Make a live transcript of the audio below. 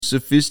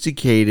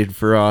sophisticated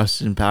for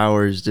Austin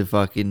Powers to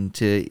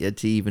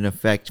to even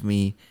affect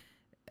me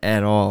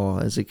at all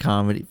as a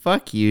comedy.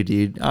 Fuck you,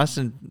 dude.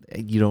 Austin,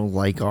 you don't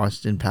like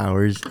Austin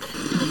Powers.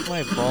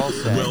 My ball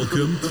sack.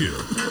 Welcome to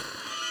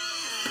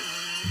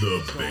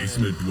The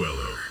Basement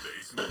Dweller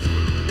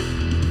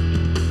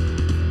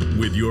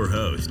with your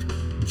host,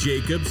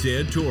 Jacob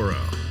Santoro,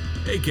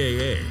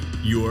 a.k.a.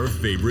 your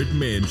favorite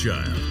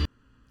man-child.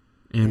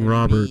 And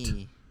Robert.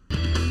 Me.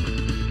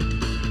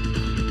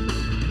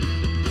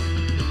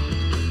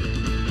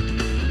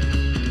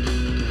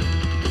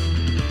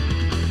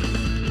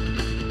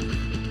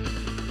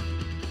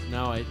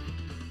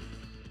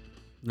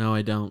 No,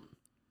 I don't.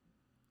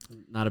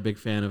 Not a big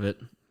fan of it,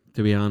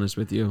 to be honest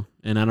with you.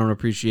 And I don't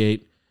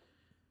appreciate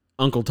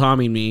Uncle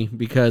Tommy me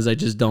because I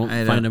just don't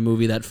find a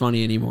movie that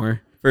funny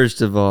anymore.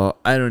 First of all,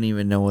 I don't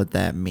even know what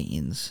that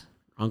means.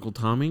 Uncle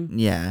Tommy?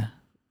 Yeah.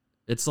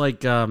 It's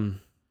like,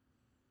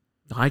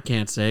 I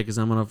can't say it because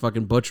I'm going to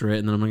fucking butcher it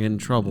and then I'm going to get in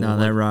trouble. No,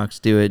 that rocks.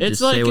 Do it.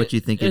 Just say what you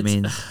think it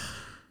means.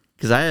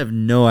 Because I have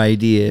no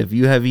idea. If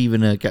you have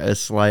even a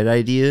slight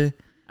idea.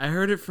 I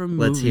heard it from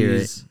movies. Let's hear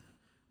it.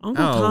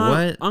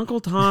 Uncle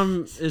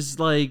Tom is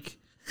like,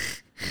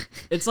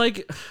 it's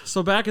like,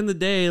 so back in the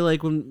day,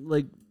 like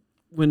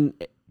when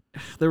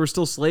there were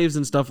still slaves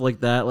and stuff like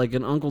that, like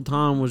an Uncle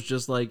Tom was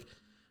just like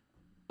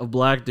a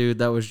black dude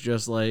that was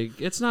just like,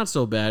 it's not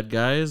so bad,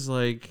 guys.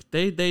 Like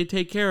they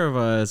take care of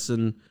us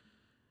and,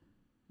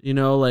 you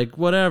know, like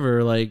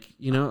whatever, like,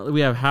 you know,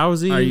 we have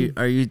housing.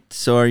 Are you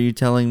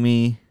telling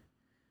me,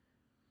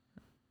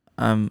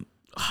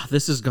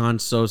 this has gone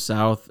so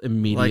south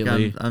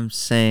immediately. Like I'm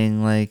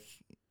saying like,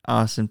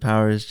 Austin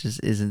Powers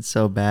just isn't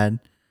so bad.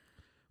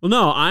 Well,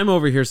 no, I'm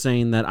over here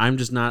saying that I'm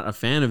just not a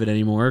fan of it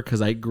anymore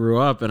because I grew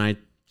up and I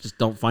just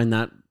don't find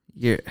that.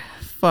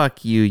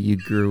 Fuck you. You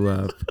grew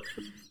up.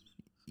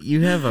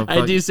 You have a.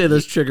 I do say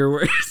those trigger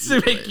words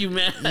to make you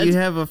mad. You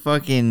have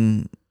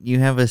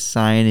a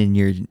sign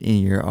in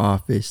your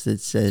office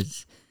that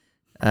says,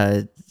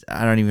 I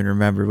don't even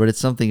remember, but it's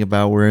something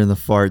about we're in the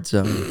fart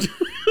zone.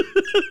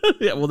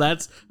 Yeah, well,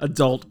 that's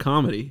adult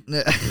comedy.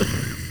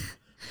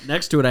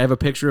 Next to it, I have a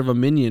picture of a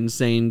minion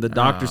saying the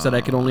doctor said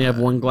I could only have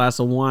one glass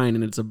of wine,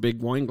 and it's a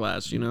big wine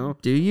glass, you know?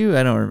 Do you?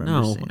 I don't remember.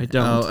 No, I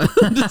don't. Oh.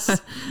 I'm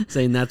just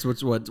saying that's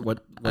what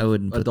I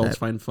wouldn't adults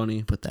find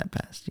funny. Put that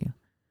past you.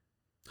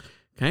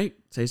 Okay,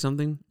 say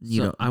something.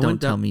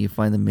 Don't tell me you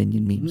find the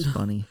minion memes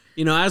funny.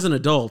 You know, as an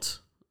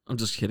adult, I'm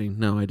just kidding.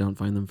 No, I don't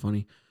find them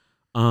funny.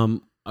 I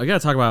got to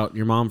talk about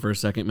your mom for a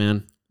second,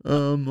 man.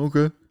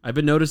 Okay. I've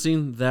been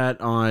noticing that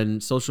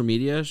on social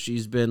media,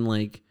 she's been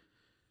like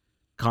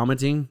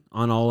commenting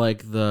on all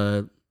like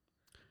the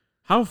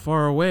how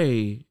far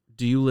away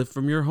do you live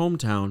from your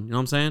hometown? You know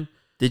what I'm saying?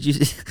 Did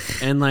you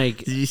and like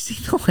did you see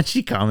the one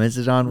she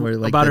commented on where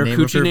like about the her name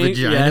coochie of her name?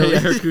 vagina? Yeah,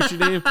 her coochie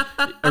name.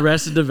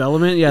 Arrested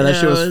Development. Yeah, that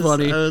shit was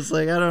funny. I was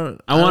like, I don't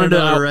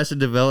know what Arrested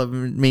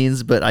Development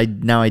means, but I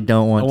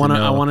don't want to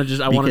know. I wanted to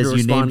respond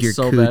you named your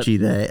so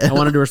coochie bad. that. I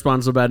wanted to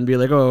respond so bad and be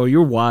like, "Oh,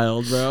 you're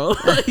wild, bro.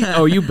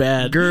 Oh, you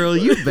bad, girl,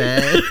 you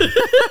bad."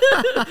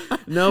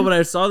 No, but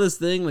I saw this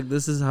thing. Like,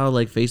 this is how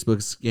like Facebook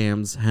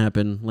scams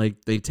happen.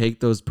 Like, they take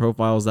those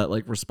profiles that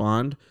like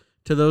respond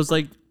to those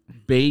like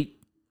bait,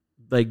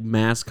 like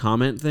mass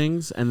comment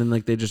things, and then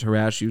like they just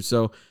harass you.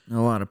 So a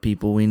lot of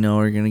people we know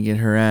are gonna get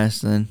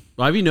harassed. Then,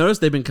 well, have you noticed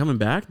they've been coming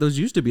back? Those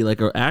used to be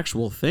like an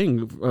actual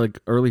thing, like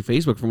early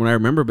Facebook, from what I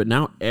remember. But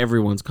now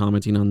everyone's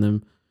commenting on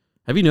them.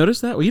 Have you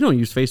noticed that? Well, you don't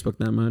use Facebook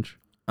that much.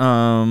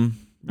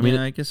 I mean,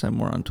 I guess I'm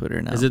more on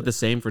Twitter now. Is it the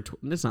same for?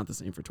 It's not the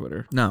same for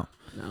Twitter. No.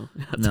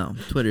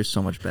 Twitter's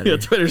so much better. Yeah,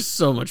 Twitter's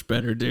so much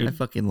better, dude. I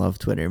fucking love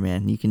Twitter,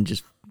 man. You can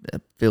just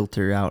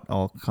filter out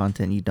all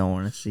content you don't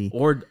want to see,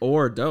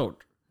 or don't.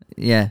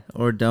 Yeah,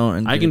 or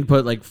don't. I can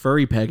put like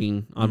furry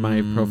pegging on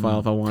my profile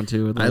if I want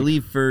to. Like, I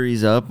leave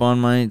furries up on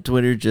my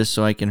Twitter just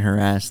so I can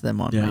harass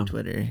them on my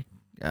Twitter.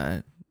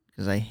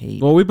 Because I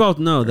hate. Well, we both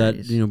know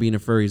furries. that being a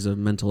furry is a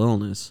mental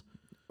illness.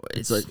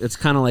 It's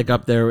kind of like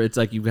up there. It's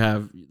like you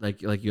have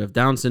like you have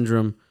Down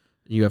syndrome,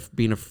 you have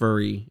being a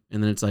furry,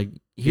 and then it's like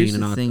being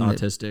an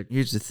autistic.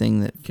 Here's the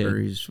thing that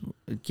furries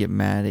get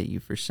mad at you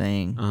for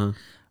saying.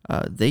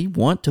 They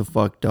want to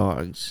fuck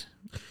dogs.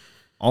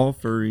 All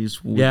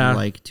furries would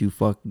like to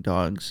fuck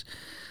dogs.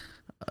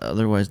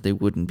 Otherwise, they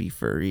wouldn't be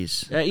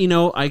furries.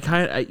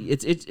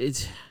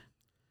 It's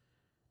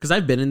because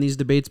I've been in these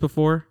debates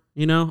before,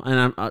 you know,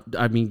 and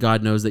I mean,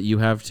 God knows that you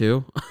have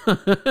too.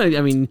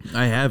 I mean,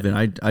 I haven't.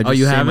 I just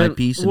you say haven't? my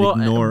piece and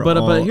ignore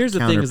all But here's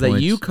the thing: is that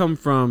you counterpoints. come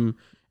from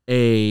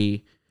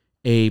a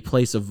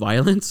place of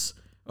violence.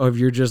 Or if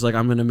you're just like,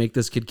 I'm going to make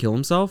this kid kill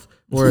himself.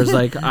 Whereas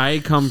like I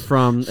come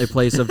from a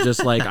place of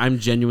just like, I'm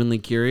genuinely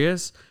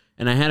curious.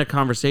 And I had a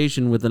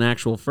conversation with an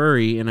actual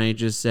furry and I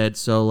just said,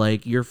 so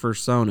like your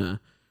fursona,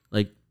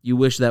 like you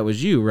wish that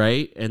was you,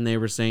 right? And they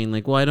were saying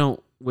like, well, I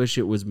don't wish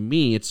it was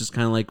me. It's just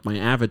kind of like my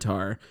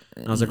avatar.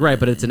 And I was like, right,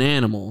 but it's an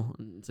animal.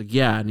 And it's like,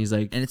 yeah. And he's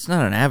like, and it's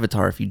not an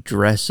avatar if you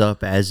dress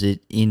up as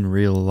it in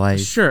real life.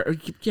 Sure.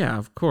 Yeah,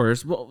 of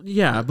course. Well,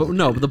 yeah, but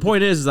no, but the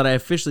point is that I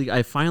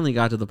finally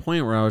got to the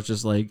point where I was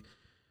just like,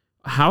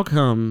 How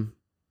come?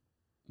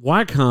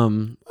 Why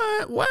come?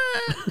 What?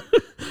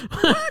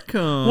 Why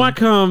come? Why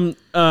come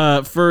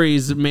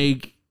furries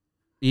make,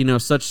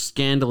 such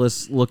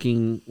scandalous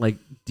looking like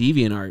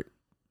deviant art?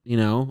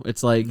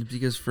 It's like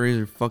Because furries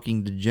are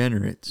fucking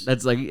degenerates.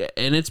 that's like,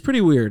 and it's pretty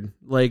weird.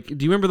 Like,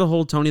 do you remember the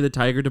whole Tony the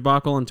Tiger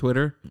debacle on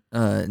Twitter?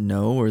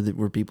 No, or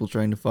were people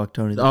trying to fuck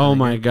Tony the Oh Tiger?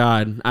 my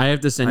god, I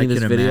have to send you this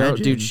can video,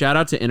 imagine. dude. Shout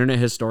out to Internet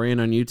Historian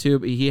on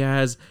YouTube. He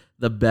has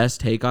the best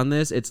take on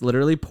this. It's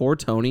literally poor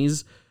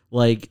Tony's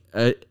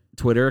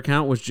Twitter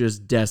account was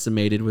just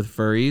decimated with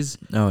furries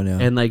Oh no.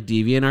 and like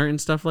deviant art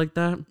and stuff like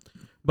that.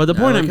 But the I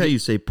point like how you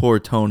say poor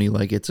Tony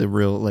like it's a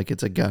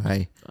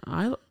guy.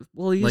 he's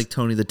Like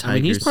Tony the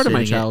Tiger. he's part of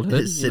my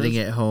childhood. Sitting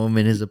at home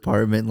in his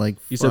apartment like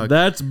he fuck. said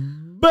that's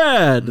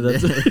bad.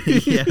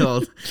 That's, Yeah,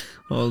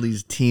 all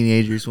these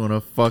teenagers want to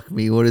fuck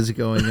me. What is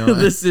going on?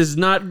 this is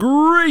not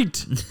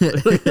great.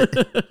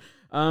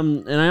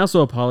 And I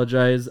also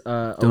apologize.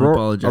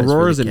 apologize for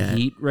Aurora's the in cat.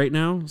 heat right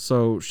now,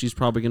 so she's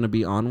probably going to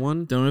be on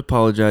one. Don't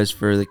apologize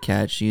for the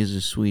cat. She is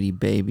a sweetie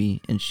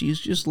baby, and she's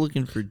just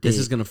looking for dick. This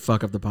is going to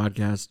fuck up the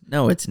podcast.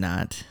 No, it's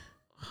not.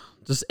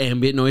 Just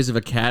ambient noise of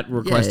a cat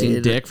requesting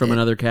it'll- dick from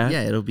another cat.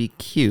 Yeah, it'll be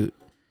cute.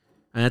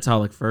 And that's how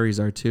like furries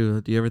are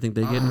too. Do you ever think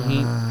they get in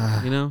heat?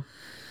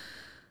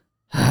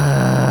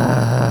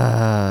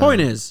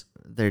 Point is,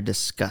 They're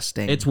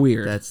disgusting. it's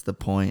weird. That's the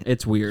point.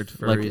 It's weird.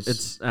 Like Furries.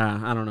 it's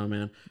I don't know,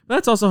 man. But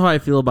that's also how I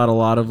feel about a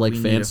lot of like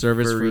We fan need a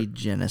service furry for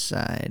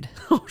genocide.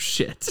 oh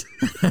shit.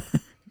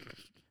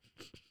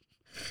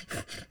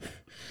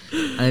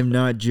 I'm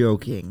not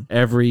joking.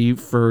 Every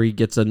furry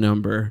gets a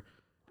number,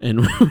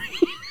 and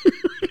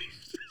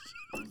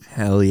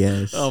Hell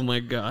yes. oh my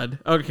god.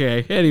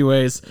 Okay.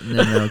 Anyways,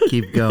 No,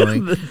 keep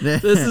going.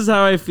 this is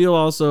how I feel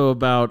also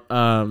about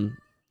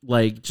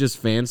like just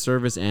fan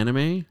service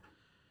anime.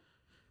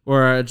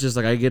 Where I just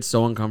like I get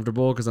so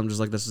uncomfortable because I'm just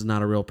like this is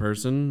not a real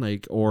person,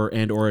 like or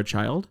a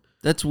child.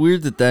 That's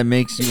weird that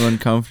makes you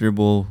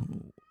uncomfortable.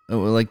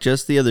 Like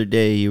just the other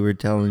day, you were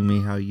telling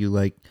me how you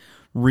like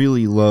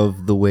really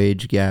love the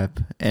wage gap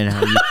and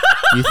how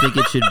you think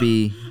it should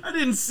be I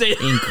didn't say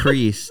that.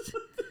 increased.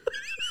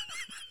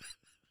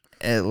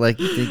 Like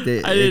you think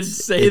that I didn't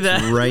it's say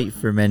that. right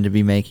for men to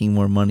be making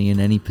more money in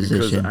any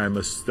position. Because I'm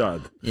a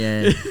stud.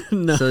 Yeah.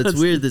 No, So it's that's-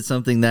 weird that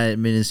something that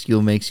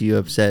minuscule makes you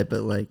upset,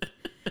 but like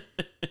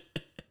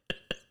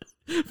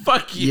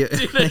Fuck you, Yeah.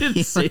 dude. I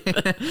didn't say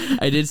that.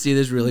 I did see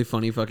this really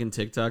funny fucking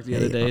TikTok the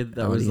other day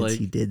that was audience, like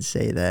he did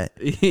say that.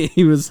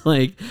 he was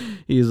like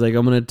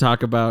I'm gonna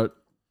talk about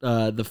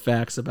the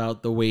facts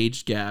about the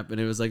wage gap,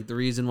 and it was like the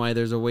reason why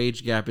there's a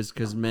wage gap is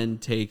because men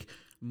take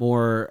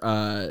more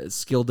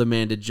skill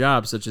demanded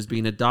jobs such as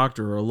being a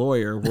doctor or a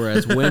lawyer,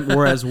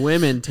 whereas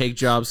women take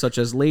jobs such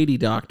as lady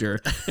doctor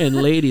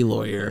and lady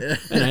lawyer.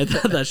 And I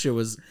thought that shit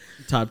was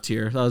top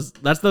tier. That's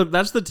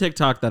the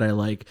TikTok that I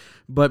like.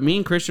 But me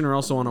and Christian are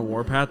also on a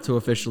warpath to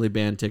officially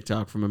ban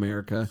TikTok from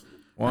America.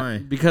 Why?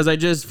 Because I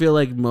just feel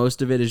like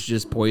most of it is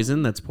just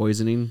poison that's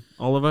poisoning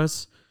all of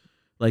us.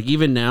 Like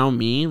even now,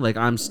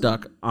 I'm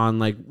stuck on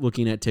like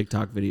looking at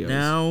TikTok videos.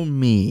 Now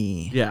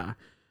me. Yeah.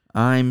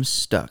 I'm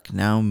stuck.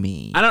 Now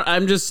me.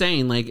 I'm just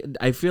saying, like,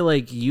 I feel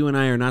like you and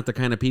I are not the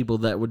kind of people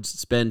that would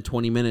spend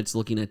 20 minutes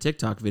looking at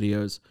TikTok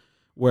videos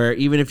where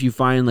even if you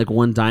find like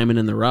one diamond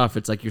in the rough,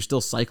 it's like you're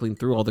still cycling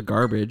through all the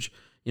garbage.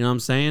 You know what I'm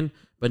saying?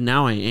 But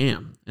now I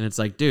am. And it's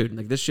like, dude,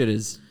 like this shit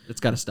it's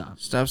got to stop.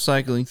 Stop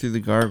cycling through the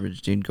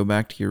garbage, dude. Go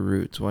back to your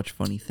roots. Watch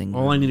funny things.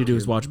 All I need to do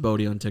is watch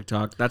Bodhi on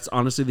TikTok. That's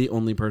honestly the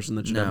only person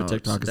that should have a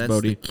TikTok is that's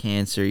Bodhi. the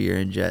cancer you're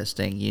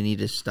ingesting. You need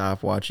to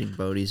stop watching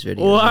Bodhi's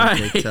videos Why? on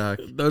TikTok.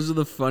 Those are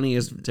the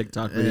funniest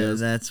TikTok And videos.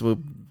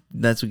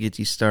 that's what gets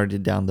you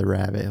started down the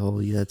rabbit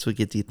hole. That's what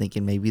gets you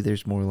thinking maybe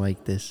there's more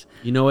like this.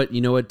 You know what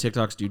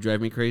TikToks do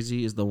drive me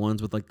crazy is the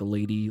ones with like the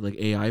lady like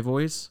AI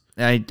voice.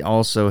 I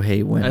also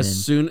hate women.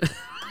 As soon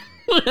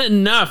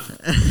enough.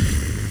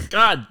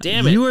 God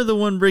damn it. You are the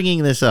one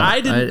bringing this up. I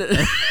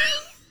didn't.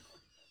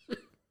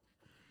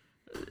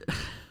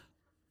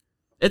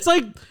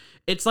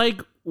 It's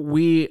like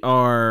we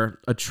are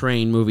a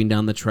train moving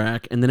down the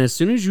track, and then as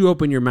soon as you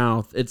open your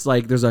mouth, it's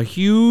like there's a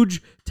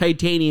huge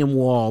titanium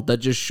wall that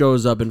just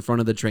shows up in front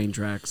of the train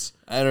tracks.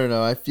 I don't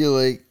know. I feel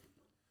like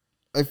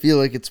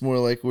it's more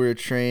like we're a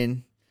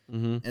train,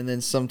 Mm-hmm. and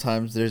then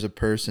sometimes there's a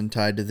person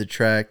tied to the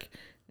track,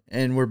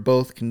 and we're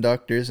both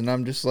conductors, and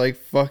I'm just like,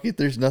 fuck it,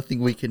 there's nothing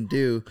we can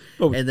do.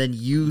 Oh. And then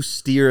you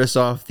steer us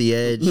off the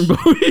edge, and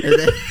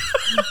then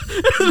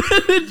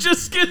It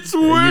just gets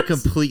you worse.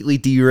 completely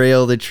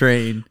derail the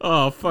train.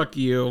 Oh, fuck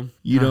you.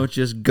 You don't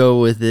just go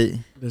with it.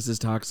 This is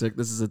toxic.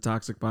 This is a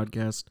toxic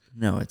podcast.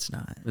 No, it's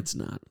not. It's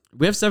not.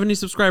 We have 70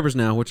 subscribers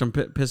now, which I'm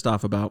pissed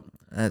off about.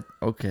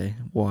 Okay,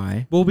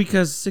 why? Well,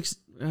 because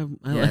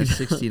Yeah,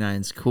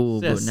 69 is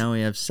cool, Yes. but now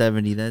we have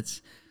 70.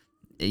 That's,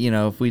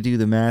 if we do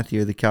the math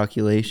here, the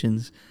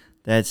calculations,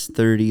 that's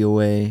 30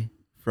 away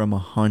from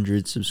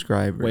 100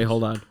 subscribers. Wait,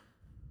 hold on.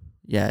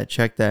 Yeah,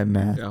 check that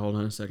math. Yeah, hold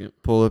on a second.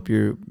 Pull up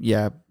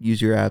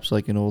use your apps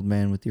like an old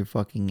man with your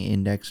fucking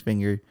index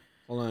finger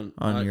Hold on.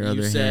 on your you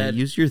other said, hand.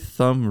 Use your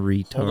thumb,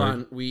 retard. hold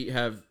on. We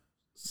have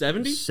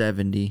 70?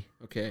 70.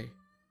 Okay.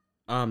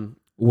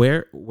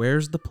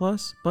 Where's the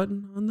plus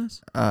button on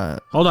this?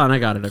 Hold on, I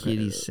got it. Okay.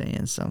 Kitty's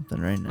saying something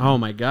right now. Oh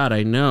my god,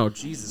 I know.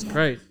 Jesus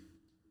Christ.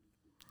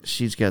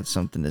 She's got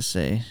something to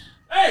say.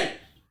 Hey!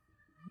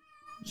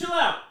 Chill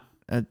out.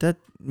 That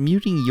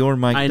muting your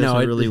mic I know,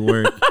 doesn't really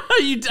work.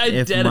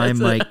 If my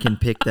mic can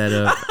pick that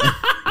up.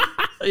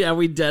 Yeah,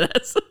 we dead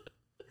ass.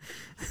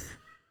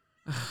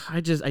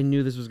 I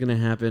knew this was gonna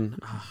happen.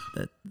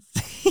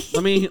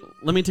 Let me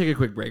take a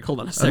quick break. Hold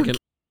on a second. Okay.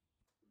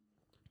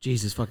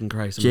 Jesus fucking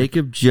Christ.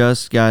 Jacob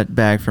just got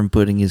back from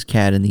putting his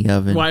cat in the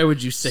oven. Why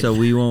would you say so that?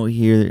 We won't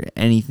hear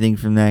anything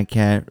from that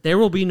cat. There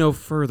will be no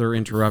further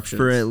interruptions.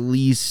 For at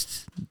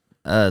least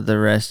the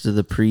rest of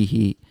the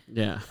preheat.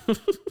 Yeah.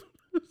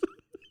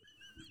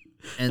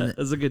 And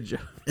that's a good joke.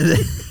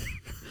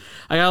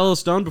 I got a little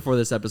stoned before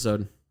this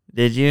episode.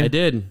 Did you? I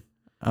did.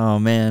 Oh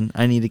man,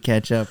 I need to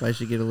catch up. I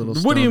should get a little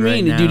stoned. What do you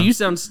mean, right dude? You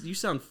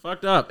sound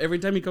fucked up. Every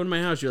time you come to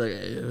my house, you're like,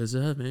 "Hey, what's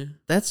up, man?"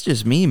 That's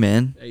just me,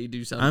 man. Yeah, you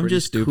do sound I'm pretty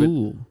just stupid.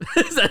 cool.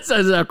 That's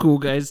how cool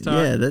guys talk.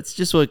 Yeah, that's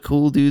just what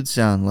cool dudes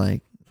sound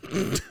like.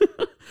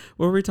 What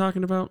were we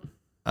talking about?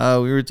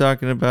 We were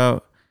talking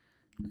about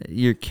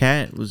your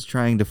cat was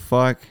trying to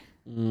fuck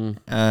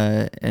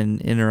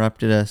and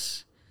interrupted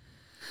us.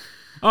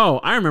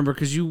 Oh, I remember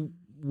because you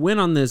went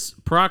on this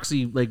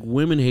proxy like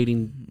women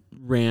hating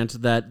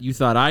rant that you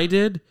thought I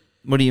did.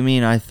 What do you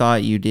mean? I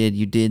thought you did.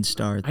 You did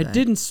start that. I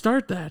didn't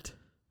start that.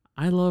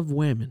 I love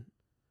women.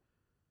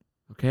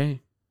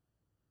 Okay,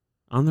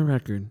 on the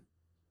record,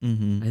 I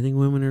think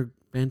women are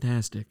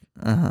fantastic.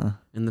 And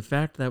the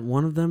fact that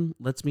one of them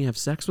lets me have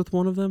sex with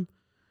one of them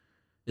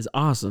is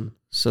awesome.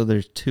 So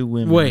there's two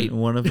women. Wait,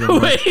 one of them.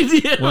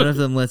 yeah. One of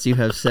them lets you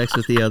have sex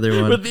with the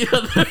other one. With the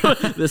other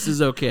one. This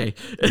is okay.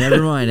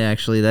 Never mind.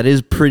 Actually, that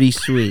is pretty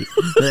sweet.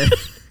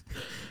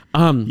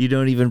 You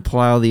don't even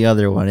plow the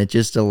other one. It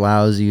just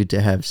allows you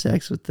to have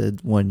sex with the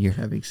one you're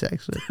having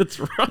sex with. That's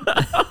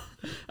right.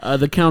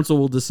 The council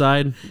will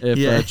decide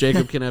if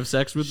Jacob can have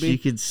sex with me. She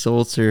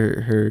consults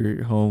her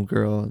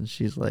homegirl, and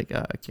she's like,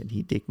 "Can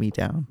he dick me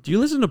down?" Do you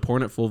listen to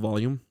porn at full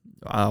volume?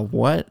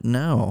 What?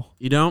 No.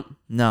 You don't?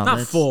 No. Not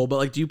full, but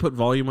like, do you put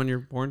volume on your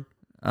porn?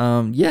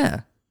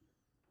 Yeah.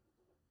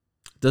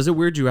 Does it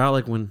weird you out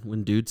like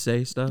when dudes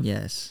say stuff?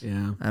 Yes.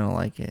 Yeah. I don't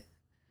like it.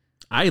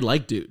 I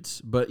like dudes,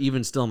 but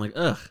even still, I'm like,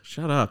 ugh,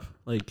 shut up.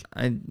 Like,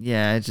 I'm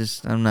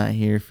not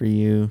here for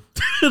you.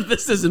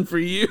 This isn't for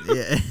you.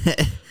 Yeah.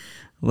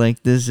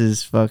 Like, this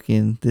is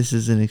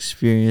an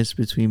experience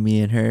between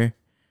me and her.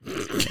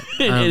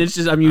 And it's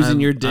just, I'm using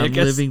your dick.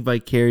 I'm living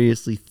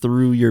vicariously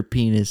through your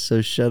penis,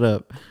 so shut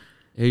up.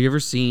 Have you ever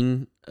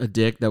seen a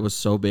dick that was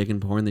so big in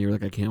porn that you're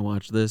like, I can't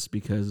watch this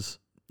because...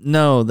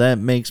 No, that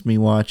makes me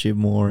watch it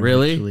more.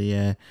 Really? Actually,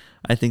 yeah.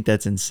 I think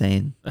that's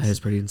insane. That is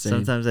pretty insane.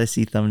 Sometimes I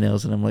see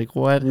thumbnails and I'm like,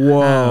 what?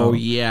 Whoa, How?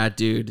 yeah,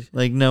 dude.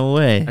 Like, no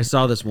way. I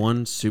saw this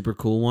one super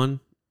cool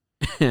one.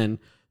 And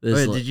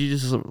this... Wait, did you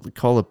just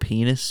call a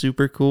penis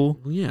super cool?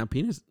 Yeah,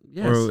 penis...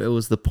 Yes. Or it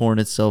was the porn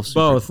itself super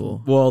Both.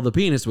 cool? Well, the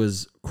penis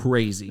was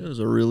crazy. It was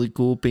a really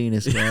cool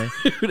penis, guy.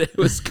 Dude, it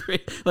was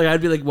great. Like,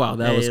 I'd be like, wow,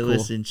 that was cool.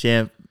 Listen,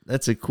 champ,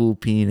 that's a cool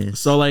penis.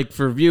 So, like,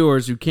 for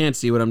viewers who can't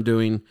see what I'm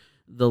doing,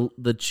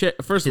 the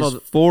chick, first His of all,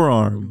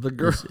 forearm the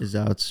girl is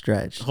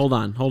outstretched. Hold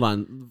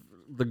on.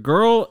 The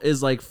girl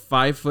is like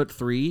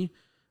 5'3",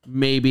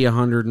 maybe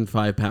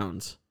 105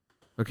 pounds.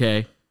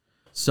 Okay,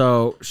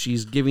 so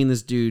she's giving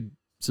this dude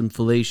some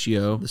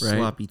fellatio, The right?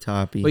 sloppy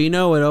toppy. But you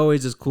know what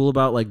always is cool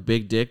about like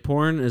big dick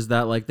porn is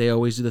that like they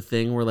always do the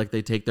thing where like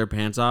they take their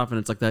pants off and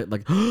it's like that,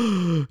 like you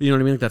know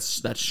what I mean? Like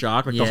that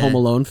shock, like the Home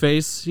Alone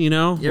face, you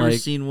know? You ever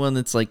seen one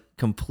that's like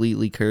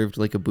completely curved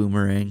like a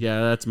boomerang?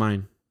 Yeah, that's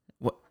mine.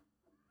 What?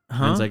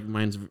 Huh?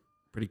 Mine's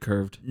pretty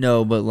curved.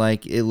 No, but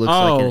like it looks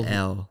like an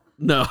L.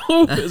 No,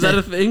 is that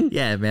a thing?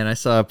 Yeah, man. I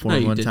saw a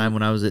porn one time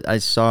when I was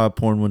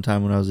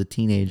a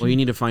teenager. Well, you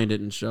need to find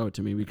it and show it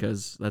to me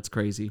because that's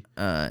crazy.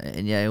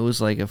 And yeah, it was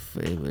like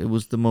it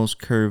was the most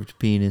curved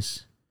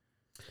penis.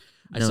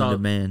 I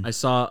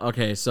saw.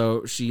 Okay,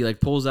 so she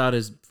like pulls out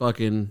his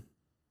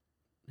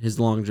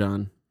long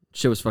john.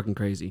 Shit was fucking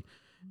crazy.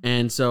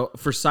 And so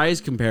for size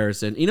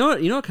comparison, you know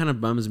what kind of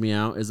bums me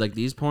out is like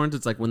these porns.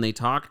 It's like when they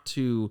talk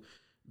to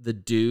the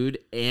dude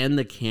and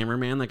the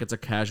cameraman, like it's a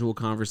casual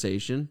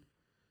conversation.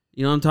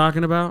 You know what I'm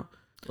talking about?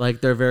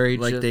 Like they're very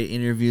they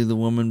interview the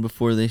woman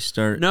before they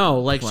start. No,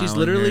 like she's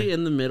literally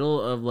in the middle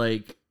of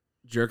like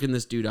jerking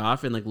this dude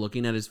off and like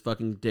looking at his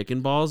fucking dick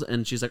and balls,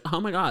 and she's like, "Oh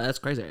my god, that's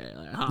crazy!"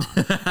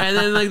 And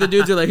then like the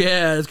dudes are like,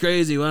 "Yeah, it's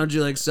crazy. Why don't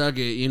you like suck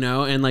it?" You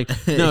know? And like,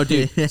 no,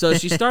 dude. So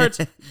she starts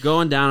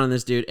going down on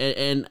this dude,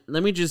 and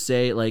let me just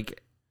say,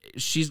 like,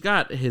 she's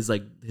got his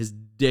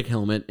dick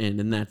helmet in,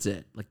 and that's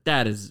it. Like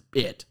that is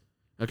it.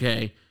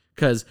 Okay.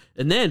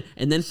 And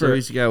then so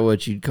he's got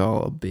what you'd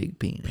call a big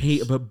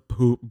penis.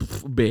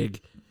 Big.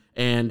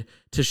 And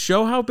to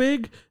show how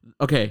big,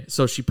 okay,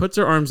 so she puts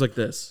her arms like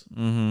this.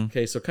 Mm-hmm.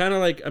 Okay, so kind of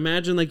like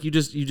imagine like you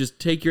just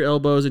take your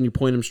elbows and you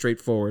point them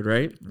straight forward,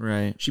 right?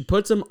 Right. She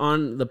puts them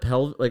on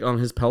on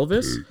his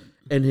pelvis,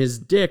 and his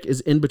dick is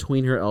in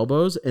between her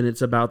elbows, and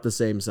it's about the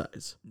same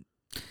size.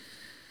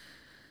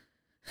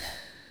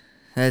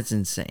 That's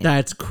insane.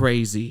 That's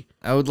crazy.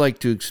 I would like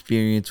to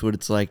experience what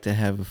it's like to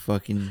have a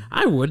fucking.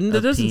 I wouldn't.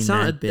 It doesn't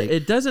sound. Big.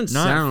 It doesn't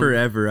Not sound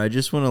forever. I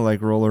just want to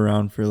like roll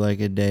around for like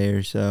a day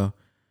or so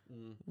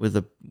with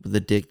a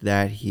dick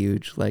that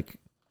huge. Like,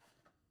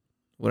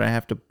 would I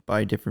have to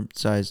buy different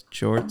sized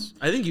shorts?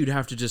 I think you'd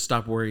have to just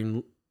stop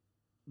wearing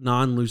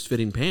non-loose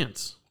fitting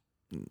pants.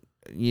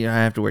 Yeah, I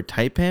have to wear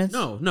tight pants.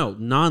 No,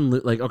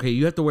 okay,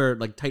 you have to wear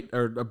like tight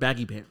or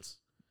baggy pants.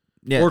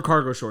 Yeah, or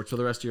cargo shorts for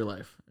the rest of your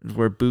life.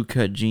 Wear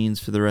bootcut jeans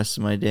for the rest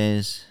of my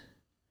days.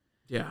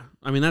 Yeah,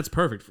 I mean that's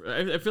perfect.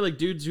 I feel like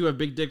dudes who have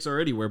big dicks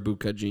already wear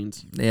bootcut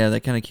jeans. Yeah,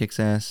 that kind of kicks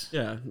ass.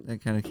 Yeah,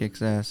 that kind of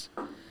kicks ass.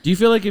 Do you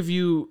feel like if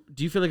you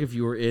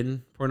were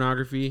in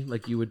pornography,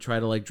 like you would try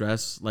to like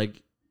dress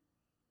like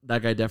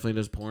that guy definitely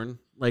does porn?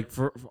 Like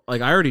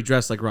I already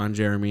dress like Ron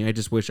Jeremy. I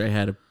just wish I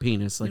had a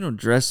penis. Like you don't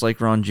dress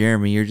like Ron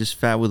Jeremy. You're just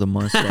fat with a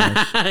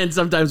mustache and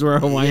sometimes wear a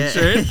Hawaiian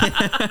shirt.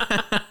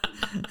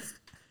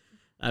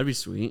 That'd be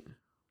sweet.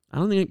 I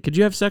don't think. Could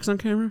you have sex on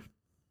camera?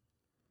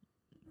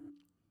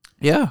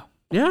 Yeah.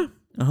 Yeah.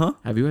 Uh-huh.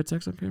 Have you had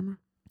sex on camera?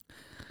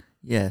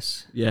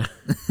 Yes. Yeah.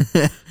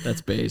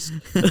 That's based.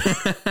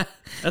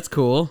 That's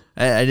cool.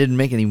 I didn't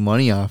make any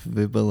money off of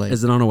it, but like...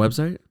 Is it on a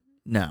website?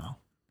 No.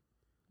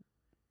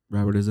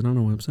 Robert, is it on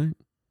a website?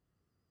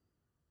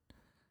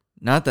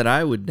 Not that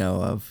I would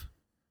know of.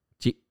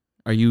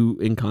 Are you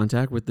in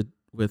contact with the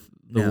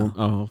No. woman?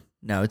 Oh.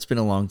 No, it's been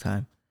a long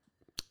time.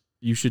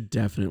 You should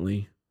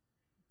definitely...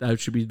 That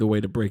should be the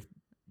way to break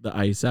the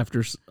ice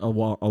after a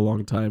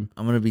long time.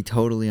 I'm going to be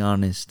totally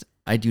honest.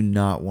 I do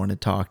not want to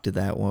talk to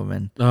that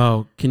woman.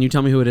 Oh, can you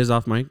tell me who it is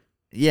off mic?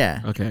 Yeah.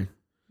 Okay.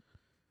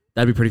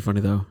 That'd be pretty funny,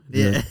 though.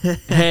 Yeah.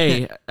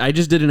 Hey, I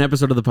just did an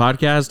episode of the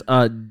podcast.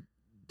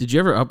 Did you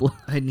ever upload?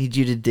 I need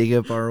you to dig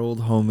up our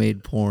old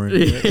homemade porn.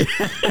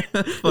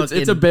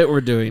 It's a bit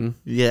we're doing.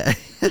 Yeah.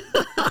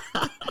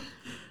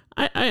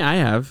 I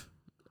have.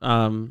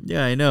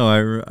 Yeah, I know.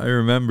 I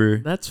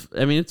remember.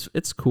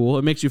 It's cool.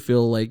 It makes you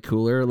feel like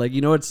cooler. Like,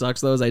 you know what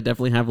sucks though is I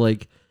definitely have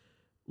like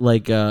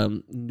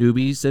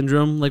newbie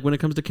syndrome. Like when it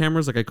comes to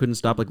cameras, like I couldn't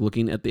stop like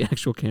looking at the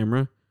actual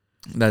camera.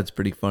 That's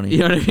pretty funny. You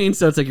know what I mean?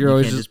 So it's like you're you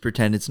always can't just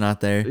pretend it's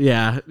not there.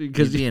 Yeah,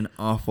 because you'd be an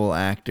awful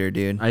actor,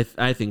 dude.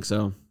 I think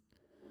so.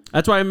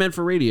 That's why I meant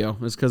for radio.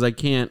 Is because I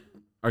can't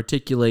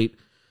articulate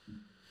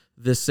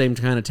this same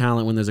kind of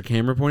talent when there's a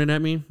camera pointed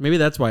at me. Maybe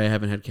that's why I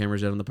haven't had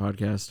cameras yet on the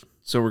podcast.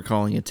 So we're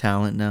calling it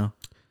talent now.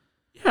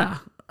 Yeah.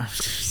 I'm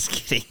just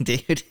kidding,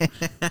 dude.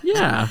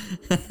 Yeah,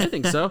 I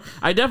think so.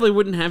 I definitely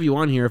wouldn't have you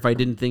on here if I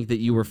didn't think that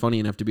you were funny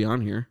enough to be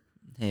on here.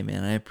 Hey,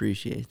 man, I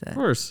appreciate that. Of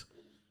course.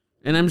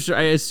 And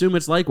I assume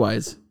it's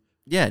likewise.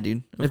 Yeah,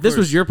 dude. If this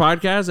was your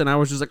podcast and I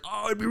was just like,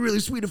 oh, it'd be really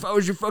sweet if I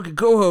was your fucking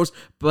co-host,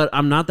 but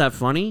I'm not that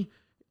funny,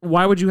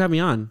 why would you have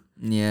me on?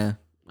 Yeah.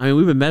 I mean,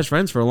 we've been best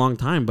friends for a long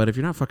time, but if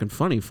you're not fucking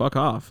funny, fuck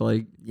off.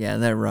 Like, yeah,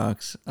 that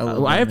rocks.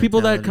 I have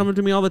people that come up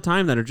to me all the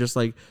time that are just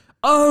like,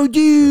 oh,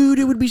 dude,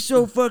 it would be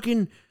so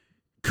fucking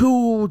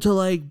cool to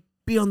like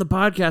be on the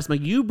podcast. I'm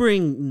like, you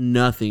bring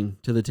nothing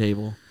to the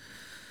table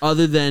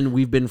other than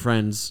we've been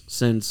friends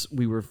since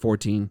we were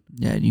 14.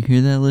 Yeah, do you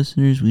hear that,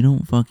 listeners? We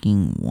don't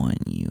fucking want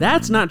you.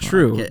 That's not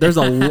true. There's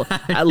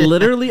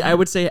literally, I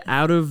would say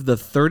out of the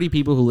 30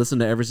 people who listen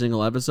to every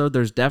single episode,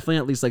 there's definitely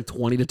at least like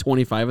 20 to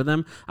 25 of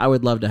them I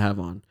would love to have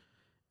on.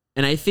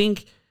 And I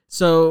think,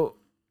 so,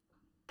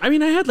 I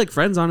mean, I had like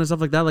friends on and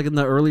stuff like that, like in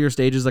the earlier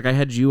stages, like I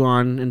had you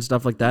on and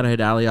stuff like that. I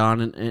had Ali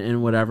on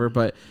and whatever,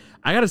 but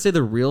I got to say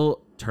the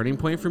real turning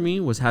point for me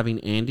was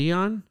having Andy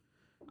on.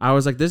 I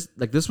was like, this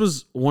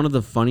was one of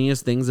the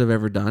funniest things I've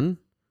ever done.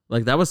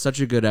 Like, that was such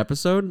a good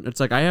episode. It's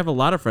like, I have a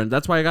lot of friends.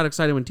 That's why I got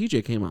excited when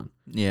TJ came on.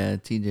 Yeah,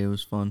 TJ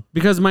was fun.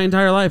 Because my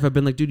entire life, I've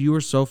been like, dude, you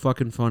were so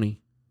fucking funny.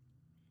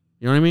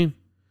 You know what I mean?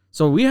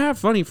 So we have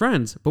funny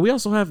friends, but we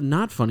also have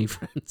not funny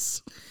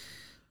friends.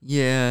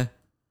 Yeah.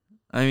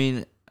 I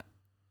mean,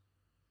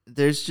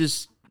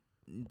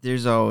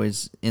 there's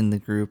always in the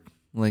group,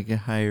 like, a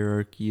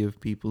hierarchy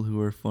of people who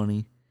are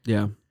funny.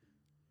 Yeah.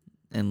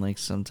 And, like,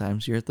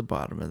 sometimes you're at the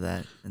bottom of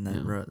that, and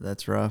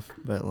that's rough.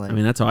 But, like, I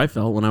mean, that's how I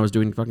felt when I was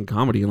doing fucking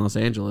comedy in Los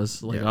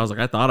Angeles. Like, yeah. I was like,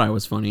 I thought I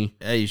was funny.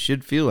 Yeah, you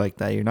should feel like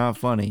that. You're not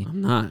funny.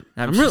 I'm not.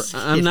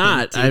 I'm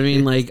not. I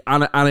mean, like,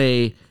 on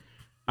a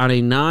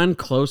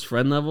non-close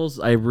friend levels,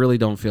 I really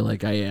don't feel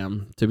like I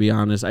am, to be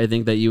honest. I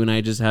think that you and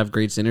I just have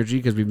great synergy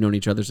because we've known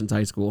each other since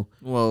high school.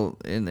 Well,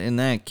 in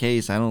that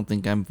case, I don't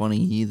think I'm funny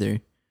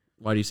either.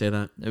 Why do you say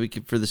that?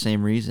 For the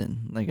same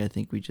reason. Like, I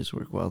think we just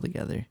work well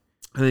together.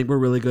 I think we're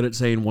really good at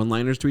saying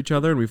one-liners to each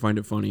other, and we find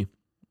it funny.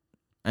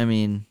 I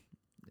mean,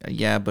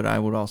 yeah, but I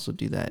would also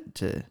do that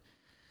to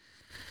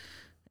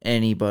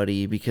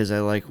anybody because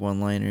I like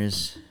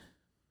one-liners.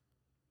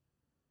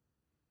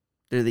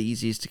 They're the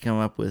easiest to come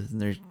up with,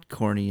 and they're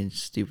corny and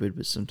stupid,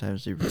 but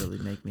sometimes they really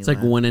make me laugh. It's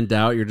like when in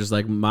doubt, you're just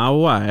like, my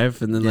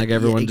wife, and then like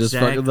everyone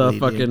exactly, the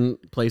fucking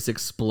place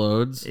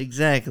explodes.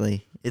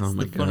 Exactly. It's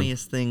the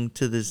funniest thing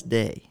to this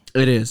day.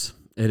 It is.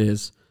 It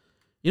is.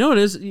 You know what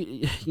it is?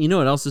 You know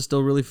what else is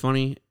still really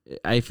funny?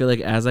 I feel like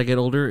as I get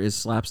older is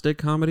slapstick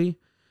comedy.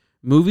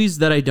 movies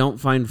that I don't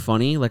find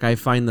funny, like I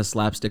find the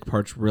slapstick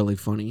parts really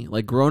funny.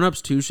 Like Grown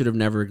Ups 2 should have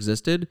never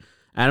existed.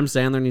 Adam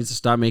Sandler needs to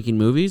stop making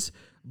movies,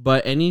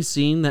 but any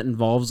scene that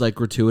involves like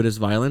gratuitous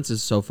violence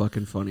is so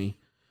fucking funny.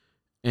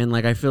 And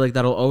like I feel like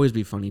that'll always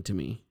be funny to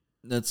me.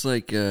 That's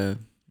like I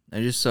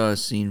just saw a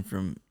scene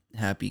from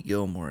Happy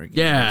Gilmore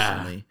again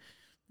recently.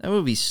 That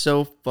movie's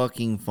so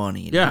fucking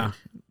funny. Yeah.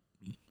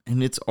 Dude.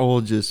 And it's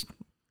all just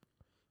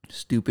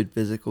stupid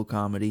physical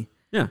comedy.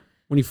 Yeah.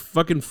 When he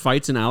fucking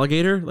fights an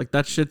alligator, like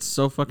that shit's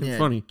so fucking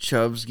funny.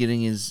 Chubb's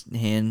getting his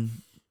hand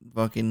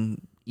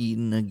fucking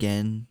eaten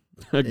again.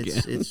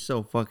 It's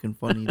so fucking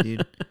funny,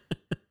 dude.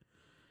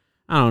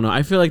 I don't know.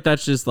 I feel like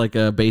that's just like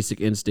a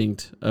basic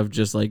instinct of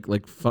just like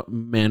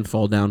man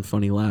fall down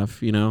funny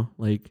laugh, you know?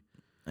 Like,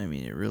 I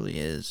mean, it really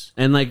is.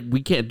 And like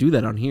we can't do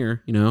that on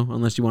here, you know,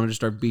 unless you want to just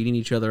start beating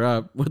each other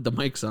up with the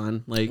mics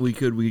on. Like we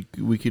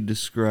could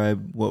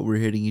describe what we're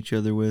hitting each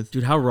other with.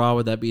 Dude, how raw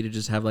would that be to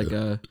just have like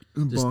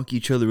bonk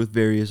each other with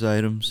various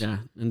items? Yeah,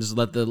 and just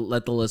let the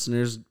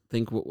listeners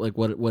think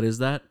what is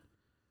that?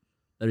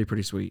 That'd be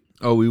pretty sweet.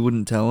 Oh, we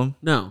wouldn't tell them?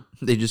 No.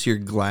 They just hear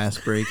glass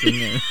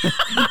breaking.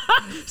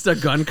 Just a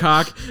gun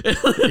cock.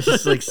 It's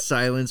just like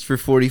silence for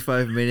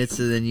 45 minutes,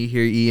 and then you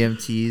hear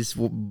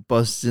EMTs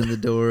bust in the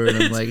door, and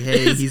I'm like,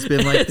 hey, he's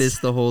been like this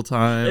the whole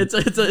time.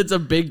 It's a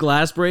big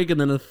glass break, and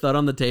then a thud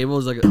on the table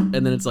is like, and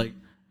then it's like,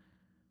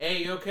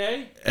 hey, you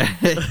okay?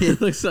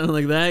 Like something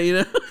like that, you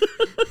know?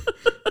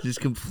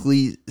 Just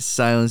complete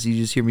silence. You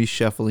just hear me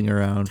shuffling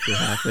around for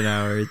half an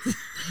hour.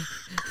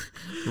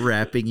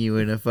 Wrapping you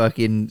in a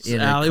fucking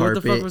Allie, carpet.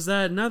 what the fuck was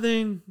that?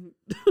 Nothing.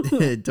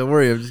 Don't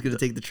worry, I'm just gonna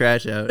take the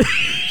trash out.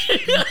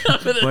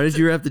 Why did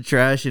you wrap the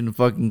trash in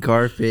fucking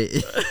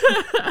carpet?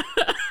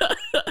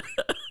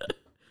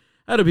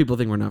 How do people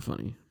think we're not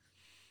funny?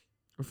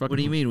 What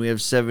do you mean? We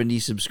have 70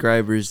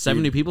 subscribers.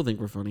 70 people think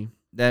we're funny.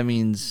 That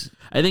means...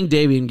 I think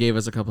Davian gave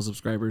us a couple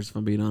subscribers, if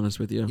I'm being honest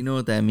with you. You know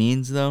what that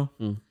means, though?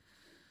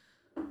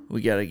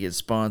 We gotta get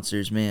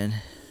sponsors, man.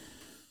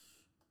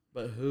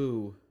 But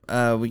who?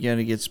 We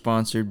gotta get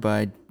sponsored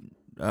by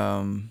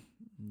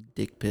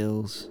Dick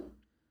Pills.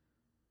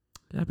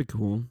 That'd be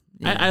cool.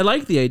 Yeah. I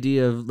like the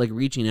idea of like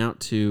reaching out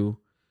to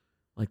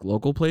like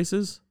local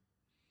places.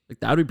 Like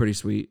that would be pretty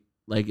sweet.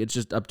 Like it's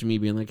just up to me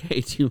being like,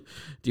 hey, do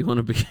you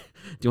want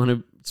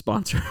to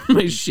sponsor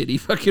my shitty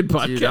fucking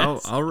podcast? Dude,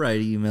 I'll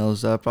write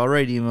emails up. I'll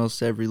write emails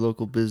to every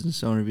local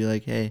business owner. Be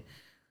like, hey,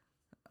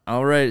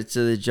 I'll write it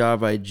to the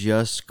job I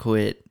just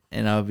quit.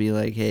 And I'll be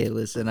like, hey,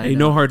 listen, I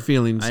know, no hard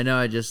feelings. I know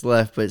I just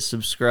left, but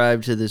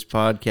subscribe to this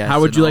podcast.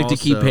 How would you like to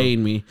keep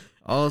paying me?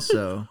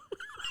 Also,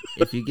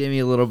 if you give me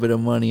a little bit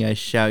of money, I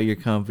shout your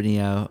company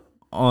out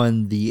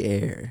on the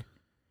air.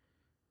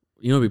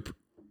 You know,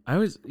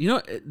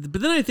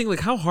 but then I think like,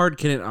 how hard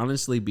can it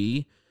honestly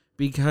be?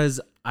 Because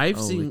I've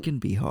seen it can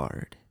be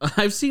hard.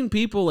 I've seen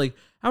people like,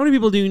 how many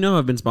people do you know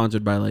have been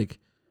sponsored by like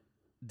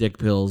Dick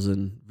Pills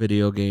and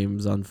video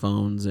games on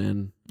phones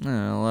and a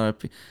lot of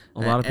people.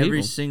 Every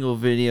Every single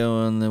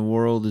video in the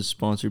world is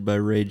sponsored by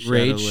Raid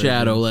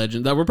Shadow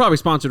Legends. That we're probably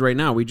sponsored right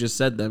now. We just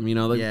said them, you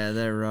know. Like, yeah,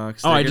 that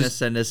rocks. They're gonna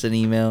send us an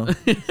email.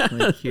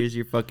 Like, here's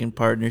your fucking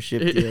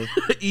partnership deal.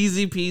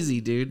 Easy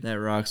peasy, dude. That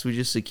rocks. We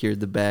just secured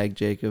the bag,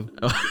 Jacob.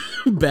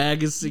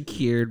 Bag is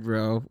secured,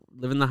 bro.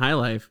 Living the high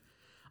life.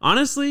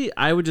 Honestly,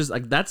 I would just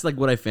like that's like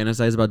what I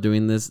fantasize about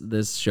doing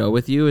this show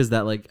with you is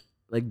that like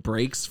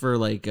breaks for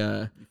like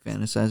You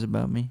fantasize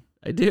about me?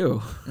 I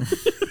do.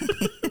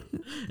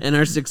 And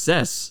our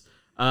success.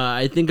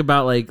 I think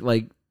about like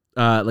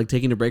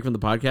taking a break from the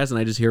podcast, and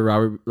I just hear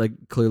Robert like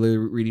clearly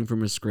reading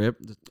from his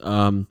script.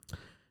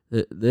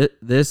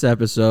 This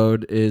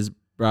episode is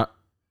brought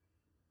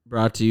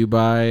to you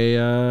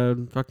by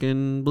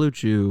fucking Blue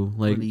Chew.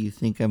 Like, what, do you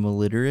think I'm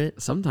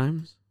illiterate?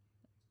 Sometimes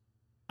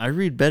I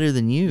read better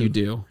than you. You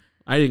do.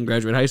 I didn't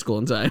graduate high school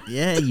in time.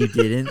 Yeah, you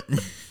didn't.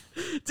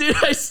 Dude,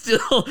 I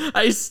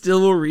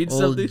still will read Old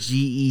something.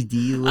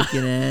 GED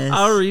looking ass.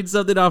 I'll read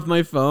something off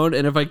my phone,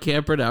 and if I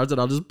can't pronounce it,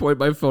 I'll just point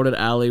my phone at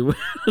Allie. What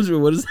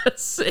does that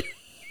say?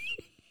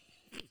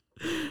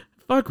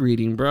 Fuck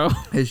reading, bro.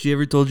 Has she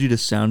ever told you to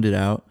sound it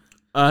out?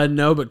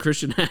 No, but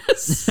Christian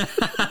has.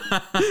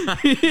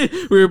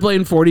 We were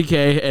playing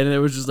 40K, and it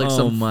was just like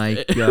oh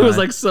my God. It was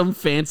like some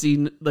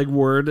fancy like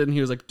word, and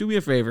he was like, "Do me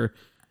a favor."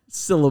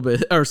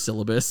 Syllabus.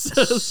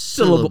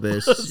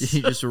 Syllabus.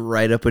 You just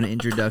write up an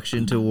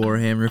introduction to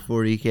Warhammer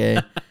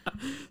 40K.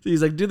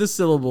 He's like, do the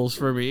syllables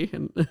for me.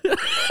 And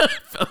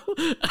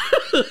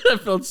I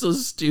felt so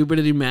stupid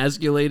and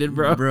emasculated,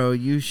 bro. Bro,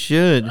 you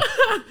should.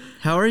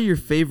 How are your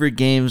favorite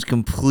games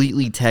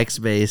completely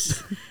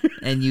text-based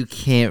and you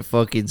can't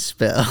fucking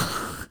spell?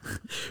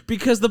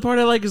 Because the part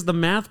I like is the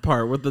math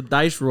part with the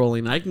dice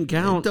rolling. I can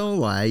count. Don't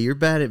lie. You're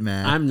bad at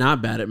math. I'm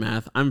not bad at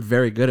math. I'm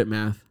very good at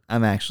math.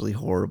 I'm actually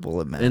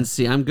horrible at math. And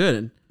see, I'm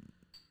good.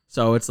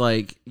 So it's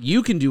like,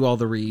 you can do all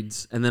the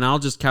reads, and then I'll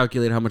just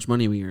calculate how much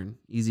money we earn.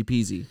 Easy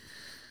peasy.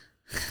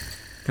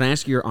 Can I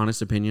ask you your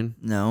honest opinion?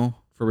 No.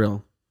 For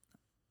real?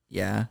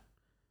 Yeah.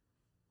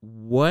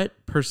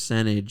 What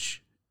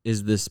percentage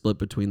is this split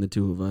between the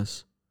two of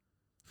us?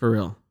 For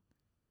real?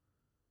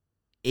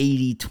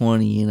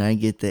 80-20 and I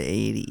get the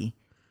 80.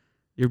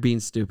 You're being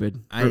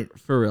stupid.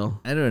 For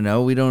real. I don't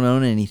know. We don't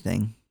own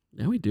anything.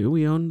 Yeah, we do.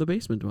 We own the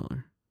Basement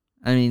Dweller.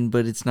 I mean,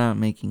 but it's not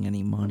making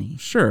any money.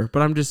 Sure,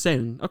 but I'm just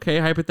saying, okay,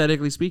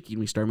 hypothetically speaking,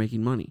 we start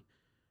making money.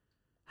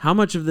 How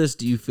much of this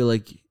do you feel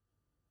like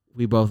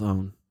we both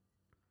own?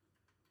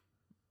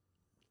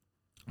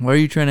 Why are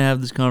you trying to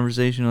have this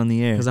conversation on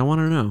the air? Because I want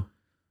to know.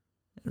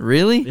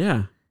 Really?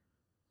 Yeah.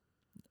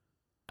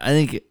 I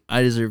think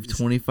I deserve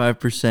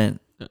 25%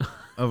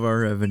 of our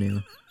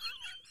revenue.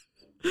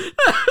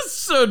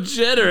 So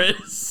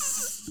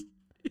generous.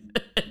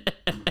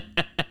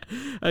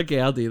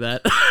 Okay, I'll do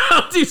that.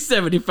 I'll do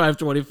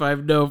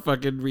 75-25. No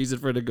fucking reason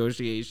for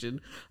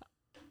negotiation.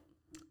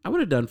 I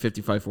would have done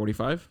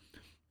 55-45.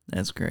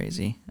 That's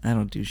crazy. I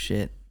don't do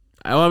shit.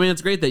 Oh, I mean,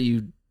 it's great that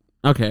you...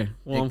 Okay,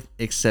 well...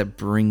 Except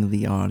bring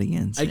the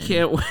audience in.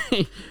 Can't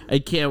wait. I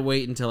can't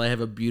wait until I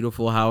have a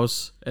beautiful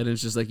house, and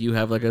it's just like you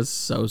have like a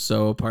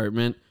so-so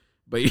apartment,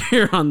 but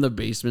you're on the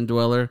Basement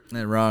Dweller.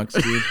 That rocks,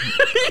 dude.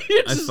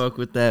 I fuck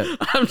with that.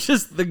 I'm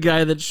just the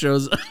guy that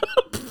shows up.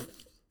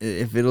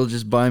 If it'll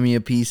just buy me a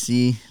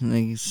PC and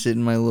I can sit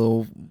in my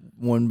little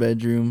one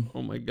bedroom.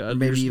 Oh my god.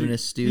 Maybe even a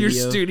studio. Your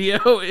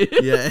studio.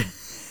 Yeah.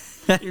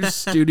 Your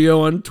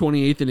studio on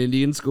 28th and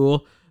Indian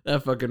School.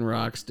 That fucking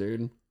rocks,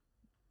 dude.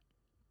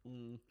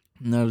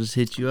 And I'll just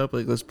hit you up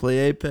like, let's play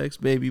Apex,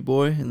 baby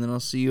boy. And then I'll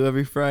see you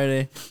every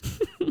Friday.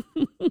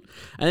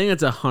 I think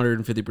that's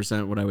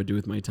 150% what I would do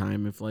with my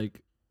time if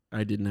like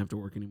I didn't have to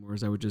work anymore,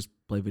 is I would just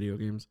play video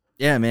games.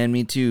 Yeah, man,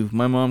 me too.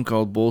 My mom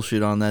called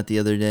bullshit on that the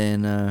other day,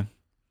 and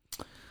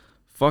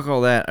fuck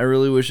all that. I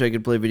really wish I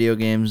could play video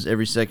games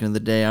every second of the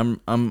day.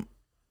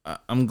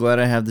 I'm glad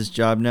I have this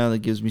job now that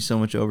gives me so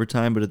much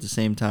overtime, but at the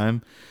same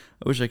time,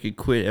 I wish I could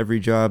quit every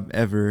job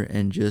ever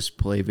and just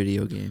play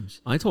video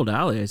games. I told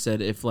Allie, I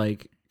said, if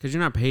like, because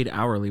you're not paid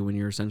hourly when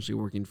you're essentially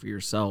working for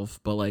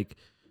yourself, but like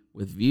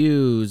with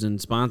views and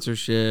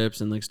sponsorships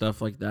and like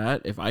stuff like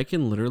that, if I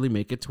can literally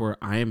make it to where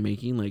I am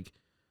making like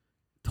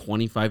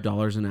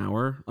 $25 an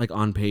hour, like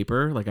on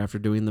paper, like after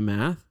doing the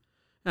math,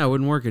 I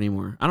wouldn't work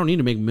anymore. I don't need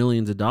to make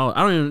millions of dollars.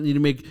 I don't even need to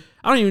make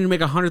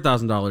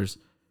 $100,000.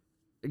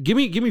 Give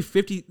me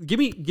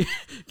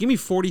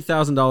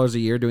 $40,000 a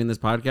year doing this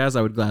podcast.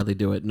 I would gladly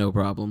do it. No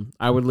problem.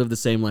 I would live the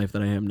same life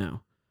that I am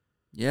now.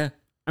 Yeah.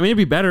 I mean, it'd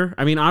be better.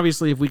 I mean,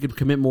 obviously, if we could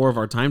commit more of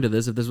our time to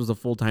this, if this was a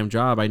full-time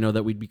job, I know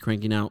that we'd be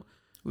cranking out.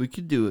 We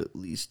could do at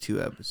least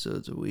 2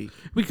 episodes a week.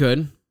 We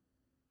could.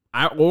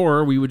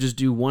 Or we would just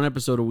do 1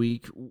 episode a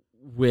week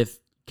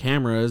with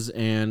cameras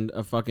and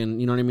a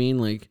fucking, you know what I mean?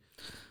 Like,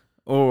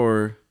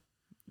 or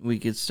we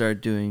could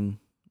start doing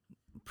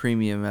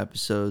premium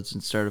episodes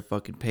and start a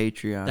fucking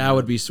Patreon. That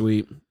would be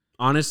sweet.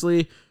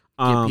 Honestly,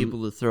 get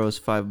people to throw us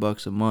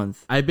 $5 a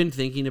month. I've been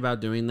thinking about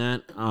doing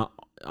that.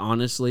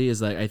 Honestly,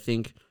 is like I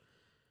think,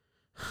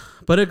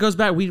 but it goes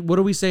back. What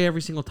do we say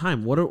every single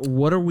time? What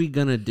are we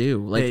gonna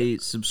do? Like, hey,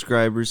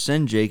 subscribers,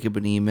 send Jacob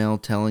an email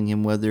telling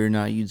him whether or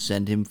not you'd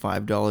send him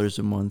 $5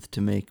 a month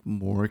to make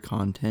more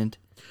content.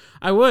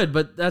 I would,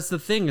 but that's the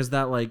thing is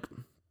that like.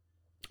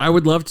 I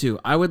would love to.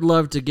 I would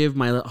love to give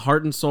my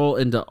heart and soul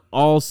into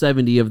all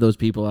 70 of those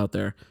people out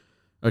there.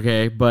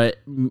 Okay, but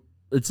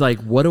it's like,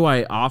 what do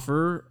I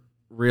offer?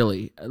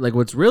 Really? Like,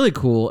 what's really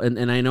cool,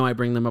 and I know I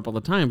bring them up all the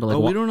time, but like,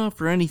 we don't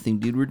offer anything,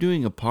 dude. We're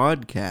doing a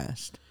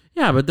podcast.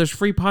 Yeah, but there's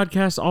free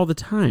podcasts all the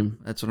time.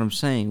 That's what I'm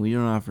saying. We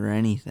don't offer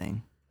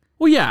anything.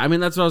 Well, yeah, I mean,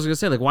 that's what I was going to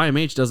say. Like,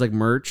 YMH does like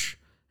merch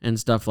and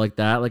stuff like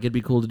that. Like, it'd be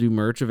cool to do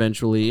merch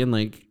eventually, and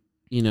like,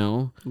 you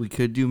know, we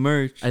could do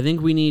merch. I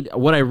think we need.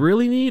 What I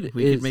really need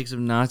we could make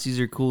some Nazis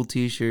are cool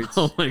T-shirts.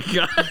 Oh my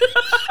god,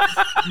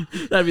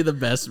 that'd be the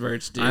best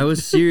merch, dude. I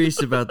was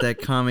serious about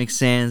that Comic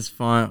Sans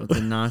font with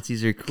the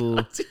Nazis are cool.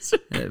 Nazis are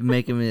cool.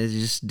 Make them as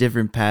just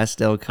different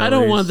pastel colors. I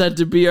don't want that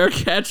to be our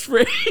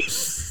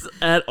catchphrase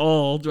at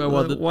all. Do I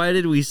want that? Why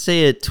did we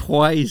say it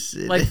twice?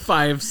 Like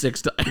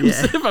 5-6 times.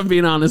 Yeah. If I'm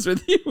being honest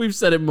with you, we've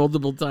said it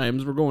multiple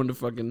times. We're going to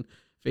fucking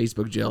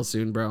Facebook jail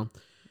soon, bro.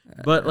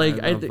 But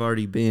like I've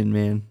already been,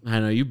 man. I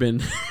know you've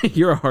been.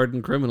 You're a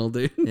hardened criminal,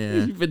 dude. Yeah,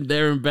 you've been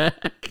there and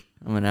back.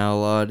 I'm an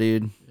outlaw,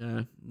 dude.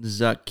 Yeah,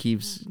 Zuck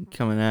keeps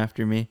coming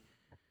after me.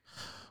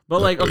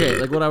 But like, okay,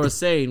 like what I was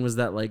saying was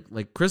that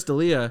like Chris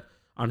D'Elia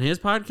on his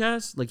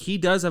podcast, like he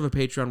does have a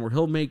Patreon where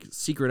he'll make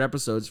secret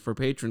episodes for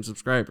Patreon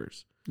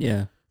subscribers.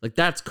 Yeah, like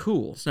that's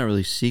cool. It's not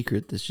really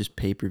secret. That's just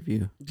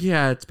pay-per-view.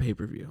 Yeah, it's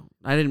pay-per-view.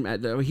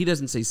 He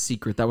doesn't say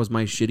secret. That was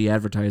my shitty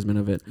advertisement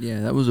of it.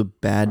 Yeah, that was a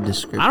bad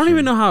description. I don't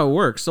even know how it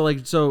works. So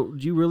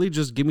do you really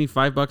just give me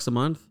 $5 a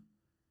month?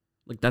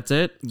 Like that's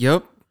it?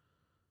 Yep.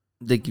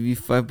 They give you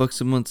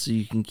 $5 a month so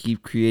you can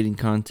keep creating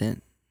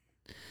content.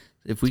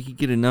 If we could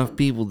get enough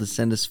people to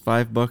send us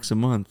 $5 a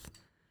month,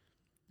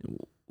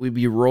 we'd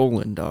be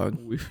rolling, dog.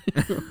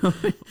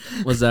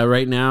 Was that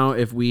right now?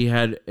 If we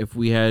had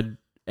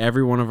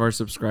every one of our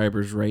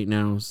subscribers right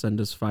now send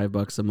us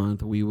 $5 a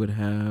month, we would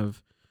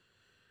have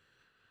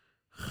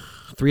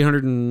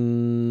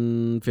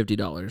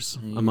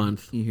 $350 a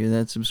month. You hear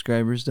that,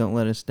 subscribers? Don't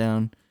let us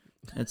down.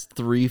 That's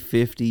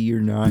 $350 you're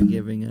not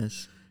giving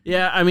us.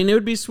 Yeah, I mean, it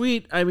would be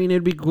sweet. I mean,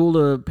 it'd be cool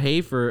to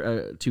pay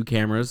for 2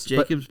 cameras.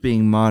 Jacob's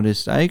being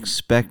modest. I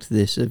expect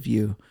this of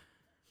you.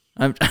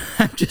 I'm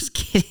just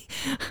kidding.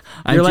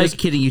 I'm just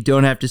kidding. You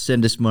don't have to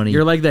send us money.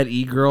 You're like that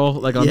e-girl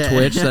like on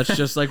Twitch that's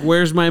just like,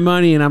 where's my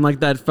money? And I'm like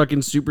that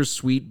fucking super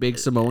sweet big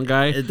Samoan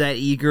guy. That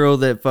e-girl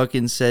that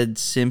fucking said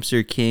simps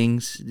are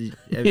kings.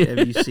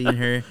 Have you seen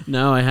her?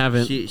 No, I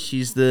haven't.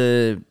 She's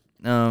the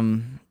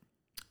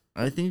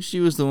I think she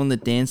was the one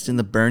that danced in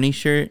the Bernie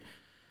shirt.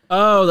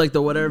 Oh, like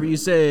the whatever you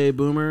say,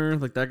 boomer,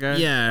 like that guy?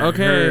 Yeah.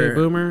 Okay,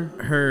 boomer.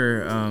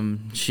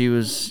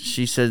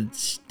 She said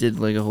she did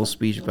like a whole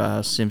speech about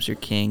how simps are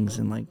kings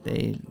and like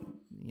they,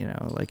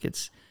 like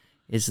it's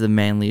the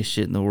manliest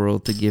shit in the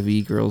world to give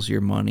e-girls your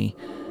money.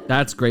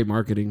 That's great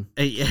marketing.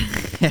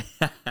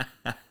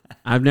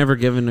 I've never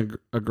given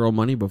a girl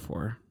money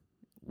before.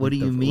 What do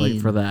you mean?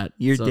 Like for that.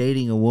 You're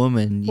dating a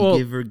woman. You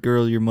give her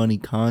girl your money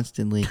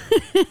constantly.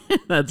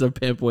 That's a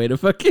pimp way to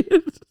fucking...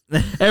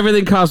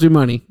 Everything costs me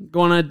money. Go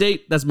on a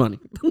date, that's money.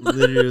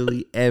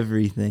 Literally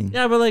everything.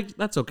 Yeah, but like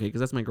that's okay because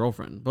that's my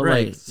girlfriend. But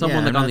right. like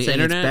someone like on the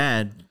internet, it's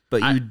bad.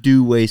 But you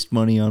do waste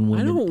money on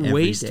women. I don't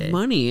waste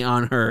money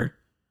on her.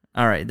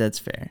 All right, that's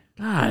fair.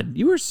 God,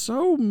 you are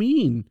so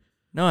mean.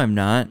 No, I'm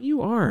not.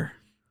 You are.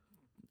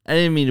 I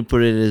didn't mean to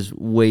put it as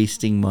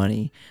wasting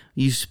money.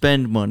 You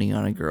spend money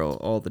on a girl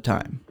all the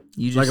time.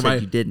 You just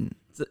said you didn't.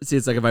 See,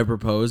 it's like if I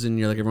propose and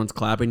you're like everyone's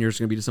clapping, you're just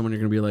gonna be to someone you're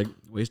gonna be like,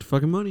 waste of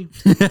fucking money.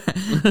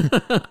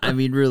 I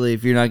mean, really,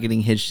 if you're not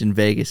getting hitched in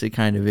Vegas, it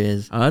kind of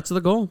is. That's the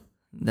goal.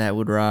 That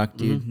would rock,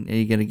 dude. Mm-hmm. Are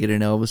you gonna get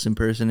an Elvis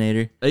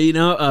impersonator?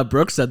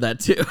 Brooke said that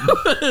too.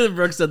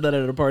 Brooke said that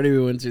at a party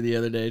we went to the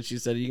other day. She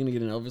said, "Are you gonna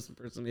get an Elvis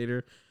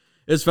impersonator?"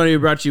 It's funny we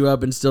brought you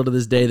up, and still to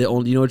this day,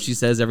 you know what she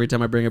says every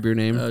time I bring up your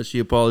name? She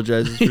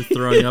apologizes for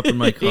throwing up in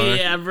my car.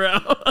 Yeah, bro.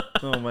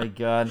 Oh my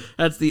god.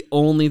 That's the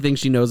only thing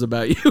she knows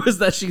about you is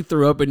that she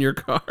threw up in your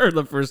car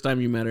the first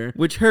time you met her.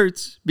 Which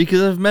hurts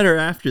because I've met her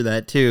after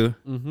that too.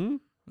 Mm-hmm.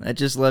 That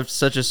just left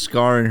such a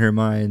scar in her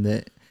mind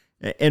that,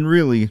 and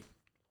really,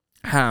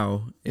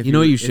 how? If you know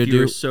what you should do?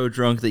 You were so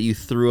drunk that you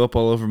threw up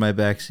all over my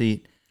back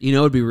seat. You know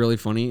what would be really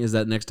funny is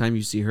that next time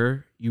you see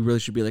her, you really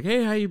should be like,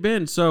 "Hey, how you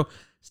been?" So.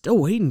 Still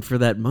waiting for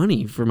that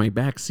money for my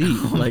back seat.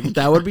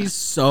 That would be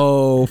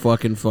so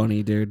fucking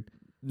funny, dude.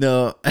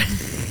 No,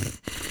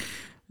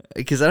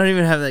 because I don't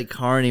even have that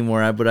car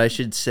anymore. But I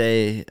should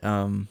say,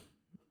 anytime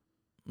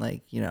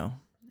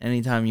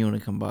you want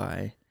to come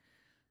by,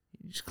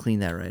 you just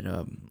clean that right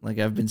up. Like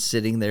I've been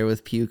sitting there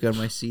with puke on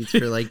my seats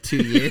for like 2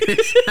 years.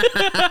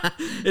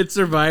 It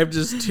survived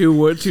just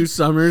two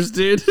summers,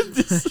 dude.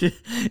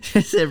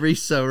 Just every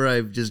summer,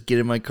 I just get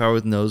in my car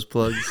with nose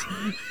plugs.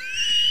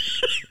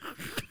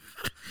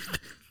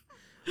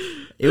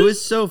 It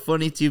was so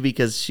funny too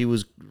because she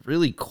was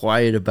really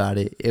quiet about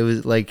it. It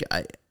was like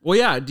Well,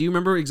 yeah. Do you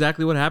remember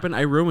exactly what happened?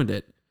 I ruined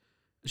it.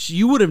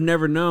 You would have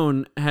never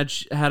known had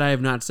I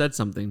have not said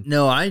something.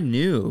 No, I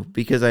knew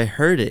because I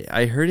heard it.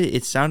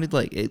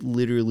 It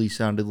literally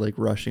sounded like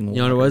rushing water.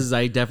 You know what it was? Is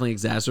I definitely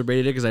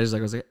exacerbated it because I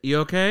was like, "You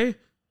okay?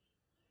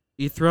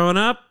 You throwing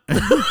up?"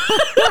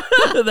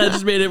 That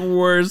just made it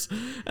worse.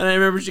 And I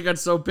remember she got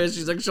so pissed.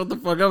 She's like, "Shut the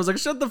fuck up." I was like,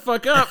 "Shut the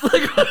fuck up!"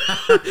 Like,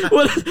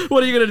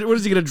 what are you gonna? What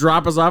is he gonna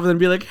drop us off and then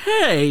be like,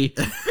 "Hey,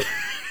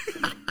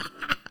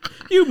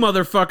 you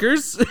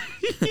motherfuckers!"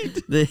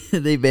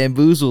 They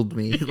bamboozled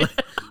me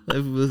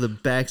with a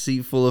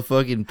backseat full of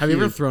fucking. Have you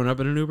ever thrown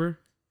up in an Uber?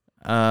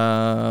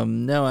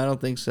 No, I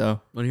don't think so.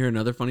 Want to hear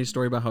another funny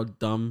story about how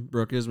dumb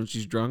Brooke is when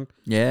she's drunk?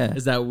 Yeah,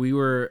 is that we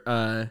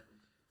were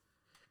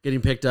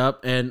getting picked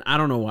up, and I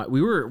don't know why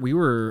we were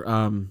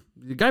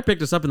the guy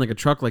picked us up in like a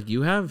truck like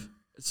you have.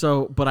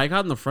 So, but I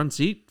got in the front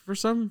seat for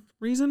some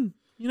reason,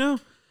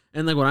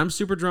 And like when I'm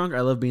super drunk,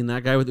 I love being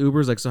that guy with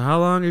Ubers. Like, so how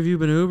long have you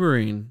been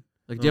Ubering?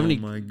 Like, do you have any?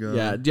 My God.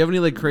 Yeah, do you have any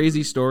like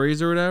crazy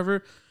stories or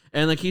whatever?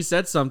 And like he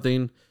said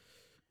something,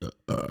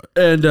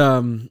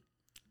 and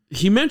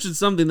he mentioned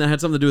something that had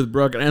something to do with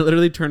Brooke, and I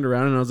literally turned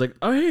around and I was like,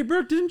 "Oh hey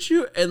Brooke, didn't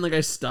you?" And like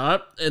I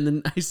stopped, and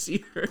then I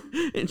see her,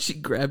 and she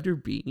grabbed her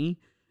beanie.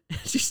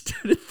 She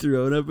started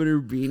throwing up in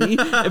her beanie,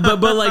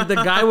 but like the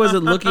guy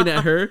wasn't looking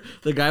at her.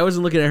 The guy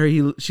wasn't looking at her.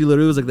 She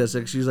literally was like this.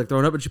 Like she was like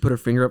throwing up, and she put her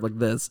finger up like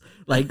this,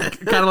 like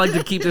kind of like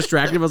to keep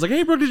distracted. I was like,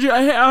 "Hey, bro, did you?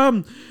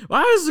 Wow,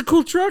 this is a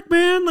cool truck,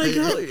 man!" Like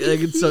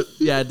it's so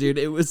yeah, dude.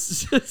 It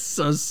was just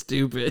so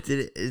stupid,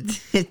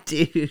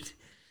 dude.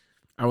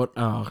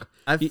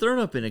 I've thrown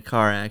up in a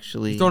car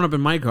actually. Thrown up in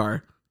my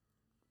car.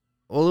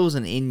 Well, it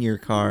wasn't in your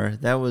car.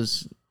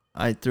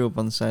 I threw up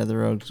on the side of the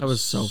road. That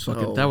was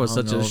that was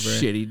such a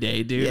shitty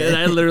day, dude. Yeah. And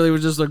I literally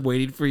was just like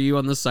waiting for you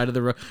on the side of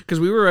the road because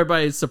we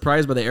were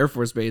surprised by the Air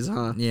Force Base,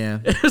 huh? Yeah,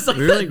 it was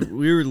like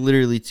we were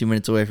literally 2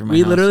 minutes away from my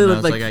house. We literally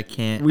looked like I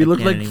can't. We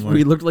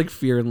looked like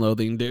Fear and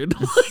Loathing, dude.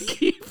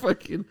 Like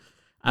fucking.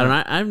 I don't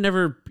know. I've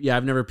never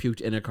puked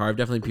in a car. I've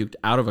definitely puked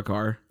out of a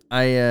car.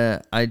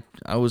 I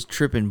was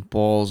tripping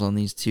balls on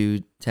these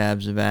 2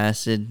 tabs of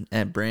acid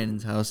at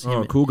Brandon's house.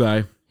 Cool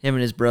guy. Him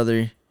and his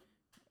brother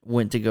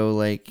went to go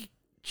like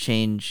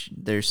change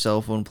their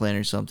cell phone plan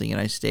or something,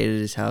 and I stayed at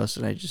his house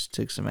and I just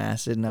took some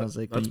acid, and I was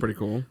like, that's pretty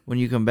cool. When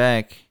you come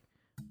back,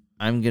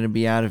 I'm gonna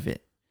be out of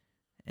it.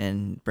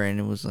 And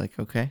Brandon was like,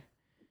 okay.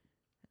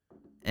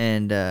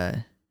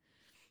 And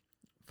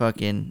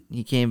fucking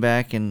he came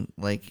back, and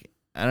like,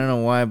 I don't know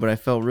why, but I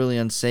felt really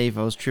unsafe.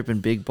 I was tripping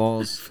big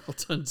balls.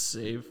 Felt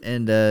unsafe.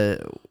 And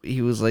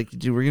he was like,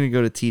 dude, we're gonna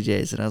go to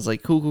TJ's, and I was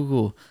like,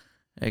 cool.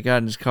 I got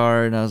in his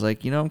car, and I was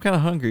like, I'm kind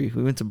of hungry.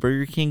 We went to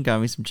Burger King, got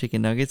me some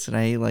chicken nuggets, and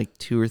I ate like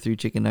 2 or 3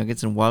 chicken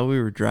nuggets. And while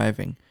we were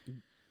driving,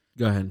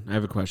 go ahead. I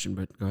have a question,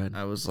 but go ahead.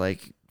 I was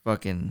like,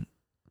 fucking,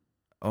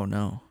 oh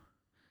no,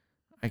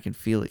 I can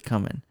feel it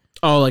coming.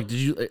 Oh, like did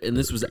you? And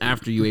this was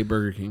after you ate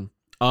Burger King.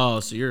 Oh,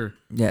 so you're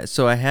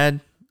So I had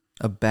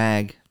a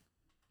bag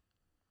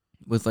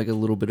with like a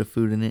little bit of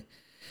food in it.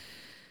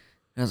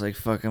 And I was like,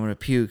 fuck, I'm gonna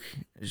puke.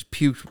 I just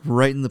puked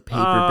right in the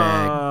paper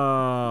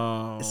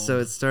bag. So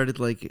it started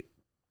like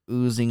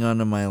oozing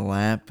onto my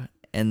lap,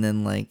 and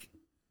then like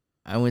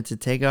I went to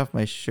take off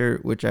my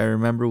shirt, which I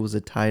remember was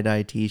a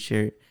tie-dye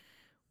t-shirt,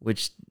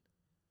 which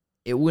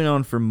it went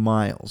on for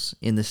miles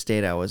in the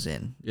state I was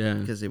in. Yeah.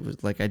 Because it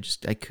was like I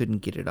couldn't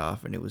get it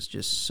off, and it was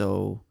just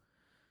so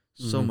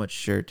much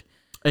shirt.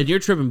 And you're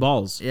tripping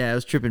balls. Yeah, I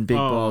was tripping big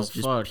balls,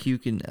 just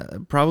puking.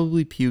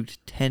 Probably puked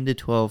 10 to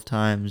 12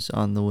 times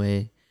on the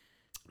way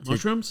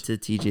mushrooms to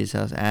TJ's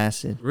house.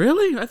 Acid.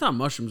 Really? I thought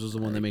mushrooms was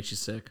the one that makes you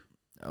sick.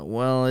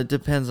 Well, it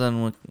depends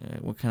on what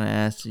kind of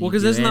acid. Well,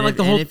 because isn't that like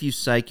the whole? And if you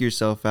psych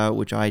yourself out,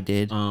 which I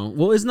did.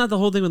 Well, isn't that the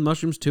whole thing with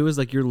mushrooms too? Is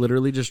like you're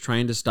literally just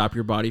trying to stop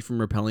your body from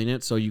repelling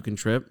it so you can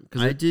trip.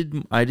 I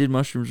did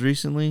mushrooms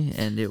recently,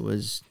 and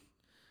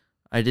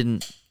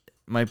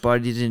my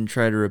body didn't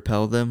try to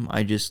repel them.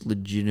 I just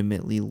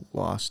legitimately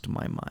lost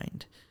my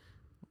mind.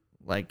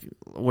 Like,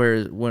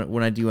 whereas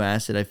when I do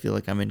acid, I feel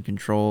like I'm in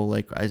control.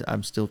 Like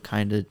I'm still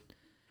kind of,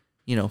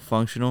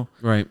 functional.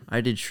 Right.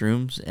 I did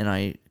shrooms, and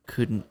I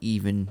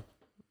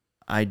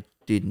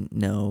didn't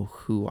know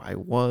who I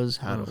was,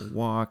 how to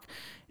walk.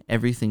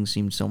 Everything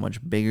seemed so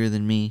much bigger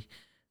than me.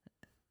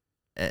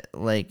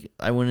 Like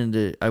I went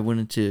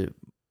into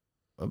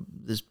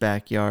this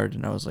backyard,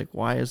 and I was like,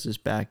 why is this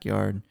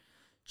backyard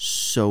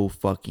so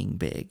fucking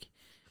big?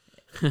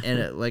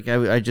 And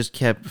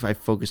I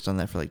focused on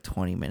that for like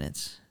 20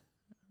 minutes.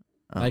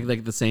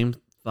 Like the same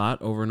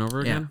thought over and over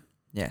again?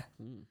 Yeah.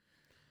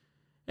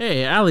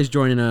 Hey, Allie's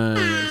joining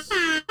us.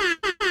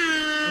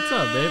 What's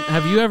up, babe?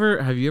 Have you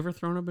ever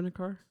thrown up in a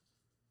car?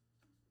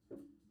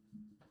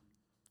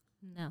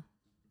 No.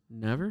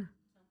 Never?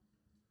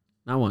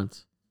 Not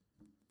once.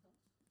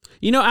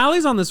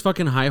 Allie's on this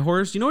fucking high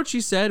horse. You know what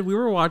she said? We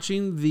were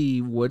watching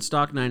the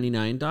Woodstock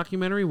 99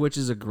 documentary, which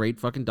is a great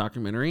fucking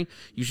documentary.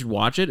 You should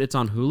watch it. It's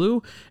on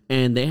Hulu.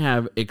 And they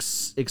have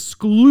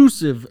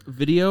exclusive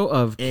video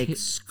of...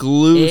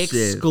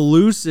 Exclusive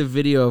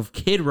video of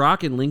Kid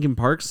Rock and Linkin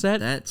Park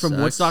set from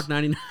Woodstock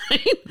 99.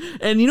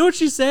 And you know what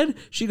she said?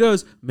 She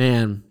goes,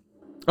 man...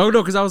 Oh,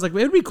 no, because I was like, it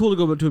would be cool to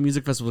go to a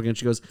music festival again.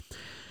 She goes...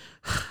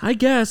 I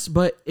guess,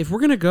 but if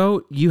we're gonna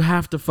go, you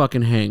have to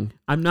fucking hang.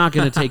 I'm not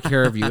gonna take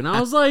care of you. And I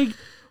was like,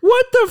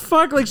 what the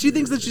fuck? Like, she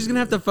thinks that she's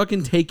gonna have to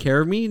fucking take care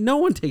of me. No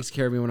one takes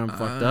care of me when I'm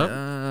fucked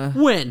up.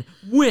 When?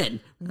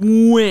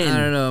 I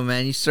don't know,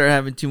 man. You start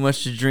having too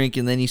much to drink,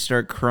 and then you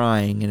start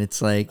crying, and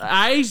it's like...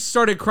 I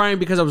started crying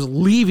because I was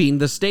leaving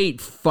the state,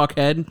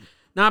 fuckhead.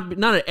 Not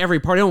at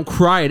every party. I don't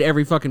cry at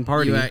every fucking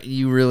party.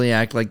 You really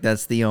act like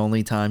that's the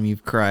only time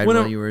you've cried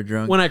while you were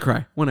drunk. When I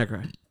cry.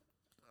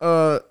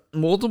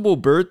 Multiple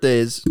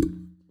birthdays.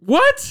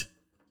 What?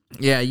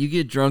 Yeah, you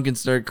get drunk and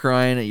start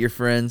crying at your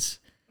friends.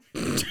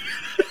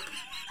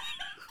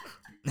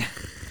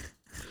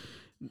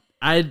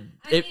 I mean,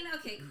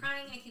 okay,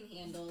 crying I can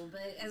handle,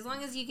 but as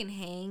long as you can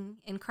hang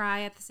and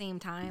cry at the same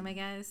time, I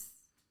guess,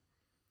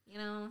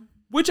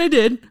 Which I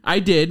did. I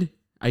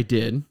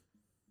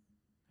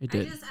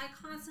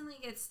constantly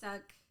get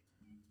stuck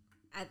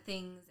at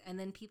things, and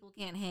then people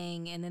can't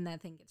hang, and then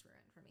that thing gets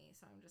ruined for me.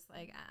 So I'm just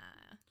like,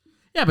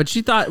 Yeah, but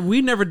she thought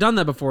we'd never done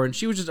that before, and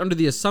she was just under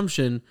the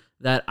assumption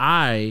that No,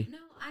 I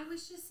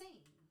was just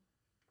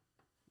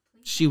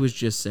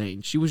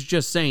saying. She was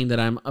just saying that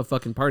I'm a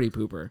fucking party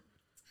pooper.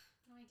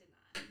 No, I did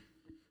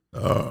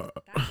not.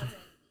 That wasn't.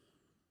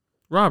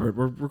 Robert,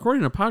 we're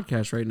recording a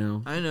podcast right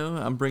now. I know.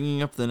 I'm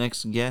bringing up the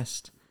next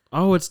guest.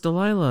 Oh, it's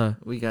Delilah.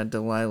 We got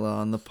Delilah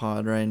on the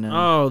pod right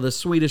now. Oh, the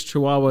sweetest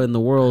chihuahua in the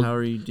world. How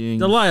are you doing?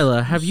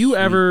 Delilah, have you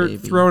ever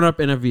thrown up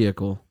in a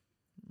vehicle?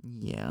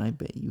 Yeah, I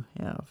bet you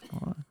have,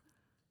 huh?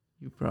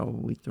 You've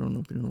probably thrown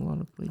up in a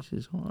lot of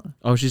places, huh?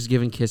 Oh, she's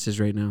giving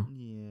kisses right now.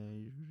 Yeah,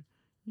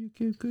 you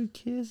give good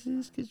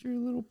kisses because you're a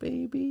little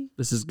baby.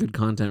 This is good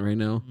content right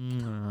now.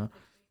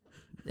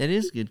 It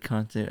is good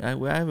content. I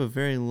have a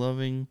very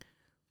loving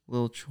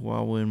little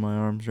chihuahua in my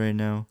arms right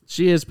now.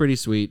 She is pretty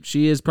sweet.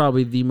 She is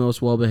probably the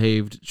most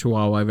well-behaved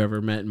chihuahua I've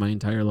ever met in my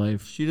entire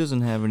life. She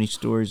doesn't have any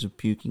stories of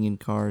puking in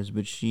cars,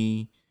 but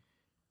she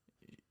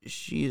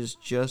is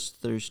just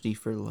thirsty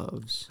for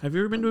loves. Have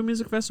you ever been to a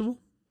music festival?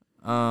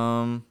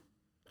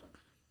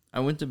 I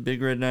went to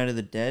Big Red Night of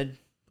the Dead.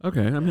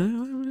 Okay, I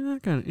mean,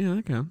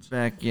 that counts.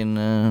 back in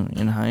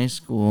high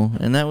school,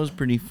 and that was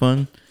pretty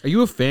fun. Are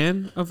you a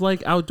fan of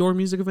like outdoor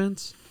music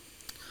events?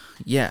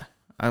 Yeah,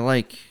 I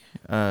like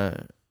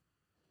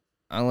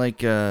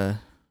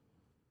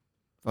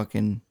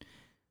fucking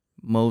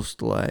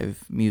most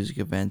live music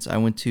events. I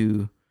went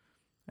to,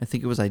 I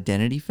think it was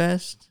Identity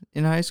Fest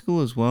in high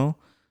school as well.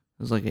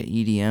 It was like an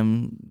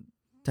EDM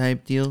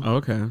type deal. Oh,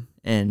 okay.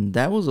 And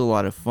that was a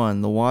lot of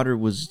fun. The water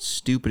was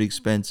stupid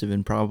expensive,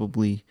 and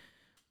probably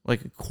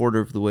like a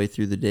quarter of the way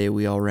through the day,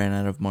 we all ran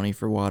out of money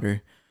for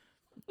water.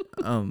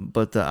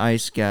 But the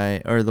ice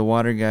guy, or the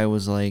water guy,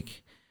 was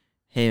like,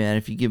 hey man,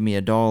 if you give me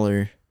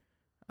 $1,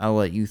 I'll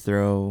let you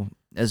throw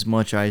as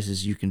much ice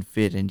as you can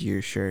fit into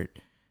your shirt.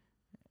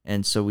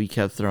 And so we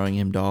kept throwing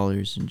him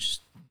dollars and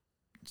just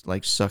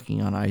like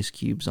sucking on ice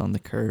cubes on the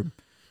curb.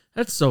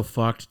 That's so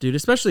fucked, dude.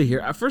 Especially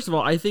here. First of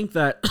all, I think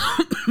that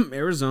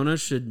Arizona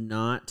should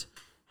not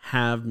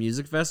have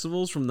music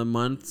festivals from the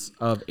months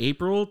of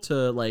April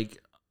to like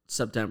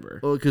September.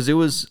 Well, because it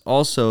was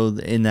also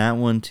in that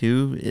one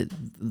too.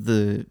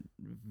 The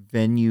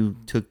venue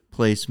took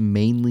place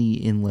mainly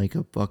in like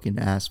a fucking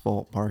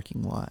asphalt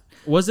parking lot.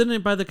 Wasn't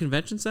it by the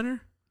convention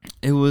center?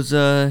 It was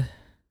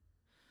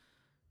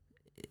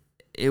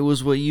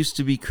what used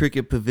to be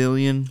Cricket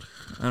Pavilion.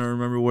 I don't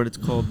remember what it's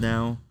called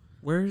now.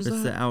 Where is It's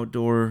that? the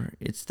outdoor.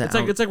 It's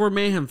like where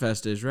Mayhem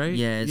Fest is, right?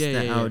 Yeah, it's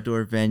the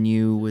outdoor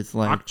venue with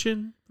like.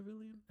 Auction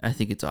Pavilion. I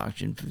think it's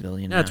Auction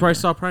Pavilion. Yeah, that's where I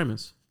saw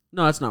Primus.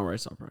 No, that's not where I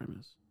saw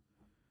Primus.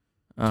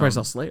 That's where I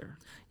saw Slayer.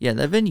 Yeah,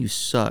 that venue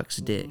sucks,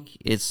 dick.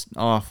 It's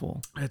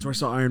awful. That's where I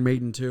saw Iron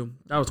Maiden too.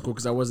 That was cool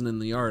because I wasn't in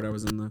the yard. I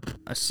was in the.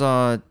 I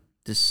saw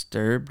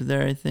Disturbed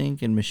there, I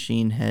think, and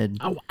Machine Head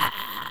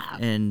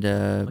and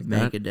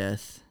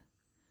Megadeth.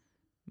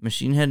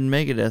 Machine Head and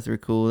Megadeth were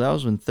cool. That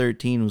was when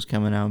 13 was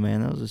coming out,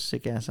 man. That was a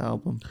sick ass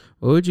album.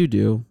 What would you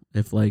do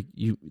if like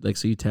you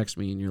text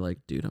me and you're like,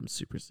 dude, I'm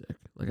super sick.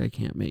 Like I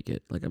can't make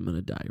it. Like I'm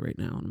gonna die right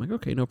now. And I'm like,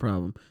 okay, no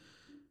problem.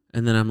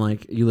 And then I'm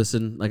like, you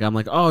listen, like I'm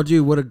like, oh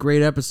dude, what a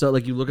great episode.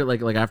 Like you look at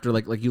like after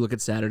like you look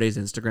at Saturday's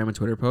Instagram and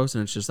Twitter posts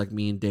and it's just like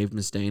me and Dave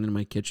Mustaine in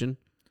my kitchen.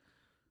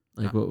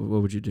 Like what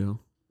would you do?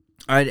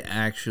 I'd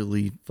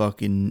actually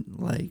fucking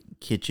like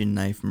kitchen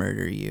knife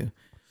murder you.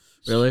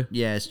 Really?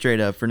 Yeah, straight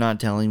up, for not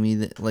telling me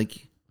that,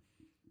 like,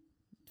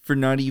 for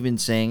not even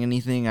saying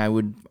anything. I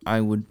would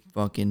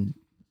fucking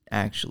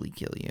actually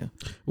kill you.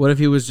 What if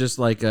he was just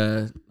like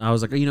I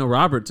was like,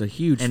 Robert's a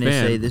huge fan. And they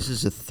say this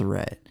is a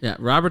threat. Yeah,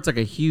 Robert's like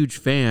a huge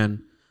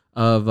fan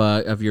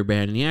of your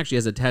band, and he actually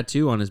has a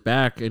tattoo on his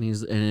back, and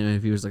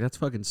if he was like, that's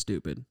fucking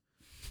stupid.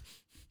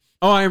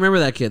 Oh, I remember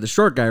that kid, the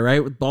short guy,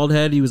 right, with bald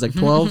head. He was like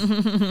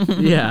 12.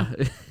 Yeah.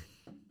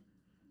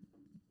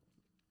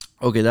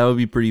 Okay, that would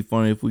be pretty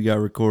funny if we got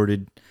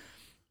recorded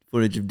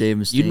footage of Dave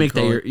Mustaine.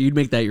 You'd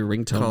make that your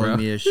ringtone, calling bro.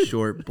 me a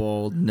short,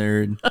 bald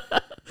nerd.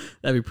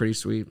 That'd be pretty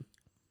sweet.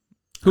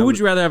 Who would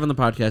you rather have on the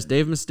podcast,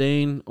 Dave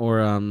Mustaine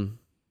or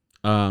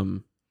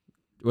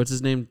what's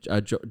his name?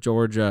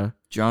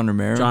 John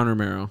Romero. John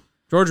Romero.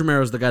 George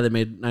Romero is the guy that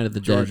made Night of the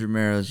Dead. George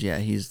Romero's, yeah,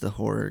 he's the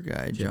horror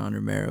guy. John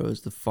Romero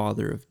is the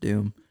father of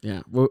Doom.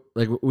 Yeah.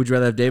 Would you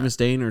rather have Dave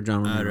Mustaine or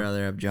John Romero? I'd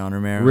rather have John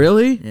Romero.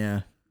 Really?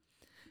 Yeah.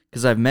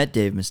 Because I've met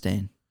Dave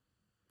Mustaine.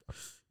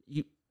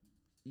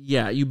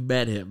 You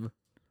met him.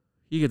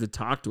 You get to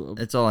talk to him.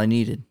 That's all I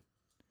needed.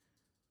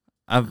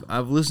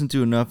 I've listened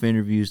to enough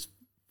interviews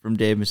from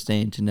Dave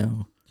Mustaine to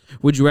know.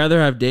 Would you rather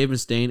have Dave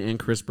Mustaine and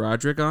Chris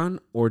Broderick on,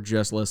 or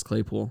just Les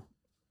Claypool?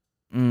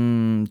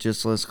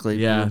 Just Les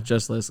Claypool. Yeah,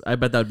 just Les. I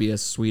bet that would be a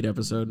sweet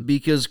episode.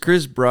 Because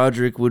Chris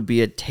Broderick would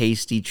be a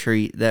tasty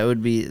treat. That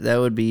would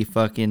be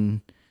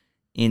fucking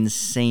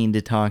insane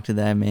to talk to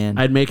that man.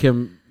 I'd make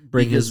him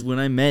bring because when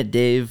I met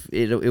Dave,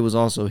 it was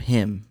also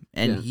him.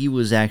 And he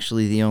was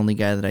actually the only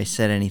guy that I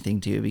said anything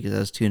to because I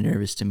was too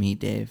nervous to meet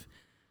Dave.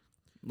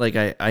 Like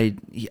I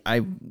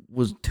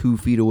was 2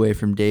 feet away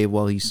from Dave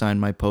while he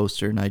signed my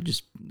poster, and I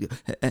just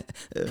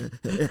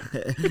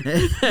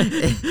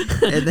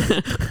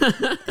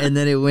and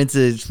then it went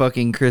to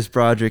fucking Chris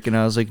Broderick, and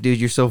I was like, dude,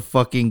 you're so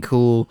fucking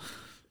cool.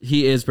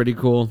 He is pretty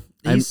cool.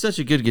 He's such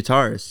a good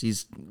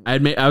guitarist. I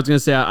was gonna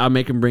say I'll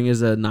make him bring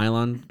his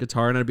nylon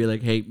guitar, and I'd be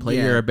like, "Hey, play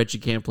here. I bet you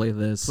can't play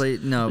this.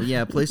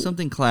 Play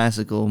something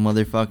classical,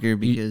 motherfucker."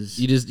 Because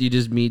you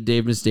just meet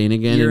Dave Mustaine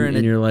again,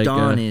 and you're like,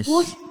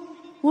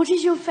 "What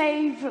is your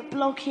favorite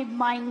block in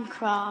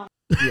Minecraft?"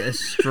 Yeah,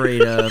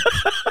 straight up,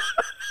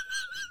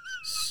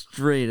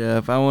 straight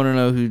up. I want to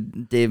know who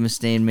Dave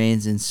Mustaine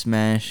mains in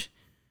Smash.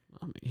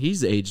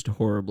 He's aged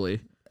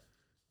horribly.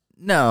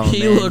 No,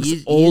 he looks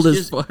old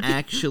as fuck.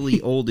 Actually,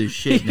 old as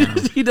shit now.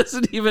 He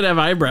doesn't even have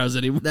eyebrows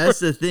anymore. That's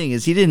the thing,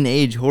 is he didn't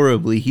age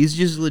horribly. He's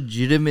just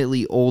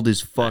legitimately old as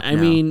fuck. I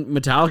mean,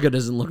 Metallica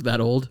doesn't look that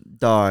old.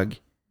 Dog,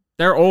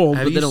 they're old.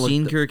 Have but you they don't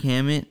seen look Kirk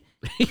Hammett?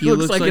 He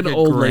looks like an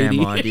old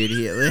grandma, lady,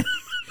 dude.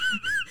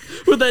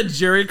 With that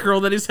Jerry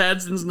curl that he's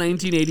had since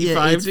 1985,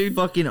 yeah, it's dude.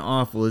 Fucking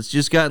awful. It's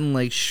just gotten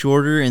like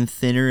shorter and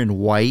thinner and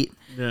white.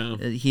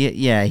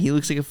 Yeah. He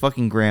looks like a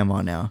fucking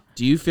grandma now.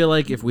 Do you feel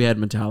like if we had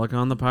Metallica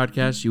on the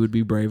podcast, you would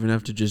be brave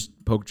enough to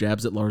just poke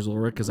jabs at Lars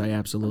Ulrich? Because I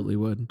absolutely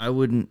would. I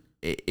wouldn't.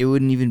 It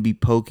wouldn't even be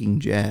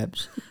poking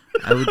jabs.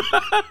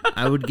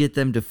 I would get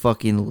them to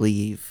fucking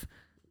leave.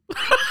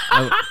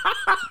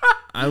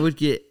 I would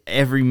get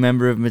every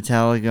member of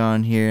Metallica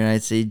on here, and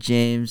I'd say,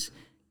 James,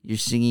 your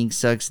singing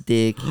sucks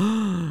dick.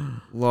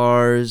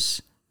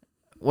 Lars,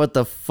 what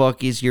the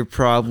fuck is your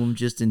problem?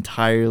 Just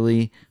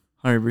entirely,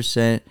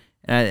 100%.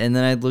 And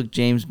then I'd look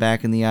James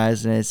back in the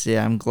eyes and I'd say,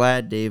 I'm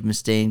glad Dave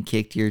Mustaine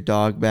kicked your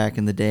dog back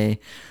in the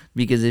day,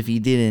 because if he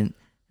didn't,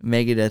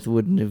 Megadeth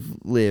wouldn't have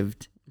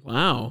lived.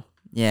 Wow.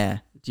 Yeah.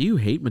 Do you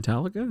hate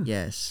Metallica?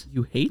 Yes.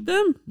 You hate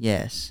them?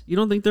 Yes. You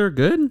don't think they're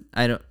good?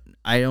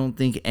 I don't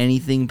think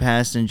anything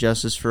past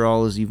Injustice for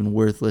All is even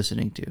worth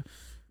listening to.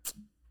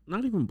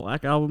 Not even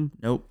Black Album?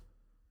 Nope.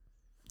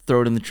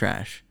 Throw it in the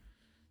trash.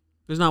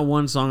 There's not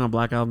one song on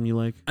Black Album you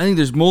like? I think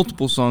there's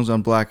multiple songs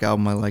on Black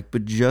Album I like,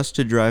 but just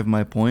to drive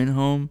my point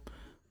home,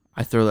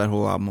 I throw that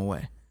whole album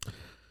away.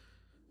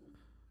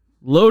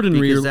 Load and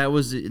because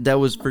that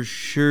was for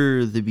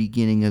sure the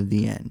beginning of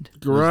the end.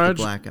 Garage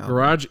Black Album.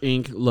 Garage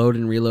Inc. Load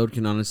and Reload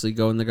can honestly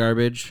go in the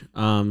garbage.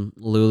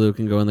 Lulu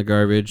can go in the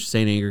garbage.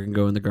 Saint Anger can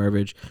go in the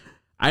garbage.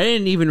 I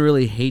didn't even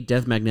really hate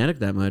Death Magnetic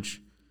that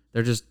much.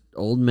 They're just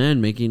old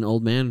men making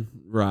old man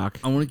rock.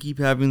 I want to keep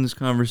having this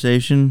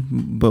conversation,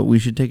 but we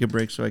should take a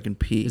break so I can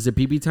pee. Is it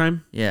pee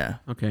time? Yeah.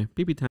 Okay,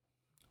 pee time.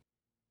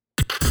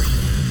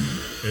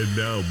 And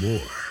now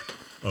more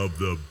of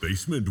The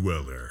Basement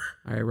Dweller.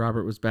 All right,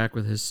 Robert was back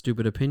with his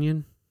stupid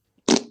opinion.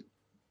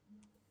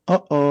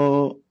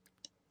 Uh-oh.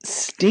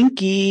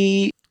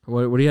 Stinky.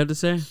 What do you have to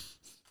say?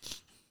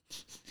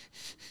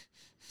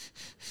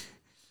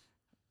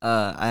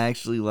 I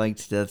actually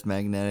liked Death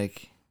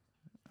Magnetic.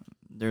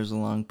 There's a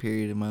long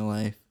period in my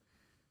life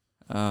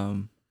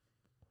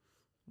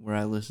where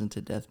I listened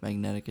to Death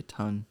Magnetic a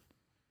ton.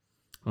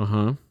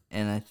 Uh-huh.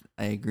 And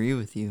I agree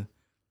with you.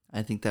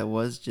 I think that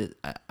was just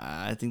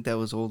I think that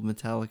was old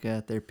Metallica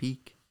at their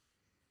peak.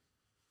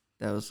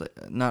 That was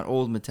like not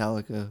old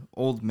Metallica,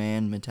 old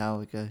man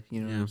Metallica,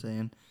 you know what I'm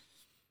saying?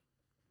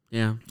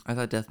 Yeah. I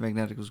thought Death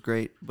Magnetic was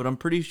great, but I'm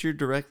pretty sure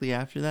directly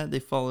after that they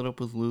followed up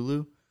with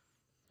Lulu.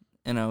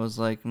 And I was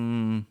like,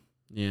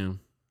 yeah.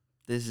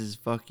 This is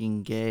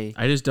fucking gay.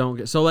 I just don't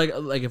get so like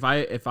if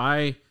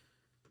I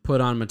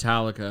put on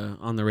Metallica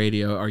on the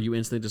radio, are you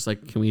instantly just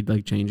like, can we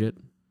like change it?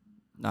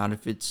 Not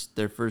if it's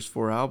their first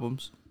 4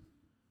 albums.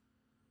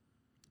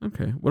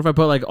 Okay. What if I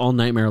put like All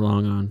Nightmare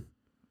Long on?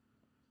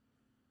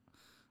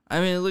 I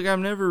mean, look,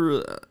 I'm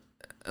never,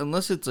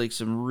 unless it's like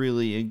some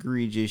really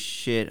egregious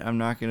shit, I'm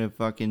not going to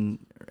fucking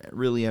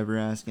really ever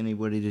ask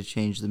anybody to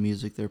change the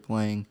music they're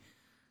playing.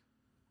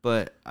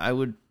 But I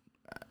would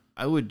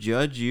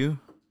judge you.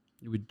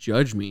 You would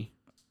judge me?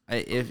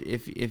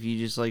 If you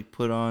just like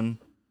put on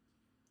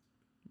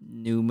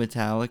new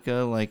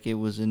Metallica like it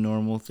was a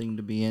normal thing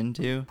to be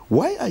into.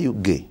 Why are you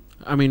gay?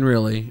 I mean,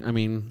 really? I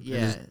mean...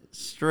 Yeah,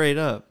 straight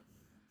up.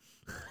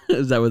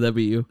 Is that would that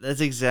be you?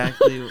 That's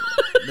exactly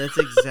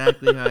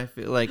how I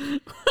feel. Like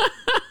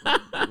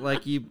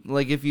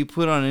if you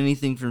put on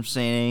anything from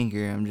Saint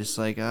Anger, I'm just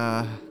like,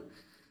 I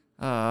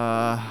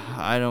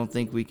don't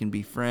think we can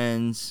be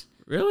friends.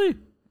 Really?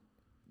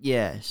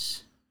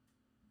 Yes.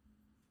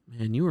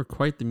 Man, you are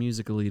quite the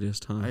music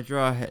elitist, huh? I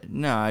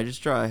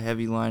just draw a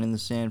heavy line in the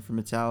sand for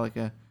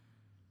Metallica.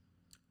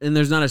 And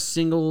there's not a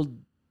single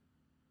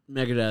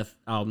Megadeth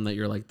album that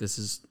you're like, this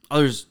is...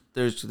 Oh,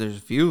 there's a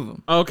few of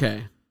them.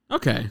 Okay.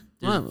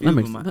 Well, that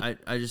makes sense.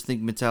 I just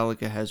think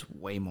Metallica has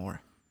way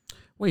more.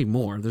 Way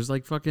more. There's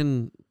like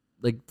fucking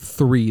like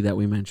 3 that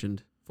we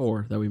mentioned.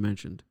 4 that we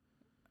mentioned.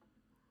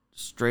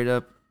 Straight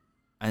up,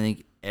 I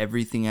think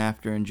everything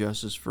after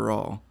Injustice for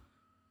All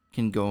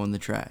can go in the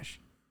trash.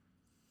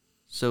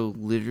 So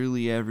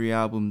literally every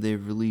album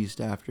they've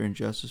released after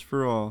Injustice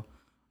for All,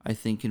 I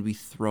think can be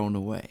thrown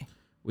away.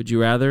 Would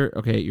you rather...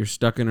 Okay, you're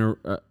stuck in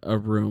a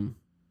room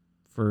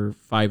for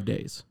 5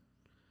 days.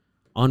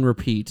 On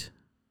repeat...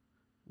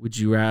 Would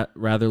you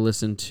rather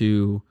listen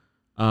to,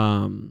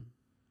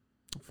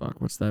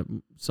 what's that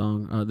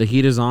song? The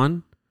Heat Is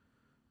On,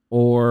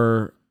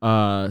 or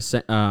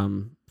Frantic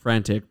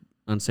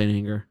on Saint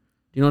Anger?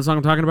 Do you know what song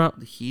I'm talking about?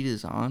 The Heat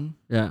Is On?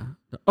 Yeah.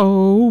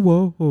 Oh,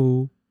 whoa,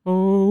 whoa,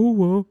 oh,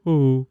 whoa,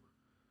 whoa.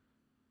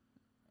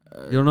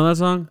 You don't know that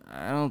song?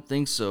 I don't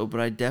think so,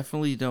 but I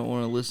definitely don't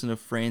want to listen to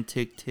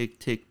Frantic, Tick,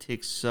 Tick,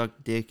 Tick,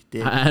 Suck, Dick,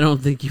 Dick. I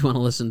don't think you want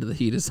to listen to The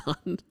Heat Is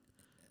On.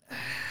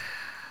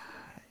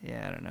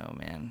 Yeah, I don't know,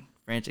 man.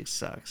 Frantic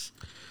sucks.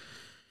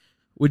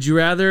 Would you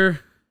rather...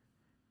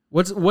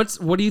 What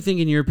do you think,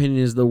 in your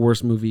opinion, is the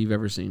worst movie you've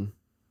ever seen?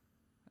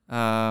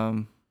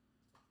 Fuck,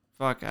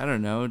 I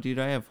don't know, dude.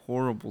 I have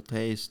horrible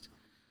taste.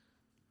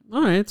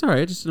 All right, it's all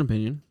right. Just an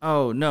opinion.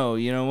 Oh, no,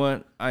 you know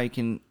what?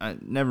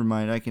 Never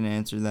mind. I can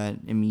answer that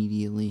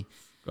immediately.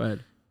 Go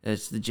ahead.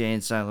 It's the Jay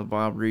and Silent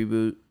Bob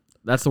reboot.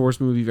 That's the worst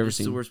movie you've ever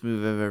seen? It's the worst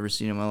movie I've ever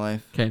seen in my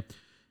life. Okay.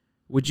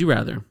 Would you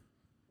rather...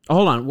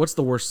 Hold on. What's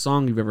the worst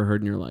song you've ever heard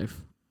in your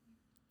life?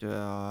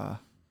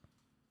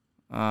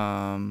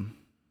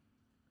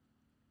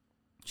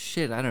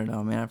 Shit, I don't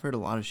know, man. I've heard a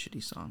lot of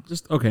shitty songs.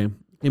 Just okay.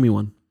 Give me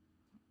one.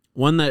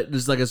 One that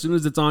just like as soon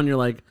as it's on, you're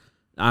like,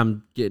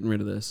 I'm getting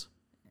rid of this.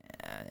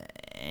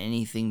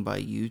 Anything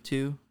by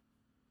U2?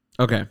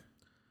 Okay.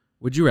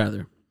 Would you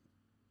rather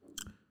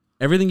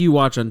everything you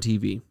watch on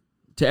TV,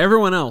 to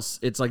everyone else,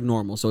 it's like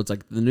normal. So it's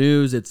like the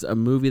news, it's a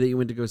movie that you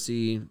went to go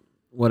see,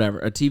 whatever,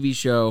 a TV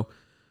show.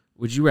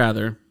 Would you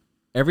rather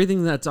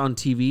everything that's on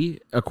TV,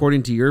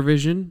 according to your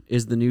vision,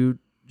 is the new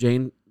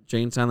Jane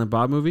Silent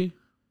Bob movie?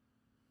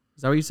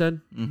 Is that what you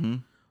said? Mm-hmm.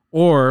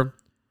 Or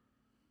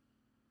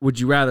would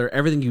you rather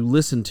everything you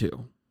listen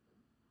to?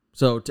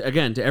 So to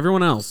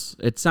everyone else,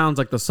 it sounds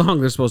like the song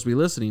they're supposed to be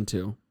listening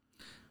to,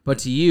 but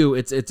to you,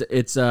 it's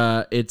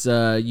a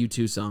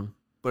U2 song.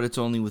 But it's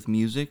only with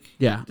music?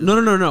 Yeah.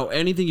 No.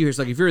 Anything you hear. It's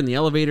like if you're in the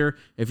elevator,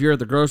 if you're at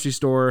the grocery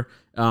store,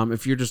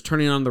 if you're just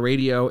turning on the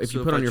radio, if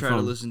you put on your phone. If I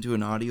try to listen to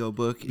an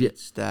audiobook,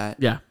 it's that.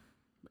 Yeah.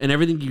 And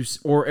everything you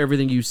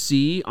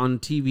see on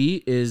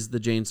TV is the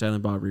Jane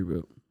Silent Bob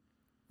reboot.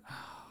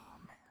 Oh,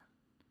 man.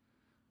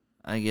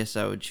 I guess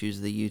I would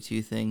choose the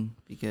U2 thing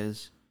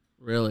because...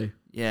 Really?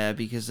 Yeah,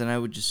 because then I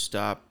would just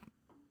stop.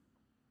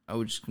 I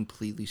would just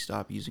completely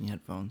stop using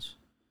headphones.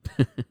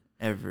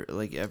 Ever.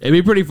 It'd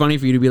be pretty funny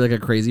for you to be like a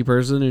crazy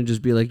person and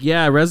just be like,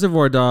 yeah,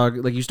 Reservoir Dog.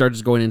 Like you start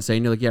just going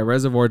insane. You're like, yeah,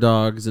 Reservoir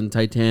Dogs and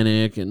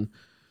Titanic and,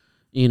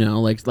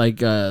 like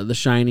The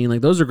Shining.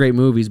 Like those are great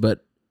movies,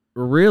 but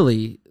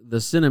really the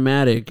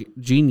cinematic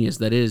genius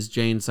that is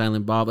Jane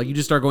Silent Bob. Like you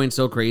just start going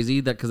so crazy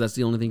that because that's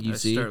the only thing you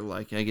see.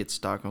 I get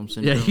Stockholm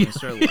Syndrome. Yeah. I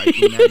start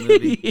liking that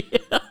movie. Yeah.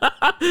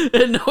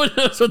 And no one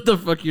knows what the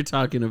fuck you're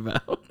talking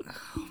about. Oh,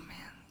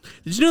 man.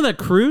 Did you know that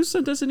Cruz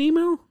sent us an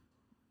email?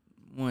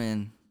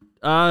 When?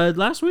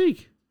 Last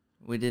week.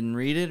 We didn't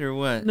read it or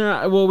what?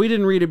 No, well, we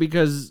didn't read it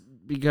because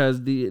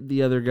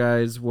the other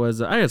guys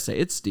was I gotta say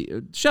it's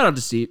Steve. Shout out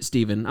to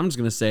Steven. I'm just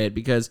gonna say it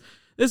because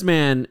this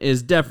man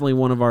is definitely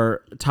one of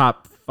our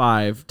top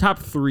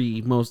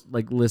 3 most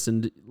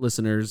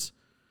listeners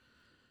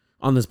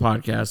on this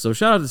podcast. So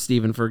shout out to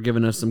Steven for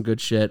giving us some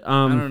good shit.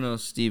 I don't know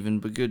Steven,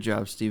 but good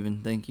job,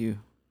 Steven. Thank you.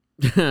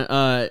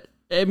 I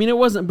mean, it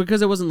wasn't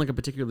like a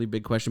particularly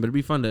big question, but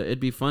it'd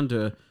be fun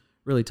to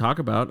really talk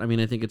about. I mean,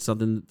 I think it's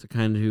something to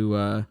kind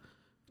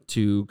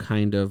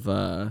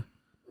of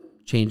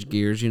change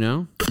gears, I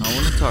want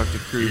to talk to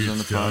Cruz on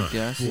the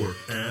podcast. For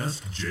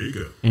Ask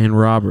Jacob. And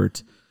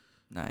Robert.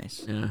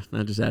 Nice. Yeah,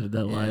 I just added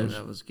that live.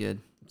 That was good.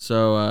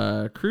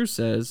 So Cruz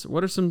says,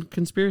 what are some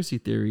conspiracy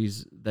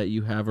theories that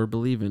you have or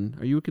believe in?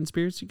 Are you a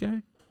conspiracy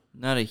guy?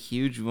 Not a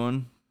huge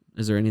one.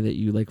 Is there any that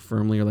you like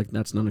firmly or like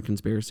that's not a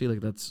conspiracy? Like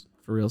that's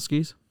for real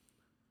skis?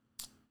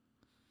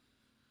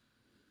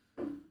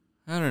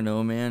 I don't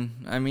know, man.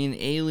 I mean,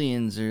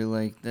 aliens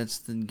are that's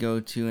the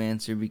go-to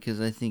answer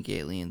because I think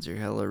aliens are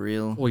hella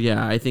real. Well,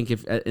 yeah, I think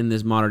if in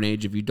this modern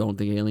age, if you don't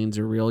think aliens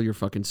are real, you're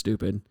fucking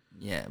stupid.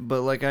 Yeah,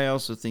 but I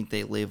also think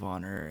they live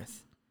on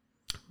Earth.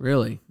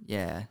 Really?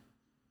 Yeah.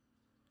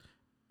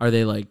 Are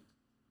they like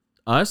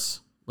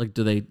us? Like,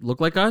 do they look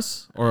like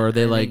us, or are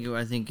they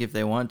I think if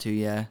they want to,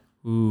 yeah.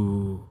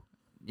 Ooh.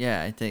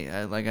 Yeah, I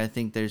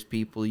think there's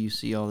people you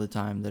see all the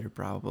time that are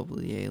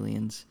probably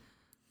aliens,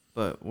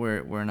 but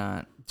we're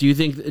not. Do you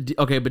think?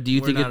 Okay, but do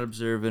you think we're not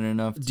observant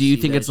enough? Do you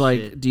think it's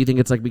like? Do you think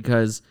it's like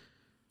because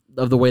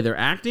of the way they're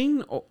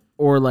acting,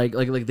 or like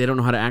they don't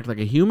know how to act like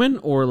a human,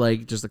 or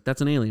like just like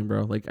that's an alien,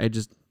 bro? Like I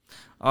just.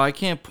 Oh, I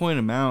can't point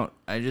them out.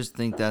 I just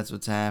think that's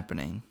what's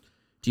happening.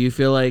 Do you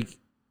feel like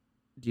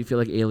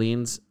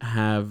aliens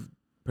have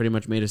pretty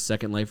much made a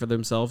second life for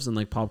themselves in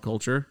like pop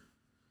culture?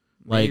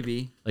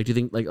 Maybe. Like, do you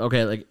think like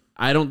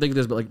I don't think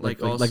this, but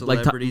like all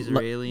celebrities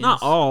are aliens.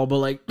 Not all, but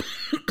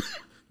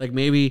like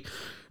maybe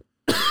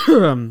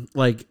an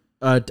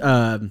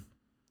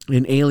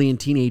alien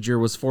teenager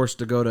was forced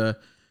to go to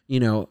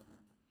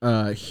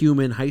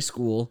human high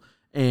school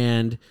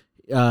and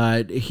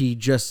he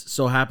just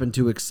so happened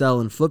to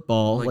excel in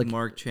football, like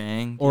Mark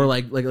Chang, or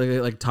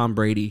like Tom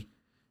Brady.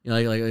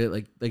 Like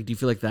do you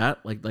feel like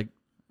that? Like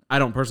I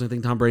don't personally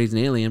think Tom Brady's an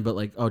alien, but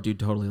like, oh dude,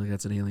 totally, like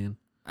that's an alien.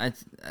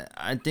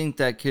 I think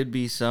that could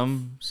be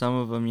some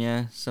of them,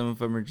 yeah. Some of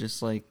them are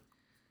just like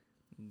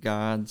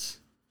gods.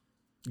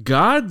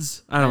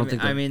 Gods? I don't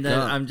think.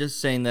 I'm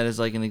just saying that as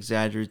like an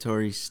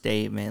exaggeratory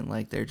statement.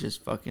 Like they're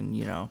just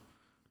fucking,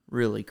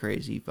 really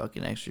crazy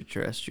fucking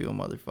extraterrestrial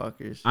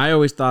motherfuckers. I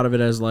always thought of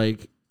it as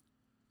like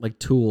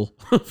Tool,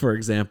 for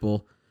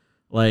example.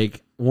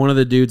 Like one of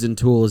the dudes in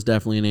Tool is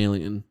definitely an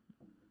alien.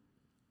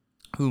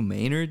 Who,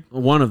 Maynard?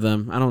 One of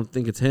them. I don't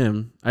think it's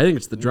him. I think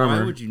it's the drummer.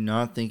 Why would you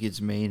not think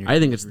it's Maynard? I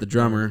think it's the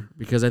drummer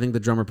because I think the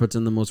drummer puts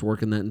in the most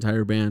work in that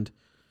entire band.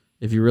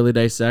 If you really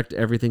dissect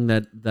everything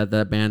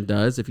that band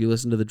does, if you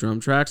listen to the drum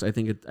tracks, I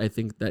think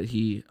that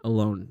he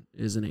alone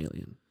is an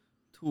alien.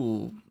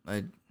 Tool,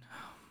 I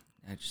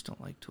just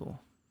don't like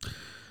Tool.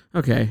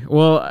 Okay,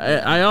 well,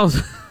 I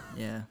also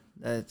yeah,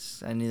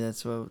 I knew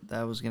that's what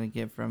that was gonna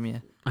get from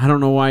you. I don't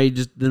know why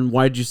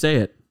why'd you say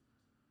it?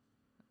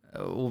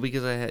 Well,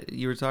 because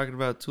you were talking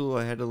about Tool,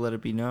 I had to let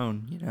it be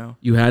known.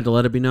 You had to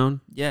let it be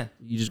known. Yeah,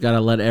 you just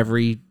gotta let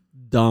every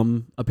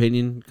dumb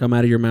opinion come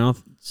out of your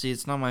mouth. See,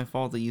 it's not my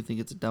fault that you think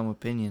it's a dumb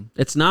opinion.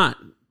 It's not,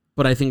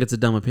 but I think it's a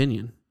dumb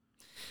opinion.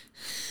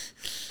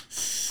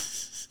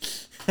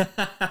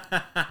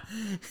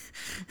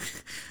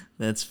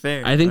 That's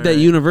fair. I think All that right.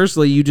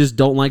 universally you just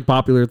don't like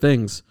popular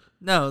things.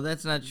 No,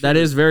 that's not true. That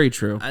is very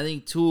true. I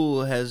think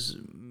Tool has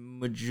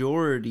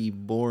majority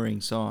boring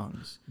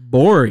songs.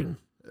 Boring.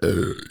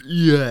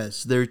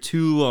 Yes, they're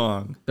too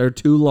long. They're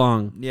too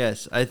long.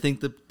 Yes, I think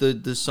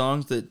the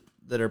songs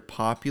that are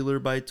popular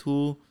by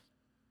Tool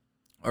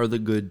are the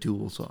good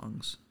Tool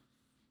songs.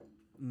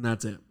 And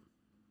that's it.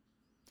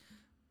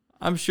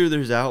 I'm sure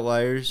there's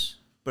outliers,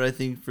 but I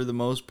think for the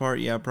most part,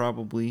 yeah,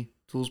 probably.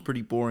 Tool's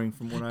pretty boring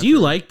from what I Do you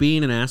like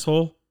being an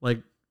asshole?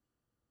 Like,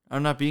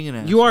 I'm not being an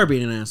asshole. you are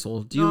being an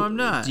asshole. Do you, No, I'm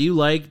not. Do you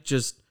like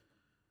just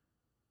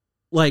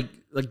like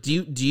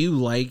do you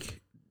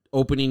like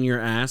opening your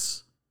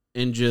ass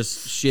and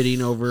just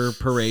shitting over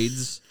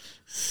parades?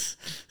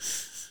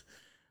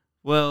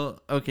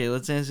 Well, okay,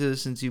 let's answer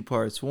this in two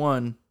parts.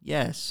 One,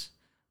 yes,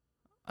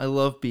 I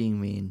love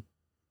being mean.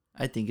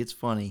 I think it's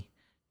funny.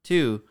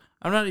 Two,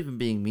 I'm not even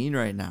being mean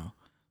right now.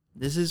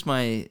 This is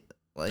my,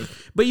 like...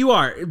 But you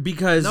are,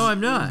 because... No,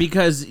 I'm not.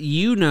 Because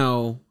you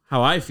know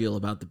how I feel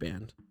about the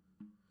band.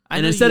 I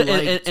And know instead, you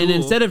like and Tool.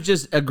 instead of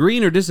just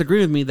agreeing or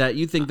disagreeing with me that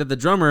you think that the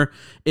drummer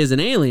is an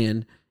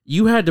alien,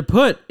 you had to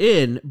put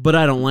in, but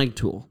I don't like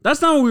Tool.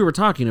 That's not what we were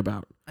talking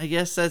about. I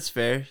guess that's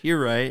fair.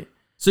 You're right.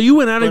 So you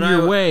went out of But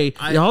your way.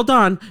 Hold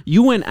on.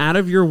 You went out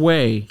of your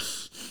way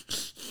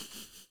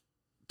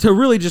to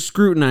really just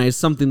scrutinize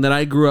something that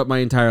I grew up my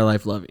entire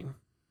life loving.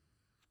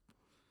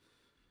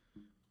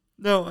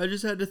 No, I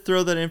just had to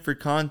throw that in for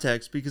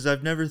context because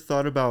I've never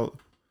thought about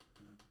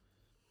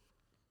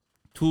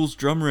Tool's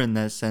drummer in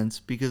that sense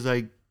because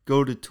I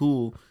go to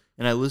Tool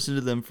and I listen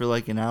to them for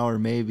like an hour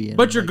maybe. And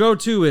But your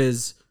go-to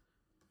is,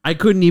 I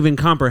couldn't even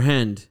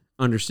comprehend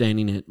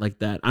understanding it like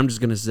that. I'm just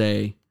going to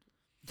say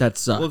that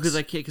sucks. Well,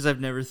 because I've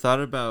never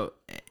thought about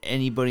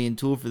anybody in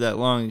Tool for that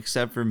long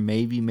except for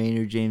maybe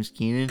Maynard James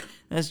Keenan.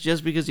 That's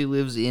just because he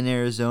lives in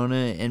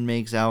Arizona and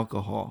makes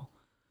alcohol.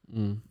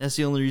 That's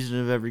the only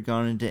reason I've ever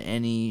gone into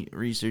any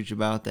research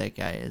about that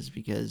guy is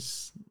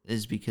because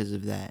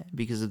of that,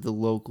 because of the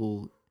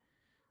local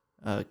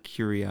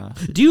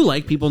curiosity. Do you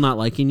like people not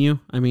liking you?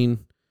 I mean,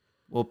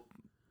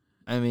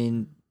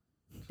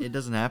 it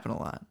doesn't happen a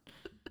lot.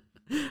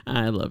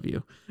 I love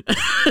you.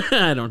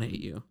 I don't hate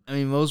you. I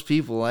mean, most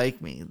people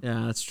like me.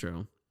 Yeah, that's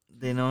true.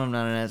 They know I'm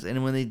not an ass,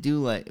 and when they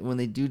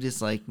do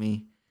dislike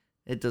me,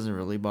 it doesn't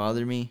really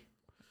bother me.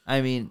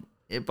 I mean,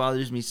 it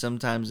bothers me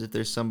sometimes if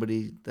there's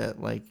somebody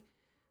that like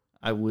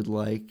I would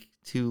like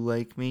to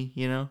like me,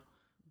 you know?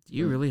 Do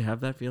you really have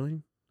that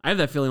feeling? I have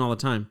that feeling all the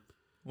time.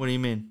 What do you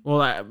mean?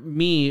 Well,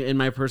 me and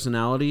my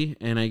personality,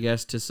 and I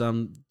guess to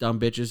some dumb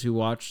bitches who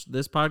watch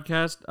this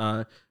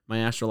podcast, my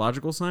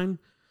astrological sign,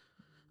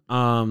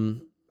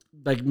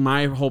 like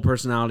my whole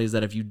personality is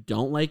that if you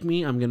don't like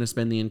me, I'm going to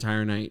spend the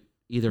entire night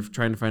either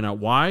trying to find out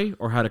why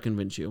or how to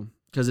convince you,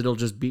 because it'll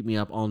just beat me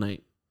up all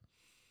night.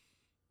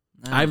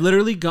 I've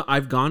literally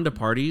I've gone to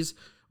parties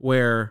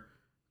where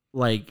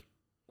like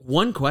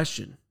one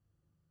question,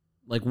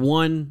 like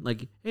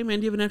hey man,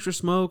 do you have an extra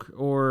smoke,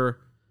 or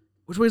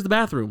which way's the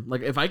bathroom?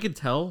 Like if I could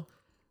tell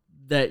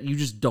that you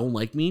just don't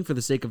like me for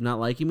the sake of not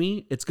liking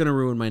me, it's going to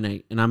ruin my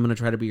night, and I'm going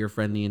to try to be your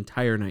friend the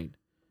entire night.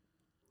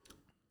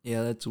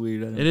 Yeah, that's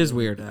weird. It is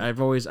weird. I've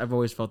always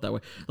felt that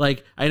way.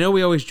 Like, I know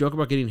we always joke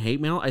about getting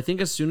hate mail. I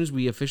think as soon as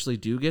we officially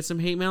do get some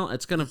hate mail,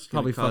 it's gonna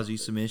probably cause you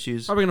some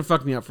issues. Probably gonna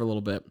fuck me up for a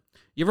little bit.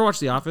 You ever watch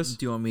The Office?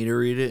 Do you want me to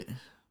read it?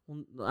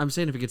 Well, I'm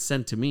saying if it gets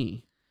sent to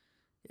me.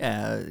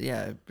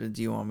 Yeah. But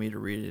do you want me to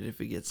read it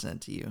if it gets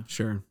sent to you?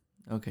 Sure.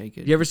 Okay,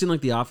 good. Have you ever seen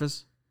like The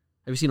Office?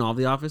 Have you seen all of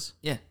The Office?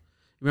 Yeah.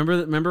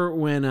 Remember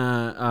when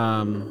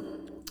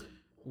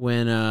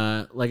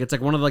like it's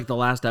like one of like the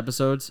last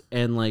episodes,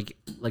 and like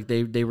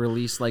they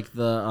release like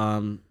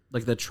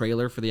the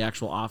trailer for the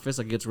actual Office,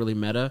 like it gets really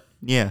meta.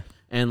 Yeah.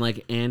 And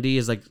like Andy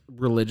is like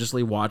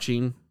religiously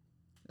watching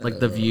like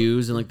the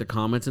views and like the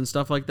comments and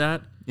stuff like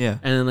that. Yeah.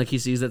 And then like he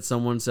sees that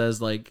someone says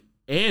like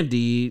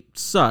Andy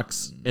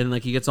sucks, and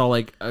like he gets all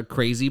like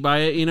crazy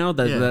by it, you know?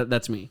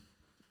 That's me.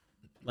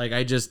 Like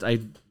I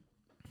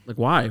like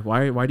why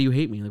do you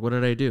hate me? Like what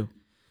did I do?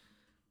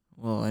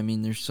 Well, I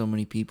mean, there's so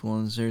many people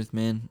on this earth,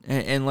 man.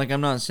 And like,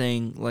 I'm not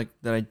saying like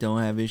that I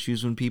don't have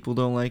issues when people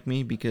don't like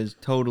me, because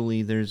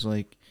totally there's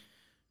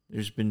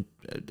been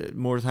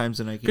more times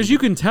than I can. Because you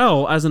can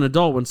tell as an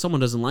adult when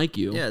someone doesn't like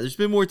you. Yeah, there's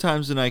been more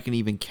times than I can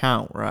even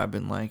count where I've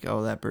been like,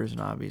 oh, that person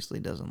obviously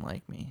doesn't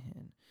like me.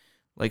 And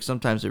like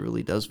sometimes it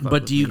really does.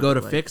 But do you go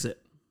to fix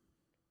it?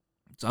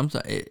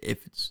 Sometimes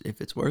if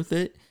it's worth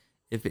it.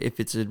 If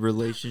it's a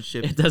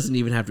relationship, it doesn't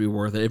even have to be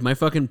worth it. If my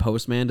fucking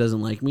postman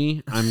doesn't like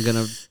me, I'm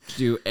gonna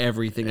do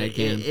everything I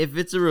can. If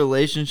it's a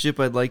relationship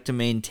I'd like to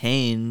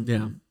maintain,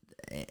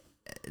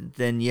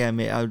 then yeah,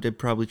 I would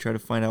probably try to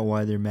find out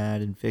why they're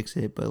mad and fix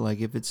it. But like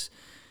if it's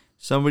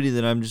somebody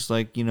that I'm just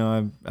like, you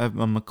know,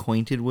 I'm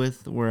acquainted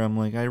with, where I'm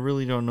like, I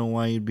really don't know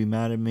why you'd be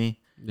mad at me.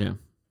 Yeah,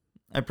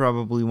 I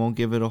probably won't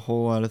give it a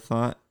whole lot of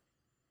thought.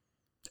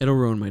 It'll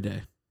ruin my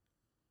day.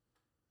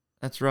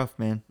 That's rough,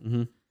 man.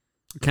 Mm-hmm.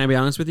 Can I be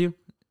honest with you?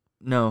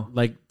 No,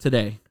 Like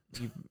today.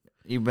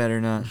 you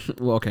better not.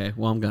 Well, okay.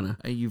 Well, I'm gonna.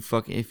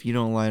 If you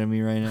don't lie to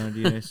me right now,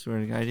 dude, I swear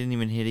to God, I didn't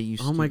even hit it. You.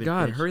 Oh my stupid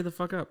God! bitch. Hurry the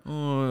fuck up.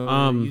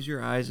 Oh, use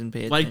your eyes and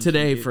pay attention. Like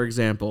today, dude. for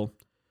example.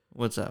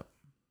 What's up?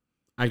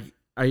 I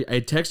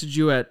texted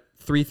you at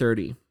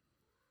 3:30,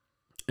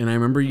 and I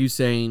remember you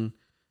saying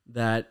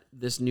that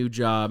this new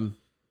job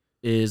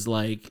is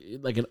like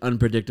an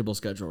unpredictable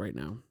schedule right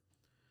now.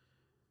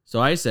 So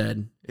I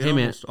said, It "Hey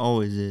man, almost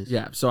always is."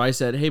 yeah." So I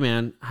said, "Hey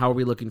man, how are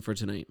we looking for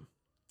tonight?"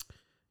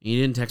 And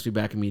you didn't text me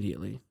back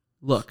immediately.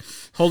 Look,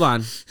 hold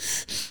on.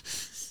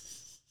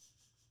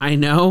 I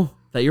know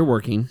that you're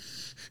working.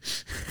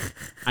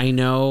 I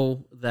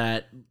know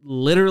that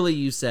literally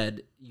you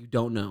said you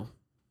don't know.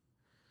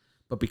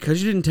 But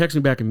because you didn't text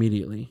me back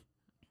immediately,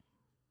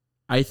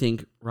 I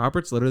think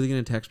Robert's literally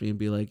going to text me and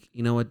be like,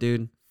 you know what,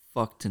 dude?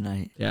 Fuck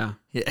tonight. Yeah.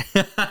 Yeah.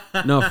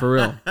 No, for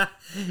real.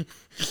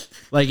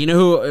 Like, you know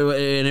who,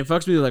 and it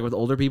fucks me like with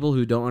older people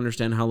who don't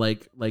understand how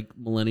like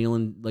millennial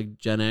and like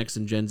Gen X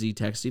and Gen Z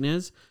texting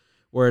is,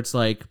 where it's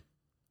like,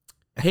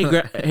 hey,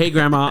 hey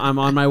grandma, I'm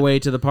on my way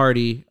to the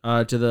party,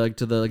 to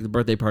the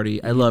birthday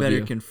party. I love you.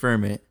 Better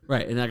confirm it.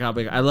 Right. And I'll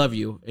be like, I love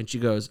you. And she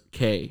goes,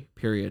 K,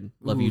 period.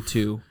 Love you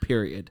too,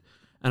 period.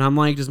 And I'm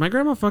like, does my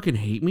grandma fucking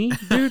hate me,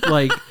 dude?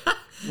 Like,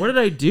 what did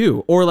I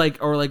do? Or like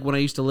when I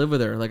used to live with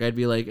her, like I'd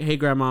be like, hey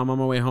grandma, I'm on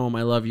my way home.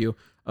 I love you.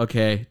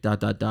 Okay, ...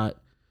 I'm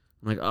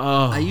like,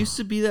 oh. I used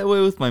to be that way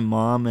with my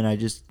mom, and I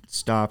just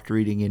stopped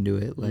reading into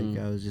it. Like,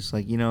 I was just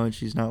like, and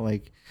she's not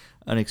like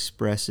an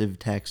expressive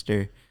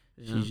texter.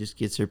 Yeah. She just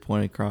gets her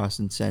point across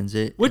and sends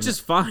it. Which is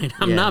fine.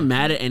 I'm Yeah. not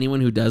mad at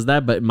anyone who does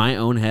that, but in my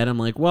own head, I'm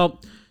like,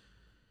 well,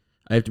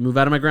 I have to move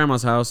out of my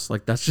grandma's house.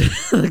 Like that's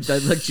just,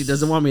 like she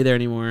doesn't want me there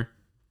anymore.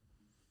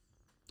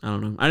 I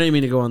don't know. I didn't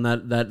mean to go on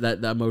that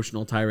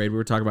emotional tirade. We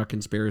were talking about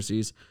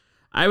conspiracies.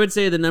 I would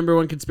say the number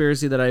one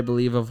conspiracy that I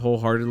believe of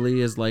wholeheartedly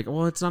is like,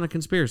 well, it's not a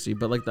conspiracy,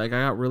 but like I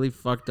got really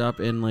fucked up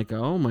in like,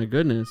 oh my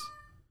goodness.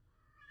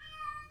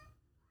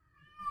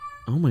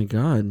 Oh my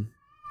God.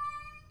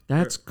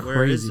 That's crazy.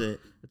 Where is it?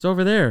 It's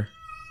over there.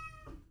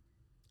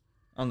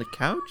 On the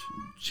couch?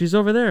 She's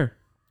over there.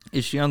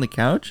 Is she on the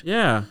couch?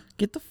 Yeah.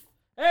 Get the.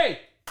 Hey.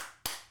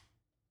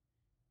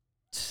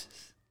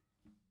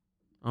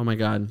 Oh my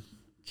God.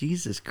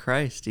 Jesus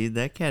Christ, dude.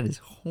 That cat is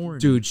horny.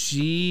 Dude,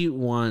 she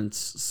wants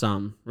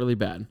some really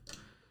bad.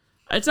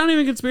 It's not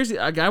even conspiracy.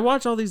 I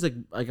watch all these I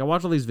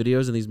watch all these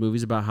videos and these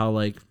movies about how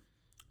like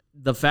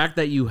the fact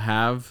that you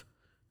have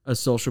a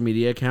social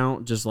media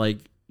account just like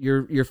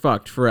you're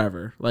fucked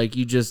forever. Like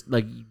you just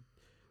like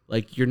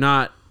you're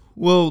not.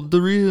 Well,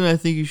 the reason I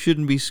think you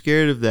shouldn't be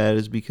scared of that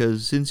is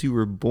because since you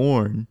were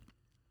born,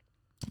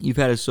 you've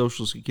had a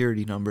social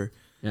security number.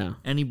 Yeah.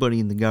 Anybody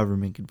in the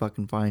government can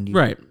fucking find you.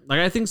 Right. Like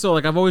I think so.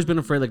 Like I've always been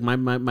afraid. Like my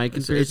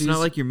conspiracies. It's not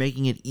like you're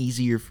making it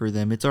easier for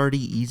them. It's already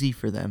easy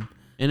for them.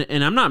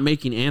 And I'm not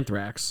making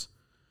anthrax.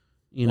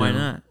 You know. Why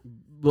not?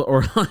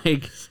 Or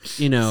like,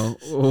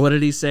 what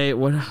did he say?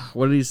 What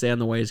did he say on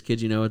the way as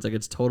kids? It's like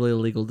it's totally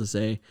illegal to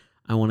say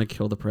I want to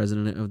kill the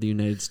president of the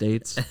United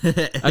States.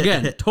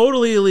 Again,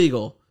 totally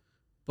illegal.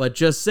 But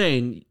just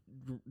saying,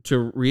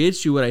 to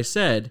reissue what I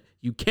said,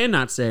 you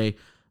cannot say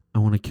I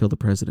want to kill the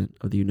president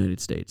of the United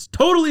States.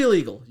 Totally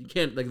illegal. You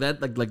can't like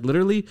that. Like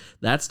literally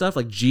that stuff,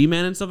 like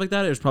G-Man and stuff like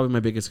that. Is probably my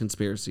biggest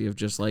conspiracy of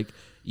just like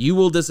you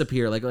will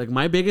disappear. Like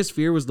my biggest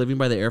fear was living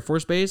by the Air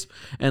Force Base,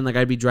 and like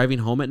I'd be driving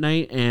home at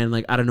night, and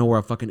like I don't know where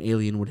a fucking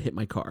alien would hit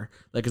my car,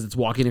 like because it's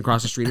walking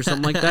across the street or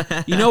something like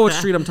that. You know what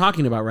street I'm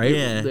talking about, right?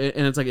 Yeah.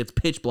 And it's like it's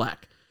pitch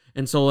black,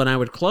 and so when I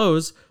would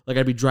close, like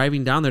I'd be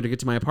driving down there to get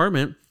to my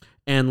apartment,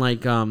 and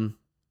like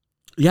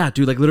yeah,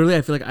 dude, like literally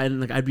I feel like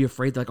I'd be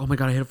afraid like, oh my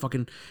God, I hit a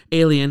fucking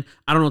alien.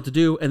 I don't know what to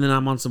do. And then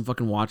I'm on some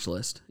fucking watch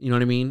list. You know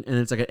what I mean? And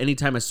it's like at any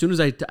time, as soon as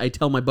I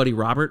tell my buddy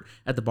Robert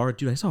at the bar,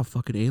 dude, I saw a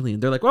fucking alien.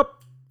 They're like, whoop,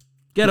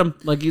 get him.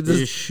 Like you They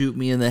just shoot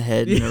me in the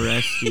head and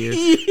arrest you.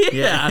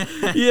 yeah.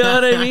 You know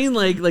what I mean?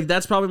 Like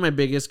that's probably my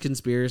biggest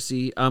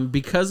conspiracy.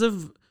 Because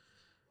of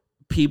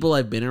people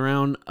I've been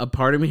around, a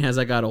part of me as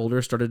I got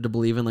older started to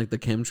believe in like the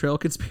chemtrail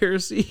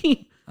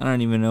conspiracy. I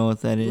don't even know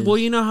what that is. Well,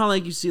 you know how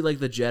like you see like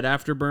the jet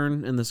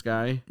afterburn in the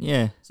sky?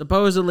 Yeah.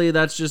 Supposedly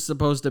that's just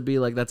supposed to be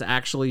like that's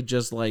actually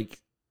just like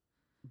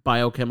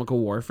biochemical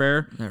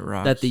warfare That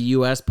rocks. that the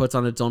US puts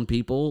on its own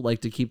people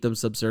like to keep them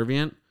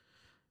subservient.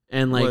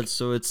 And like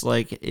so it's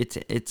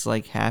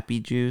like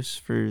happy juice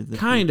for the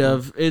kind people?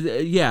 of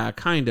yeah,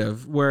 kind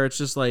of where it's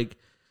just like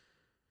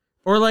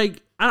or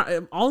like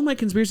all of my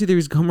conspiracy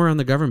theories come around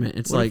the government.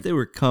 It's What like if they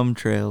were cum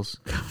trails?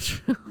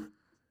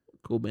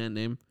 cool band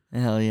name.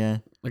 Hell yeah.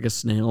 Like a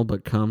snail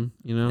but cum,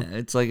 you know? Yeah,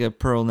 it's like a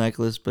pearl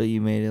necklace, but you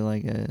made it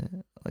like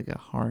a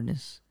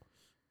harness.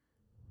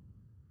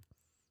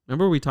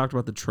 Remember we talked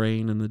about the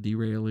train and the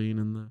derailing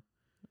and the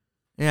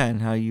Yeah,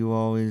 and how you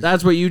always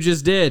That's what you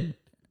just did.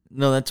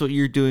 No, that's what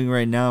you're doing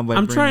right now.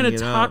 I'm trying to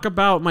talk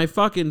about my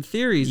fucking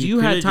theories. You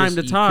had time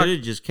to talk. You could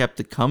have just kept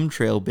the cum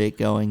trail bit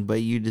going,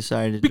 but you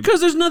decided because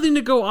there's nothing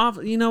to go off.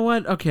 You know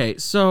what? Okay,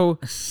 so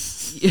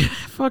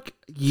fuck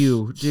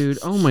you, dude.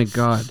 Oh my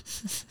god.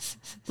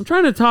 I'm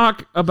trying to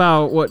talk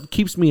about what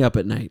keeps me up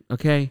at night.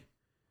 Okay,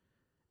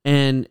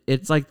 and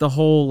it's like the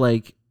whole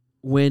like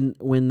when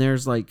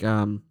there's like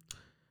a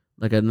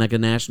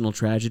national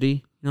tragedy.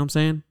 You know what I'm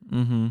saying?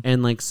 Mm-hmm.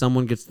 And like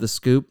someone gets the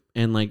scoop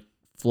and like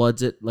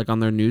floods it like on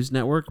their news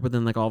network, but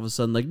then like all of a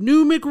sudden like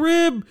new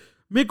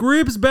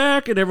McRib's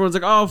back, and everyone's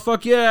like, oh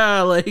fuck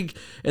yeah, like,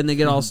 and they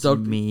get all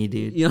stoked. Me,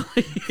 dude. You know,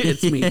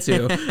 it's me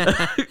too.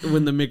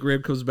 When the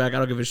McRib comes back, I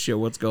don't give a shit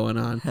what's going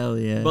on. Hell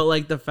yeah. But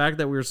like the fact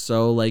that we're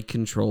so like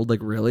controlled,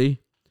 like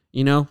really,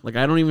 you know, like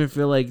I don't even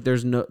feel like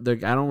there's no,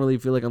 like, I don't really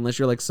feel like unless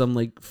you're like some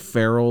like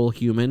feral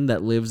human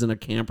that lives in a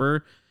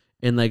camper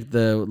in like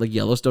the like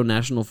Yellowstone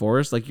National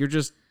Forest, like you're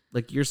just.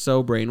 Like, you're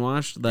so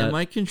brainwashed that... And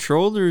my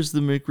controller is the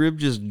McRib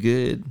just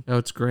good. Oh,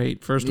 it's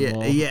great. First of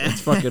all, yeah.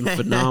 It's fucking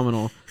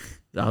phenomenal.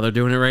 Oh, they're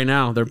doing it right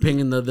now. They're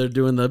pinging they're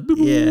doing the...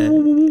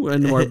 Yeah.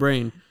 into our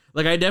brain.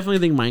 Like, I definitely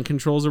think mind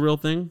control is a real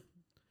thing.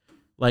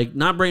 Like,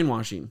 not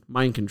brainwashing,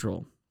 mind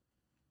control.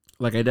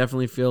 Like, I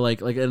definitely feel like...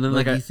 and then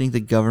like you think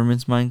the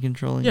government's mind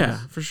controlling Yeah,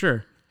 us? for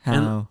sure. How?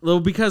 And, well,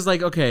 because,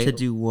 like, okay... To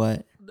do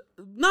what?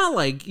 Not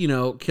like, you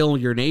know, kill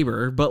your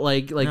neighbor, but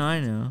like no, I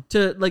know.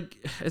 To like,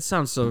 it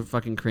sounds so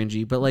fucking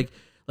cringy, but like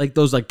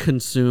those like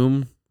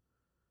consume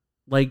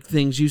like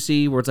things you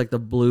see where it's like the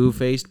blue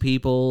faced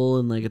people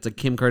and like it's like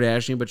Kim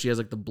Kardashian, but she has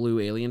like the blue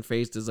alien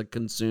face as like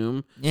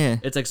consume. Yeah.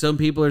 It's like some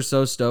people are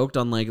so stoked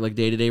on like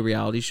day-to-day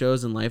reality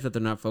shows in life that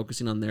they're not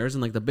focusing on theirs.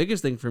 And like the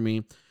biggest thing for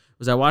me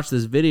was I watched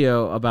this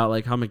video about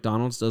like how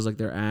McDonald's does like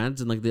their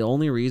ads, and like the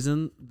only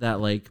reason that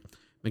like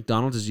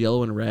McDonald's is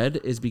yellow and red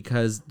is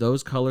because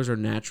those colors are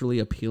naturally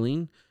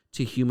appealing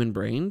to human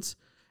brains.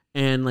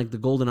 And like the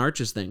golden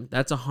arches thing,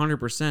 that's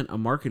 100% a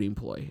marketing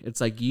ploy.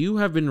 It's like you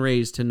have been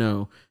raised to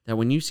know that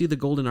when you see the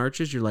golden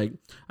arches, you're like,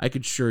 I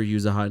could sure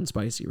use a hot and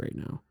spicy right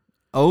now.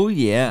 Oh,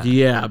 yeah.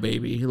 Yeah,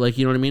 baby. Like,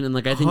 you know what I mean? And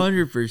like, I think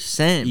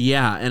 100%.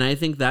 Yeah. And I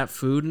think that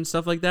food and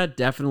stuff like that,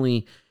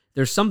 definitely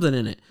there's something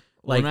in it.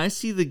 Like, when I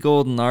see the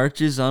golden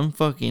arches, I'm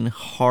fucking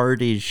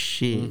hard as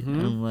shit. Mm-hmm.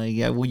 I'm like,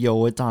 yeah, well, yo,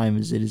 what time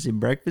is it? Is it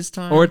breakfast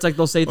time? or it's like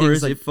they'll say things or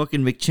is like, it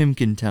fucking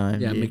McChimkin time?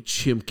 yeah, dude?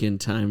 McChimkin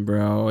time,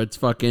 bro. It's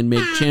fucking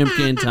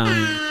McChimkin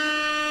time.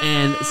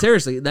 And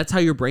seriously, that's how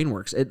your brain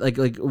works. It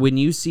like when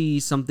you see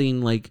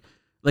something like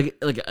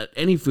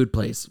any food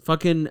place,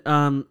 fucking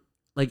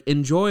like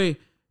enjoy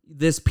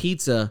this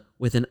pizza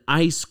with an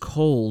ice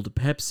cold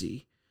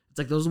Pepsi. It's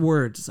like those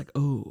words. It's like,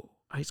 oh,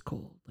 ice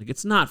cold. Like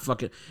it's not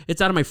fucking.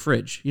 It's out of my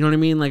fridge. You know what I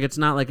mean? Like it's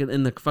not like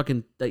in the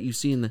fucking that you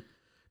see in the.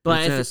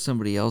 But it's out of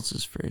somebody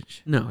else's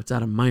fridge. No, it's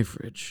out of my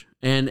fridge.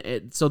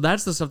 And so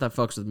that's the stuff that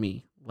fucks with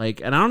me.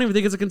 Like, and I don't even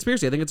think it's a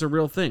conspiracy. I think it's a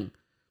real thing.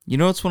 You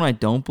know what's one I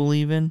don't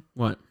believe in?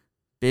 What?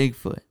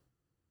 Bigfoot.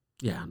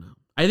 Yeah, no.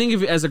 I think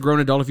if as a grown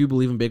adult, if you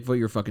believe in Bigfoot,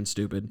 you're fucking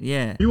stupid.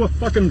 Yeah. You a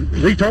fucking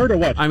retard or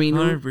what? I mean,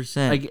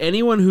 100%. like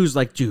anyone who's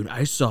like, dude,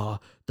 I saw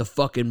the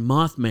fucking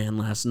Mothman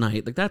last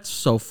night. Like that's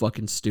so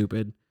fucking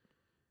stupid.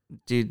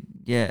 Dude,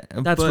 yeah.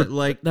 That's but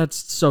like, that's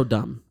so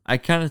dumb. I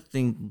kind of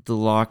think the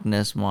Loch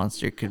Ness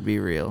Monster could be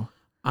real.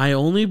 I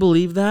only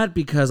believe that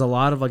because a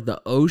lot of like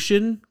the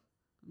ocean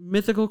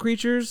mythical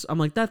creatures, I'm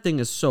like, that thing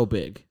is so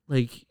big.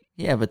 Like,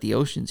 yeah, but the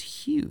ocean's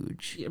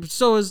huge. yeah, but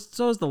so is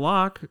the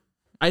Loch.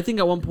 I think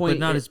at one point, But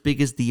not as big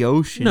as the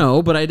ocean.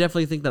 No, but I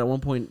definitely think that at one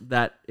point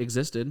that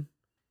existed.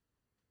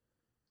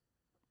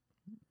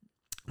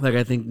 Like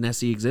I think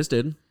Nessie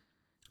existed.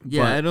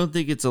 Yeah, but, I don't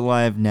think it's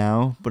alive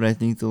now, but I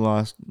think the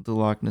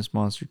Loch Ness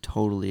Monster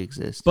totally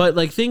exists. But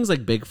like things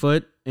like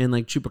Bigfoot and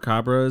like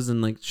chupacabras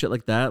and like shit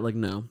like that, like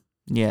no.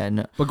 Yeah,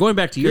 no. But going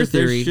back to your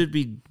theory, there should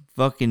be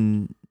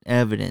fucking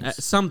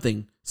evidence.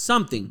 something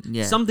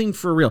Yeah. something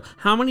for real.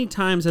 How many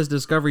times has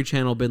Discovery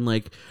Channel been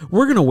like,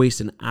 we're gonna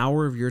waste an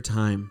hour of your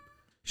time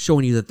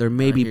showing you that there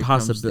may be here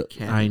comes the possibilities.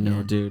 cat I know,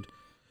 again. dude,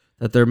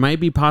 that there might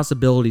be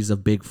possibilities of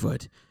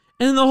Bigfoot,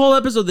 and in the whole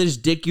episode they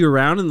just dick you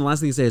around, and the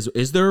last thing they say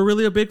is there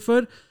really a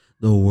Bigfoot?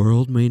 The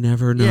world may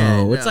never know.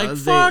 Yeah, It's no, like,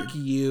 fuck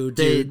you,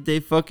 dude. They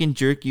fucking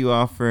jerk you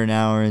off for an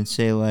hour and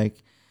say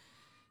like,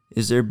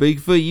 is there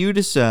Bigfoot? You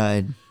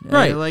decide.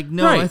 Right, Like,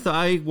 no, right.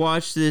 I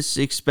watched this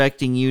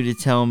expecting you to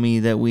tell me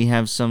that we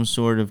have some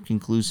sort of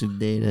conclusive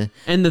data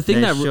And the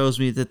thing that that shows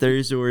me that there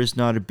is or is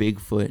not a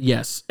Bigfoot.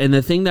 Yes, and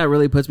the thing that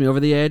really puts me over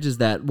the edge is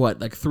that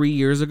like 3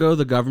 years ago,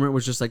 the government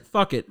was just like,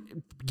 "Fuck it,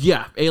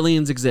 yeah,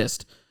 aliens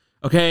exist."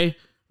 Okay,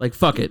 like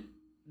fuck it,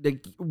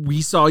 like,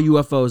 we saw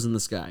UFOs in the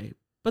sky,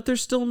 but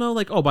there's still no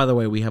like, oh, by the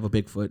way, we have a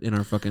Bigfoot in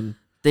our fucking.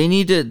 They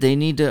need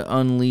to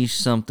unleash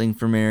something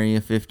from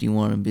Area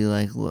 51 and be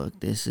like,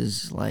 look, this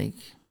is like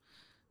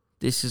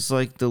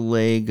the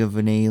leg of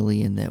an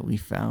alien that we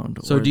found.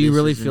 So, or do you this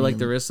really is an feel like alien.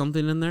 there is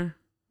something in there?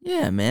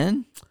 Yeah,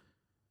 man.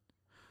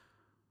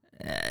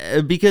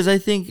 Because I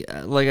think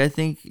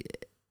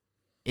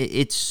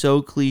it's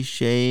so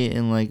cliche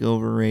and like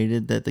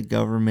overrated that the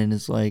government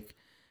is like,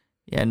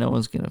 yeah, no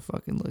one's gonna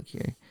fucking look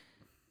here.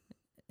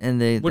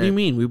 What do you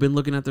mean? We've been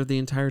looking at there the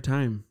entire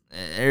time.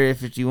 Area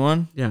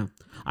 51? Yeah.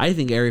 I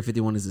think Area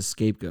 51 is a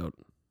scapegoat.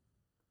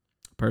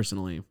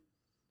 Personally.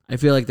 I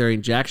feel like there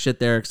ain't jack shit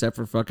there except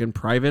for fucking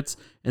privates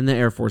in the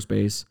Air Force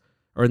base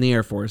or in the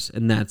Air Force,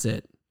 and that's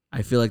it.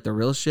 I feel like the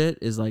real shit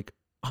is like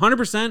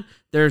 100%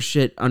 there's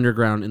shit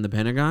underground in the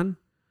Pentagon.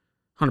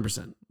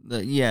 100%.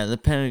 The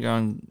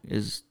Pentagon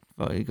is...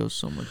 it goes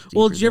so much deeper.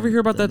 Well, did you ever hear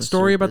about that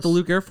story about the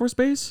Luke Air Force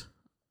Base?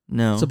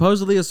 No.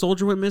 Supposedly a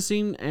soldier went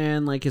missing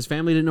and like his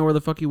family didn't know where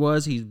the fuck he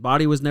was. His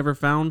body was never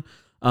found.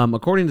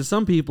 According to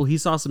some people, he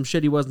saw some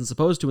shit he wasn't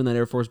supposed to in that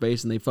Air Force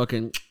base and they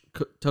fucking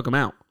took him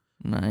out.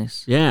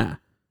 Nice. Yeah.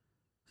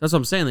 That's what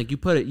I'm saying. Like you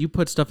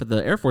put stuff at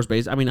the Air Force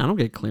base. I mean, I don't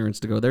get clearance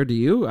to go there. Do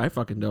you? I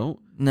fucking don't.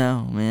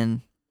 No,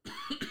 man.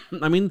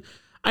 I mean,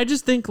 I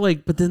just think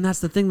like, but then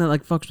that's the thing that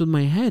like fucks with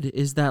my head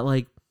is that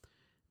like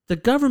the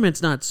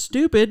government's not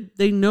stupid.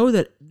 They know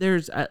that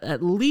there's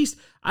at least,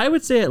 I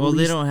would say at least. Well,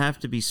 they don't have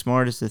to be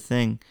smart is the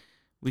thing.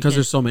 Because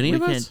there's so many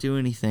of us? We can't do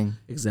anything.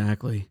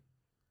 Exactly.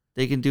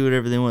 They can do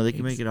whatever they want. They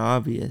can make it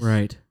obvious.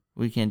 Right.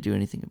 We can't do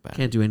anything about it.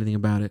 Can't do anything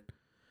about it.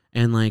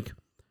 And like,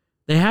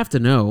 they have to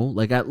know,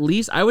 like at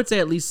least, I would say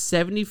at least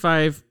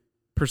 75%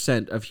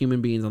 of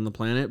human beings on the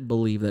planet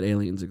believe that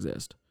aliens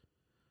exist.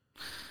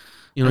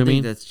 You know what I mean?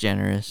 I think that's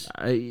generous.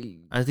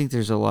 I think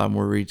there's a lot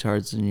more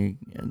retards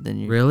than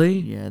you really?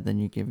 Yeah, than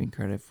you're giving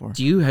credit for.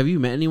 Have you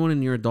met anyone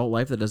in your adult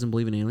life that doesn't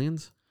believe in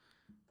aliens?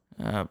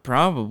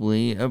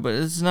 Probably, but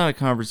it's not a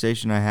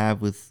conversation I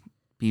have with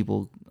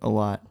people a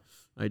lot.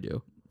 I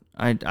do.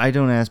 I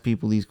don't ask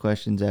people these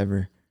questions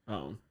ever.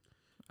 Oh.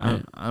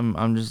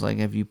 I'm just like,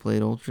 have you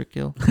played Ultra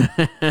Kill?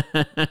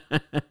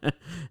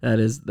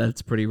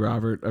 That's pretty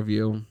Robert of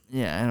you.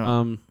 Yeah, I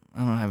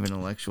don't have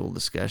intellectual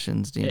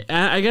discussions, dude.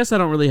 I guess I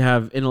don't really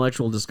have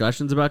intellectual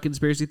discussions about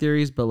conspiracy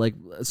theories, but like,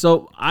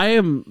 so I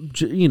am,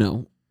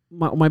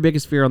 my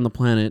biggest fear on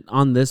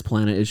this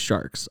planet is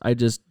sharks. I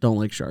just don't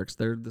like sharks.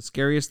 They're the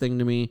scariest thing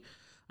to me.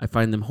 I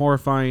find them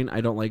horrifying.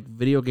 I don't like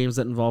video games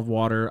that involve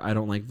water. I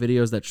don't like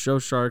videos that show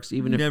sharks.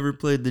 Even if never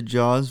played the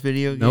Jaws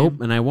video game?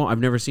 Nope, and I won't. I've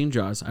never seen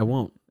Jaws. I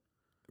won't.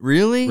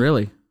 Really?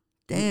 Really.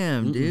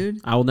 Damn,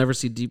 dude. I will never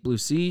see Deep Blue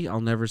Sea.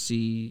 I'll never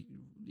see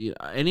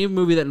any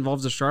movie that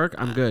involves a shark.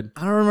 I'm good.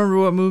 I don't remember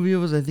what movie it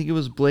was. I think it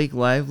was Blake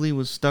Lively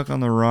was stuck on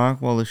the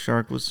rock while the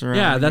shark was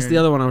surrounding. Yeah, that's her. the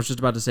other one I was just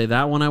about to say.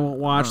 That one I won't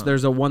watch.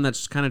 There's a one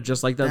that's kind of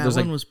just like that. That there's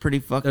one like, was pretty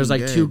fucking There's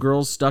like good. two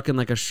girls stuck in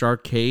like a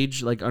shark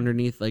cage, like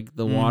underneath like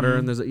the water,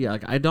 and there's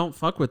like I don't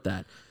fuck with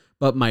that.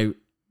 But my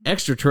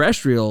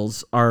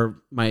extraterrestrials are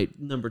my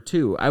number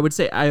 2. I would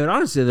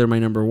honestly say they're my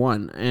number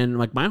 1. And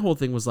like my whole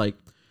thing was like,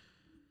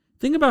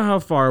 think about how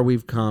far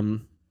we've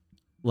come,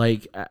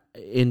 like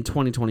in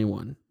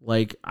 2021.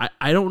 Like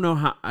I don't know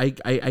how I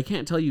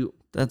can't tell you.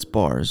 That's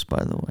bars,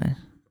 by the way.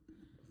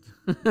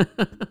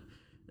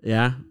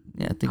 Yeah.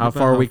 Yeah. Think how about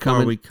far how we far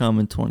come we come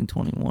in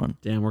 2021.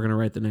 Damn, we're gonna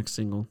write the next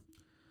single.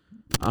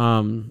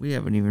 We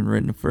haven't even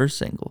written the first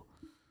single.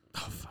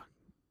 Oh fuck.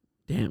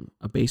 Damn,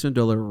 a Basement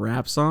Dweller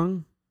rap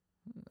song.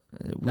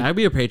 That'd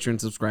be a Patreon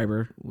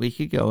subscriber. We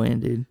could go in,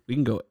 dude. We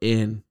can go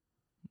in.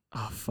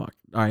 Oh fuck.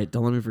 All right,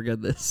 don't let me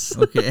forget this.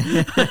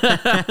 Okay.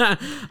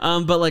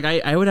 But like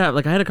I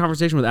had a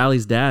conversation with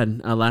Allie's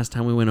dad last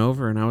time we went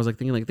over, and I was like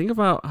thinking, like, think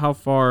about how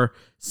far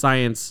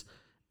science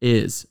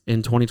is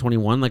in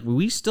 2021. Like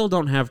we still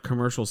don't have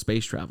commercial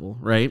space travel,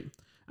 right?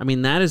 I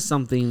mean, that is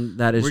something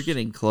that is We're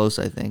getting close,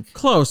 I think.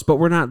 Close, but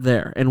we're not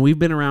there. And we've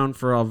been around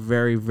for a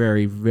very,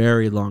 very,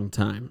 very long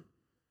time.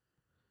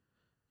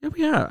 Yeah,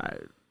 we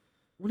have.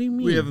 What do you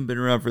mean? We haven't been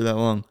around for that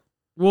long.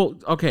 Well,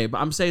 okay, but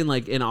I'm saying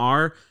like in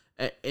a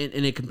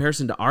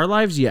comparison to our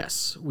lives,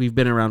 yes, we've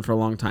been around for a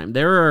long time.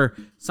 There are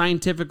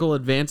scientific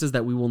advances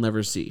that we will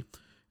never see,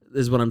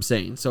 is what I'm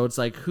saying. So it's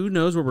like, who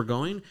knows where we're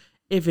going?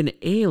 If an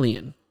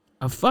alien,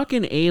 a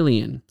fucking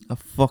alien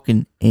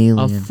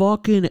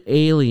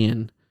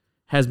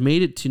has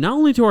made it to not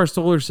only to our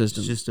solar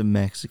system. It's just a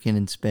Mexican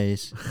in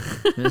space.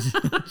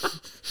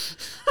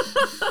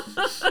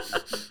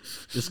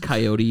 Just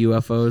coyote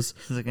UFOs.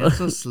 He's like, I'm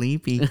so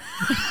sleepy.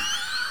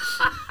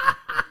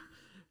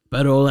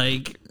 But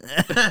like,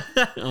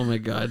 oh my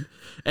God.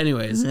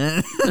 Anyways,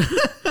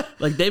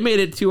 like they made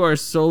it to our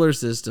solar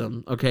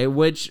system, okay,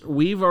 which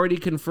we've already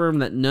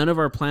confirmed that none of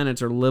our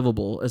planets are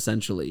livable,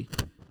 essentially,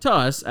 to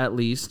us at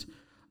least.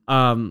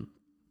 But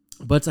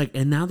it's like,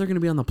 and now they're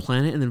gonna be on the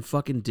planet and then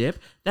fucking dip.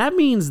 That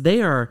means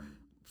they are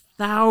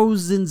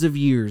thousands of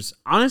years.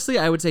 Honestly,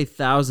 I would say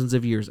thousands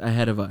of years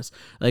ahead of us.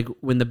 Like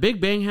when the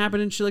Big Bang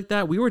happened and shit like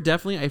that, we were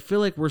definitely. I feel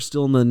like we're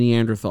still in the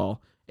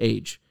Neanderthal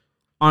age.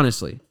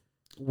 Honestly.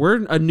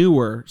 We're a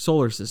newer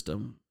solar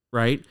system,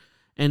 right?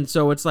 And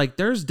so it's like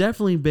there's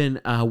definitely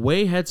been a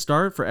way head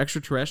start for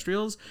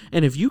extraterrestrials.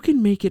 And if you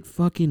can make it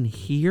fucking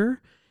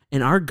here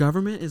and our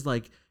government is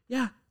like,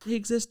 yeah, they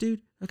exist,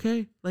 dude.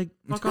 Okay? Like,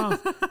 fuck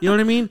off. You know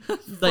what I mean?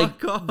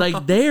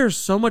 Like they are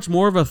so much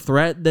more of a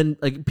threat than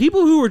like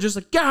people who are just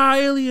like, yeah,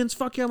 aliens,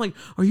 fuck yeah. I'm like,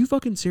 are you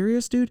fucking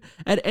serious, dude?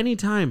 At any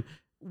time,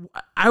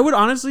 I would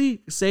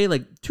honestly say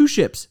like 2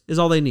 ships is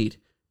all they need.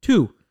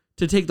 2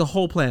 to take the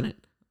whole planet.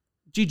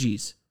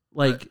 GG's.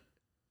 Like,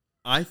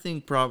 I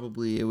think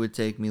probably it would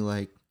take me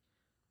like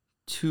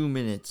 2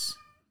 minutes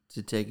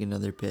to take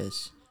another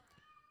piss.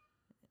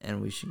 And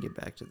we should get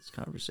back to this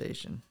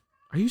conversation.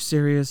 Are you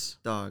serious?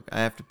 Dog, I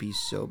have to pee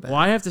so bad. Well,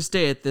 I have to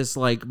stay at this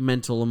like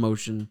mental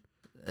emotion.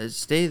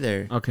 Stay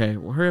there. Okay,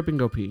 well, hurry up and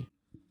go pee.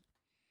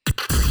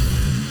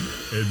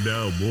 And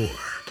now more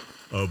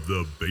of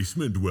the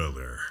Basement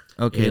Dweller.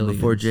 Okay, Aliens.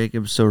 before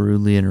Jacob so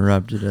rudely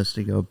interrupted us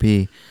to go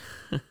pee,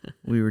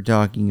 we were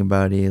talking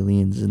about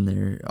aliens and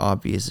their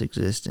obvious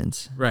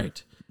existence.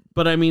 Right.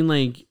 But I mean,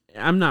 like,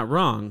 I'm not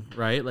wrong,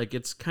 right? Like,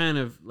 it's kind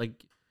of like,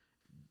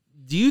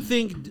 do you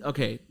think,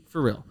 okay,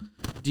 for real,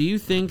 do you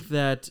think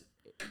that,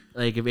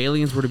 like, if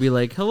aliens were to be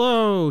like,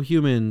 hello,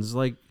 humans,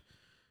 like,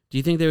 do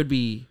you think they would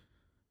be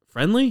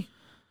friendly?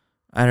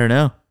 I don't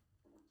know.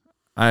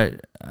 I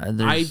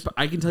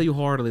can tell you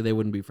wholeheartedly they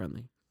wouldn't be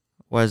friendly.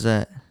 Why is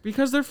that?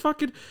 Because they're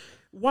fucking,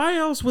 why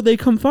else would they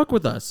come fuck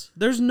with us?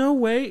 There's no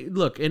way.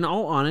 Look, in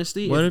all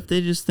honesty. What if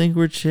they just think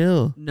we're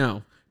chill?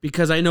 No,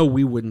 because I know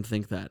we wouldn't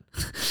think that.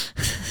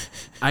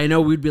 I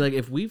know we'd be like,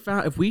 if we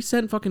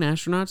sent fucking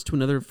astronauts to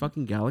another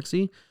fucking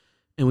galaxy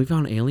and we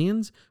found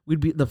aliens, we'd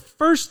be the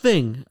first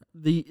thing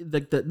the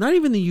not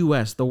even the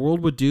US, the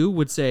world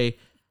would say,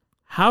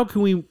 how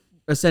can we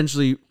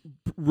essentially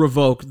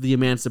revoke the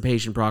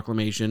Emancipation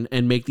Proclamation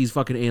and make these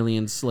fucking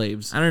aliens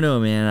slaves? I don't know,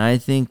 man. I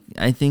think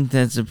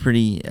that's a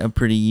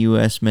pretty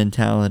US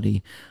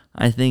mentality.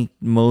 I think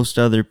most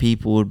other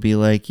people would be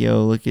like,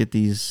 yo, look at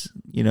these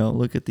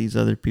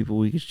other people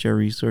we could share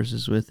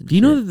resources with. Do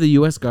you know that the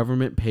US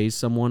government pays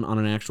someone on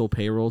an actual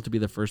payroll to be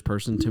the first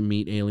person to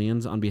meet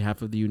aliens on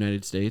behalf of the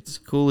United States?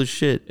 Cool as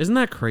shit. Isn't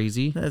that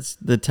crazy? That's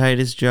the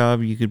tightest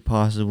job you could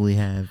possibly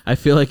have. I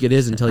feel like it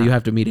is until you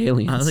have to meet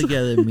aliens. I'm the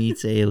guy that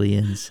meets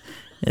aliens.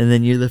 And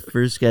then you're the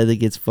first guy that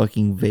gets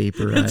fucking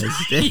vaporized.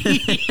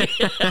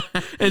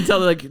 Until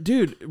they're like,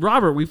 dude,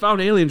 Robert, we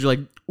found aliens. You're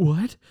like,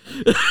 what?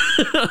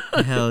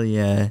 Hell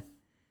yeah.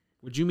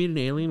 Would you meet an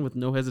alien with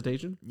no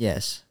hesitation?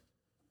 Yes.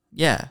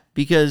 Yeah,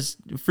 because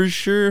for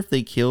sure if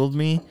they killed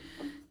me,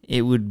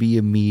 it would be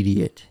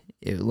immediate.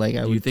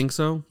 You think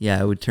so? Yeah,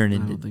 I would turn I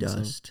into don't think so.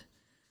 dust.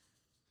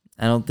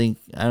 I don't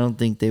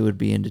think they would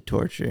be into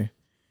torture.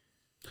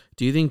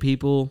 Do you think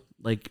people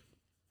like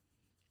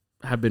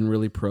have been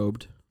really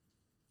probed?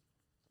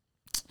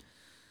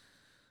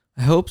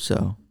 I hope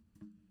so.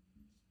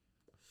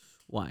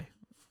 Why?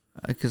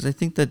 Because I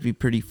think that'd be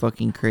pretty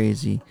fucking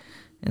crazy.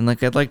 And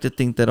like I'd like to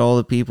think that all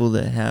the people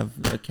that have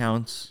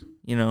accounts,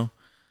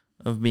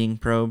 of being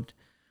probed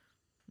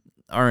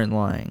aren't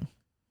lying.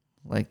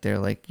 Like they're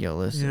like, yo,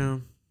 listen. Yeah.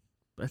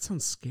 That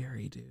sounds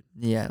scary, dude.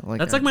 Yeah, like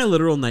that's like my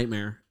literal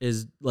nightmare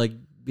is like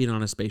being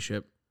on a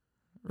spaceship.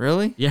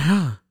 Really?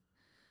 Yeah.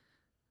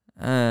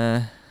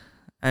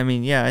 I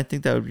mean, yeah, I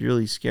think that would be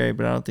really scary,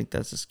 but I don't think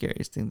that's the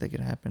scariest thing that could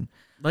happen.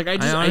 Like I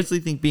honestly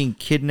think being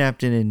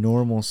kidnapped in a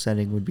normal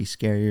setting would be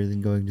scarier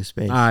than going to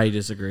space. I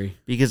disagree.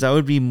 Because I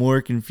would be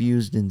more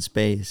confused in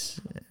space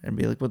and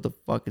be like, what the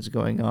fuck is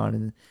going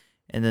on?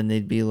 And then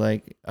they'd be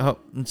like, oh,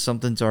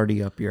 something's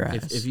already up your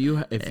ass. If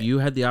you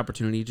had the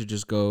opportunity to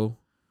just roll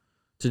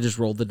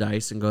the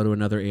dice and go to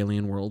another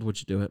alien world, would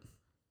you do it?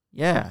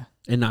 Yeah.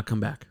 And not come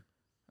back?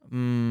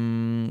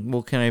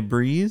 Well, can I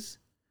breathe?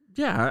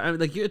 Yeah, I mean,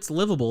 like it's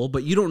livable,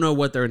 but you don't know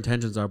what their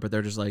intentions are. But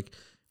they're just like,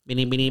 so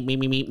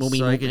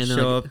I could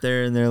show up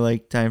there and they're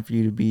like, time for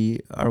you to be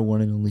our one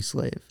and only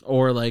slave,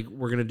 or like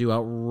we're gonna do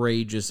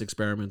outrageous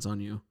experiments on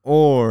you,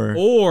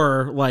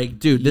 or like,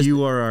 dude,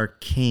 you are our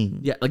king.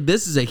 Yeah, like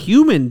this is a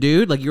human,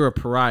 dude. Like you're a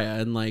pariah,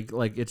 and like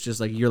it's just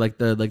like you're like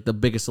the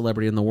biggest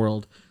celebrity in the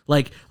world.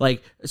 Like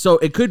so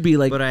it could be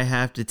like, but I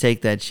have to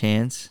take that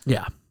chance.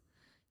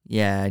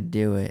 Yeah, I'd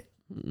do it.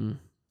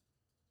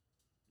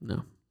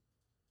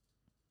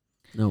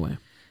 No way.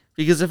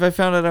 Because if I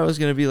found out I was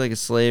gonna be like a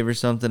slave or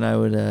something, I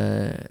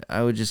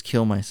would just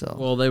kill myself.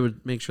 Well, they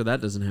would make sure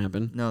that doesn't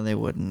happen. No, they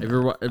wouldn't.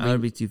 I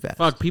would be too fast.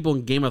 Fuck, people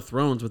in Game of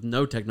Thrones with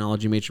no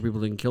technology made sure people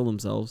didn't kill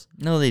themselves.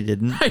 No, they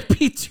didn't. I'd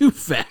be too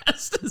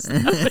fast. Is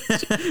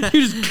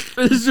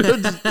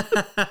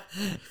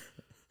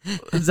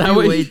that You're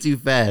way too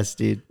fast,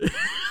 dude.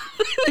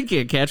 I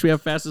can't catch me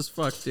up fast as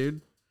fuck,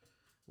 dude.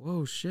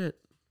 Whoa, shit.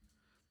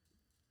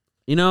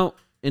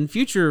 In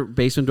future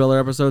Basement Dweller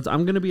episodes,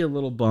 I'm gonna be a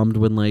little bummed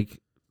when like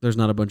there's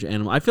not a bunch of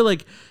animals. I feel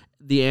like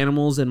the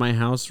animals in my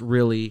house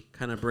really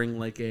kind of bring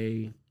like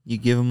a... You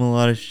give them a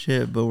lot of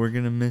shit, but we're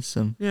gonna miss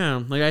them.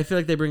 Yeah, like I feel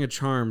like they bring a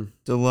charm.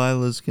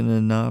 Delilah's gonna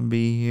not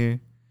be here,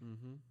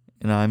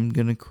 and I'm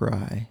gonna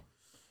cry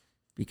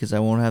because I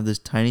won't have this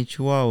tiny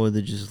chihuahua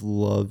that just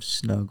loves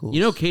snuggles.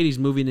 Katie's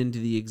moving into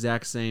the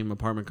exact same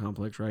apartment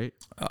complex, right?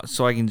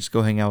 So I can just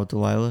go hang out with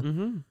Delilah?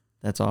 Mm-hmm.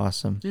 That's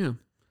awesome. Yeah.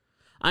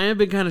 I have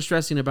been kind of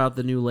stressing about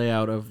the new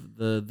layout of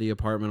the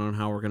apartment on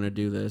how we're going to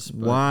do this.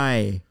 But,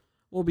 why?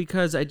 Well,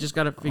 because I just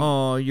got to figure...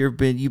 Oh, you've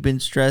been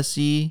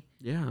stressy?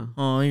 Yeah.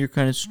 Oh, you're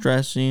kind of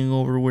stressing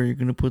over where you're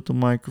going to put the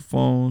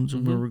microphones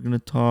and where we're going to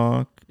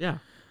talk. Yeah.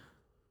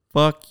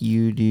 Fuck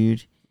you,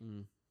 dude.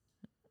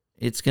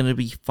 It's going to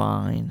be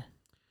fine.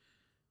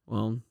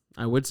 Well,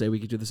 I would say we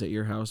could do this at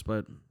your house,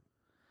 but...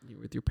 You're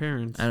with your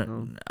parents.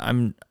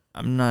 I'm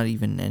not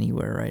even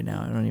anywhere right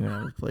now. I don't even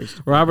have a place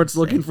to Robert's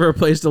looking for a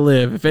place to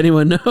live. If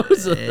anyone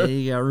knows.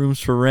 You got rooms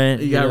for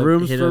rent. You got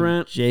rooms for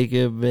rent.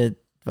 Jacob at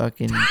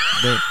fucking...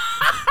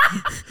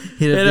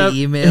 hit up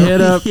the email. Hit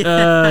up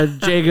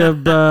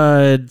Jacob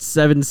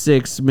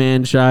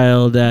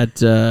 76manchild at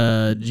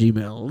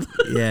Gmail.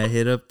 Yeah,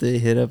 hit up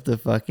the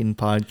fucking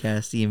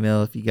podcast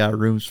email if you got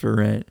rooms for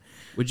rent.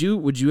 Would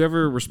you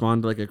ever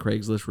respond to like a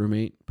Craigslist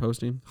roommate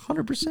posting?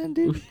 100%,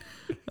 dude.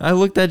 I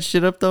looked that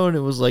shit up though, and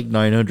it was like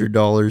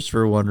 $900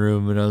 for one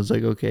room, and I was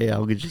like, okay,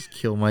 I'll just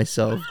kill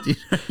myself, dude.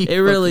 It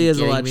really is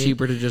a lot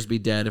cheaper to just be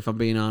dead, if I'm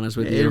being honest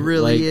with you. It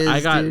really is.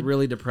 I got dude.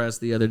 really depressed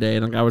the other day,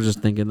 and I was just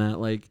thinking that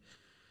like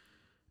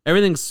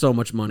everything's so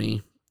much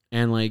money,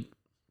 and like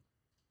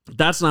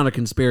that's not a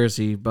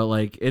conspiracy, but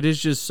like it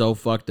is just so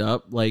fucked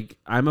up. Like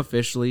I'm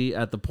officially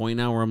at the point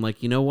now where I'm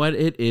like, you know what?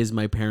 It is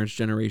my parents'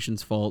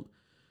 generation's fault.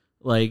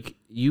 Like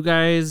you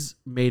guys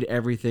made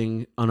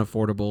everything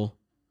unaffordable.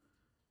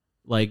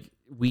 Like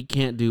we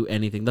can't do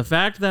anything. The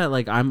fact that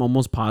like I'm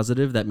almost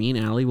positive that me and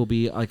Allie will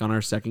be like on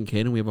our second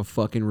kid and we have a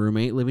fucking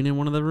roommate living in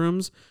one of the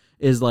rooms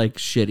is like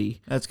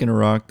shitty. That's gonna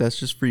rock. That's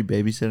just free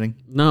babysitting.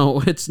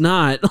 No, it's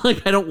not.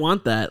 Like I don't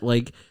want that.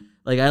 Like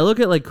I look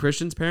at like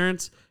Christian's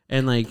parents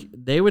and like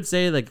they would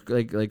say like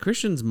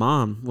Christian's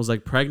mom was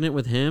like pregnant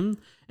with him,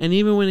 and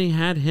even when he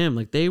had him,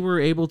 like they were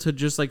able to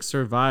just like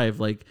survive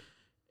like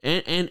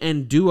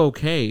and do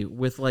okay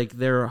with like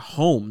their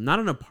home, not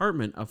an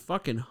apartment, a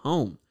fucking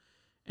home.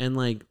 And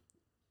like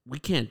we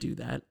can't do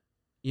that.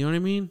 You know what I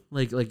mean?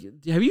 Like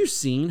have you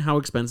seen how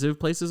expensive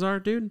places are,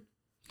 dude?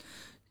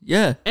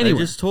 Yeah. Anyway. I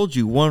just told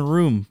you, one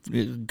room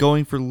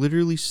going for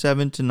literally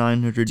 $700 to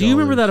 $900. Do you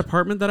remember that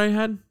apartment that I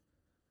had?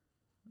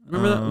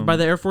 Remember that by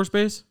the Air Force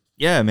Base?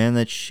 Yeah, man,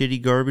 that shitty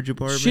garbage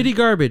apartment. Shitty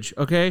garbage,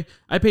 okay?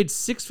 I paid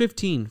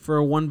 $615 for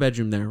a one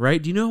bedroom there,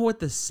 right? Do you know what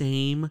the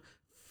same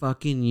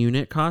fucking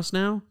unit costs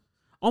now?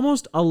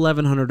 Almost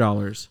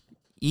 $1,100.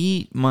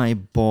 Eat my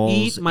balls.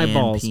 Eat my and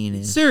balls.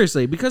 Penis.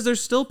 Seriously, because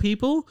there's still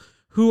people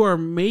who are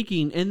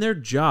making in their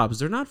jobs.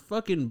 They're not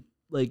fucking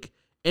like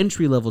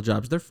entry level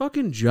jobs. They're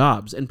fucking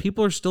jobs, and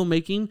people are still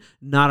making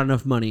not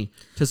enough money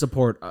to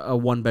support a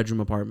one bedroom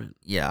apartment.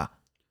 Yeah.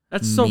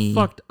 That's so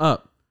fucked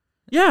up.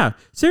 Yeah,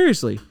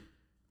 seriously.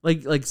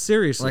 Like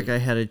seriously. Like I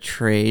had a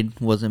trade,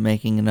 wasn't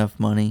making enough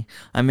money.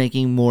 I'm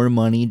making more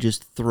money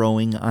just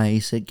throwing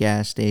ice at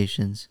gas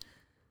stations.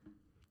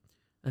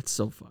 That's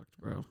so fucked,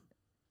 bro.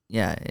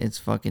 Yeah, it's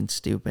fucking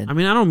stupid. I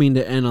mean, I don't mean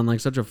to end on like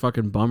such a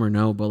fucking bummer,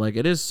 no, but like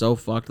it is so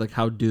fucked like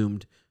how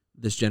doomed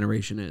this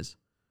generation is.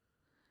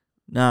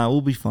 Nah,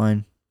 we'll be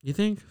fine. You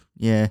think?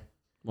 Yeah.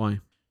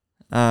 Why?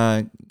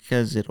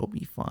 Because it'll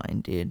be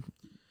fine, dude.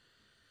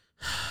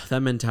 That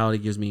mentality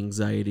gives me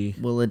anxiety.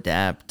 We'll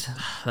adapt.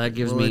 That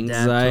gives We'll me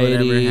adapt to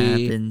anxiety. whatever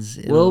happens.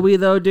 Will we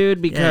though,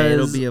 dude? Because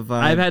it'll be a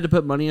vibe. I've had to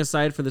put money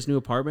aside for this new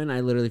apartment.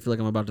 I literally feel like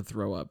I'm about to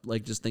throw up.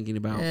 Like just thinking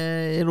about.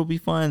 It'll be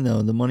fine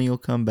though. The money will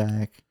come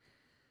back.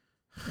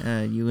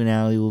 You and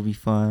Allie will be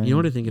fine. You know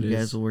what I think it is? You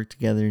guys will work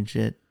together and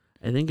shit.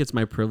 I think it's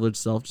my privileged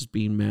self just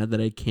being mad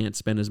that I can't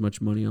spend as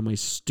much money on my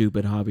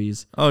stupid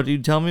hobbies. Oh,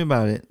 dude, tell me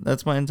about it.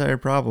 That's my entire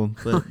problem.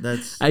 But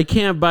that's I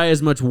can't buy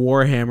as much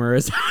Warhammer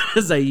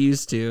as I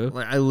used to.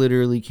 like I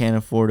literally can't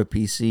afford a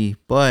PC,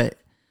 but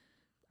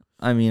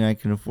I mean I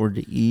can afford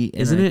to eat,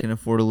 and I can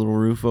afford a little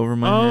roof over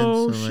my head.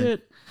 Oh So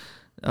shit!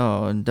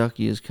 And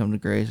Ducky has come to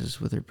grace us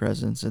with her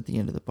presence at the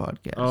end of the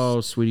podcast.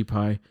 Oh, sweetie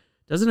pie.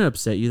 Doesn't it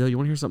upset you though? You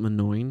want to hear something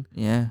annoying?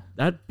 Yeah.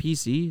 That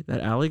PC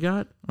that Allie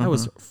got, that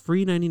was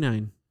free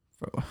 $99.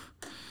 Bro.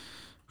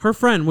 Her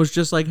friend was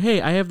just like, "Hey,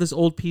 I have this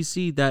old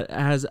PC that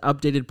has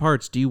updated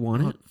parts. Do you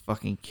want it?"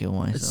 Fucking kill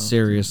myself.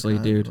 Seriously,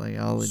 dude. Like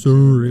I'll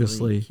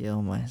Seriously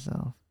kill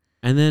myself.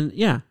 And then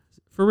yeah,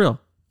 for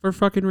real, for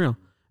fucking real.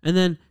 And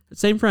then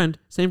same friend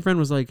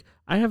was like,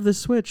 "I have this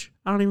Switch.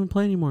 I don't even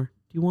play anymore.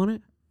 Do you want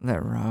it?"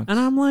 That rocks. And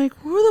I'm like,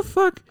 "Who the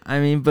fuck?" I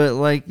mean, but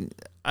like,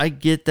 I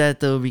get that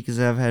though because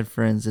I've had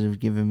friends that have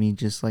given me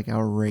just like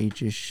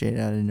outrageous shit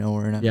out of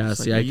nowhere, and I'm Yeah,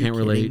 just see, like, I can't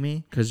relate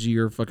me? because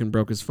you're fucking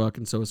broke as fuck,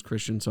 and so is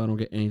Christian. So I don't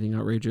get anything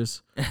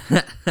outrageous.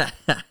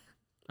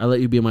 I let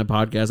you be on my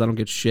podcast. I don't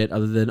get shit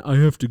other than I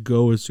have to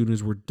go as soon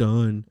as we're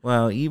done.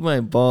 Wow, eat my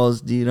balls,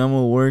 dude. I'm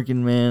a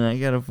working man. I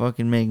gotta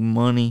fucking make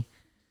money.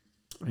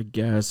 I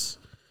guess.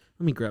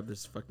 Let me grab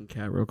this fucking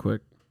cat real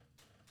quick.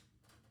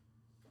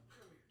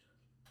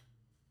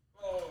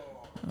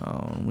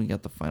 Oh, we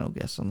got the final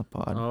guest on the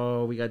pod.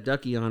 Oh, we got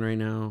Ducky on right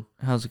now.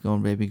 How's it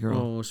going, baby girl?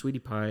 Oh, sweetie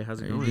pie, how's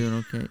it Are going? you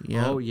doing okay?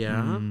 Yeah. Oh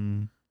yeah.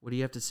 What do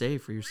you have to say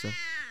for yourself?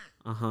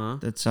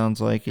 That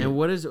sounds like it. And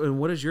what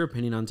is your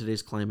opinion on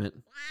today's climate?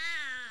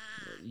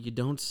 You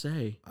don't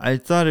say. I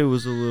thought it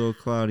was a little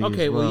cloudy.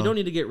 Okay, as well you don't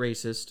need to get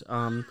racist.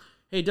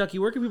 Hey Ducky,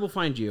 where can people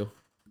find you?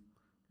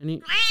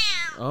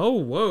 Oh,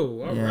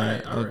 whoa! All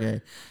right.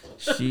 Okay.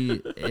 She,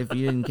 if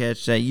you didn't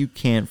catch that, you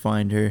can't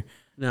find her.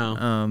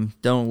 No.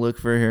 Don't look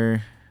for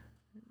her.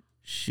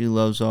 She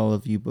loves all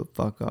of you, but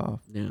fuck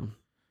off. Yeah.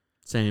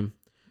 Same.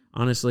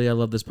 Honestly, I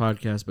love this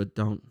podcast, but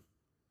don't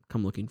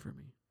come looking for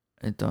me.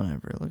 I don't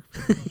ever look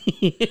for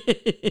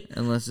them.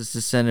 Unless it's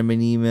to send him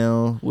an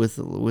email with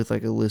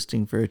like a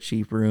listing for a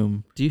cheap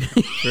room. Do you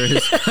For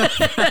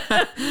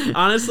his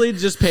honestly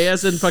just pay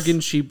us in fucking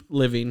cheap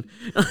living?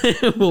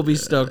 We'll be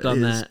stoked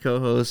on his that.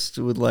 co-host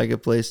would like a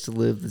place to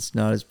live that's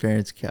not his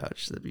parents'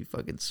 couch. That'd be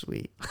fucking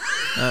sweet.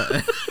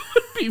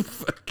 Be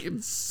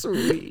fucking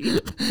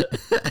sweet.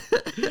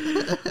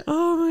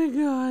 Oh my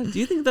god! Do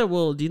you think that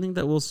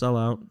will sell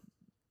out?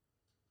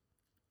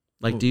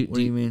 Like, What do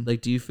you mean?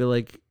 Like, do you feel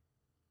like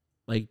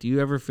do you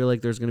ever feel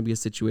like there's going to be a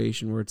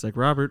situation where it's like,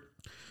 Robert,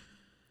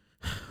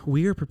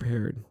 we are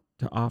prepared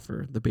to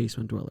offer the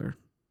basement dweller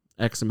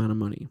X amount of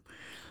money,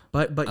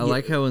 but I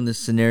like how in this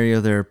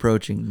scenario they're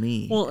approaching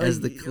me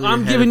as the clear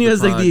I'm head giving of you the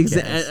as like the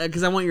podcast.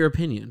 because I want your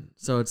opinion.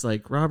 So it's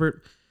like,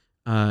 Robert,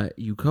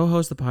 you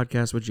co-host the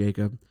podcast with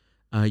Jacob.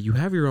 You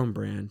have your own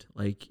brand,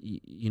 like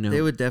you know.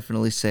 They would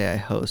definitely say I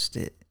host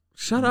it.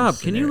 Shut up!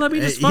 Can you let me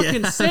just Yeah,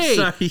 fucking I'm say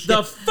sorry.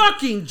 the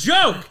fucking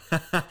joke?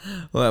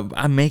 Well,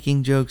 I'm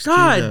making jokes too,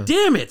 God though.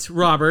 damn it,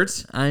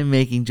 Robert! I'm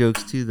making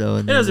jokes too, though.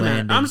 It doesn't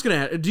matter. I'm just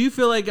gonna. Do you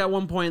feel like at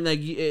one point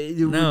like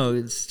No,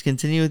 it's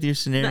continue with your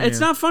scenario. it's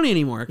not funny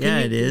anymore? Yeah,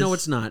 you, it is. No,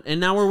 it's not. And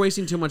now we're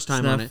wasting too much It's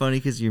time not on it. funny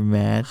because you're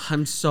mad.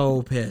 I'm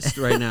so pissed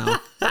right now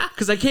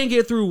because I can't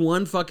get through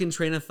one fucking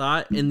train of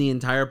thought in the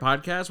entire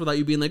podcast without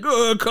you being like,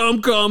 "Oh,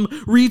 come,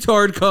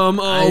 retard, come!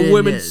 I Oh, didn't-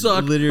 women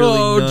suck! Literally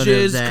Oh, none of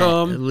jizz, that-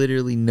 come!"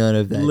 Literally none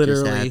of that just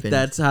Literally, happened.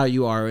 that's how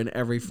you are in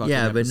every fucking.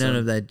 yeah, but none episode.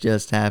 of that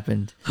just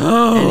happened.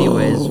 Oh.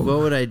 Anyways, what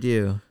would I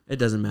do? It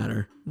doesn't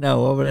matter.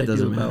 No, what would It I do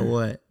doesn't about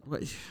matter.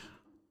 what?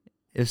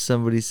 If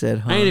somebody said,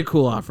 huh? I need to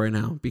cool off right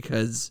now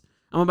because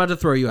I'm about to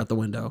throw you out the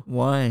window.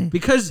 Why?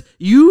 Because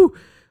you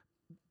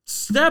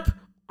step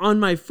on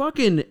my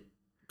fucking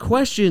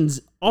questions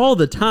all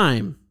the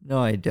time. No,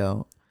 I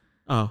don't.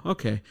 Oh,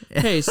 okay.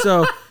 Hey,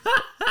 so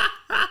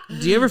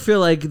do you ever feel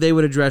like they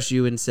would address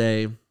you and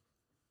say,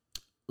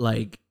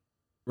 like,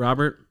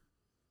 Robert,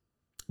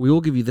 we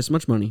will give you this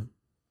much money,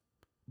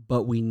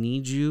 but we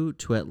need you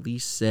to at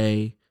least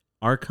say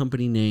our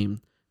company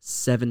name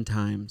 7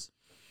 times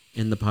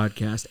in the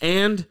podcast.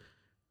 And,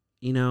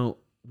 you know,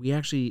 we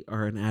actually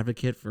are an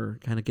advocate for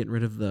kind of getting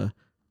rid of the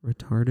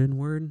retarded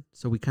word.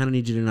 So we kind of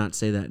need you to not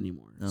say that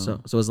anymore. No.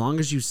 So as long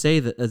as you say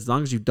that, as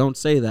long as you don't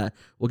say that,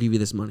 we'll give you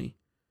this money.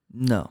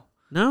 No.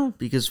 No?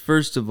 Because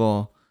first of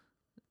all,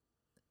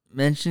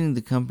 mentioning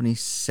the company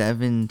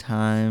 7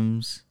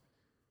 times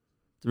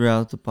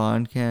throughout the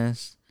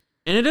podcast,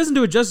 And it doesn't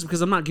do it justice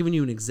because I'm not giving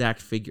you an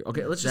exact figure.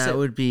 Okay, let's just that say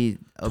would be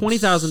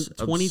 $20,000.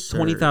 absurd.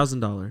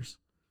 $20,000.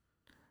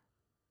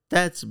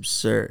 That's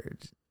absurd.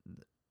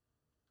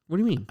 What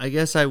do you mean? I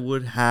guess I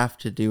would have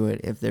to do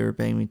it if they were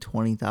paying me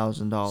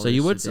 $20,000. So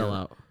you would to do sell it.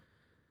 out.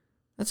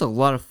 That's a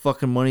lot of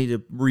fucking money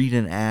to read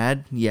an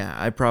ad. Yeah,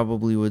 I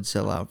probably would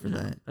sell out for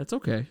that. That's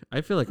okay.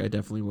 I feel like I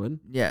definitely would.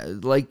 Yeah,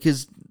 like,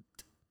 because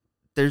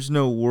there's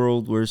no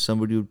world where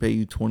somebody would pay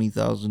you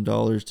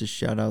 $20,000 to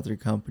shout out their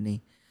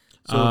company.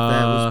 So if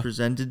that was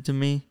presented to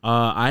me,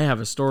 I have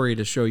a story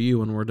to show you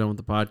when we're done with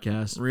the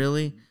podcast.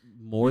 really,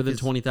 More than Because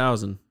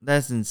 20,000.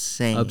 that's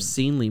insane.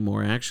 Obscenely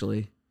more,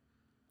 actually.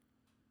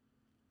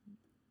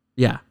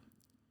 Yeah.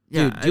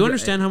 Yeah, Dude, do you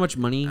understand how much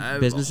money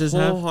businesses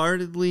have?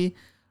 Wholeheartedly,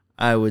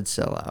 I would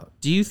sell out.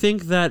 Do you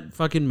think that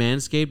fucking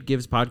Manscaped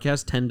gives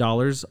podcasts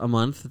 $10 a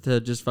month to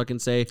just fucking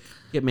say,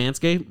 get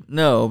Manscaped?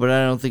 No, but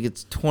I don't think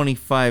it's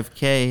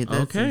 $25K.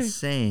 That's Okay.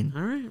 insane.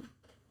 All right.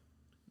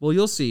 Well,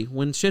 you'll see.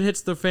 When shit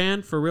hits the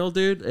fan, for real,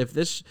 dude, if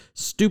this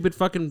stupid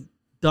fucking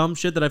dumb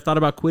shit that I've thought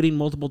about quitting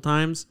multiple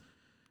times.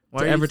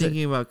 Why are you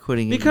thinking about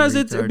quitting? Because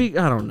you it's, retard?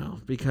 I don't know.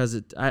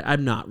 Because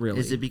I'm not really.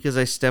 Is it because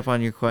I step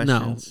on your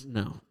questions?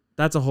 No.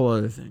 That's a whole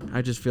other thing.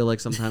 I just feel like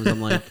sometimes I'm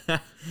like,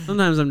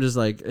 sometimes I'm just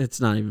like, it's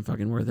not even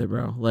fucking worth it,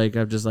 bro. Like,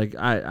 I'm just like,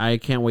 I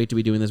can't wait to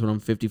be doing this when I'm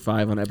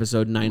 55 on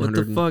episode 900.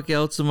 What the fuck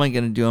else am I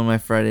going to do on my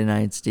Friday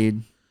nights,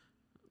 dude?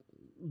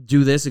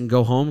 Do this and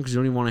go home because you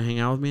don't even want to hang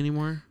out with me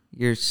anymore?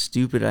 You're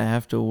stupid. I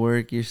have to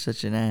work. You're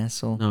such an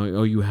asshole. No,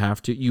 oh, you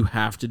have to. You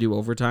have to do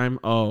overtime?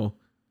 Oh.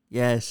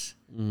 Yes.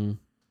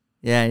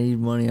 Yeah, I need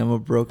money. I'm a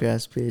broke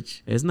ass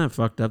bitch. Isn't that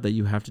fucked up that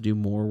you have to do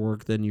more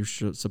work than you're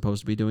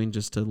supposed to be doing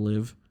just to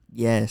live?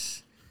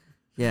 Yes.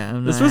 Yeah,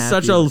 I'm This not was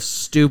such happy. a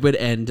stupid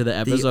end to the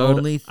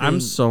episode. I'm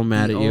so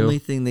mad at you. The only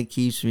thing that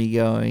keeps me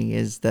going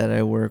is that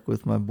I work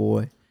with my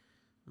boy.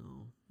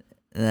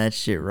 And that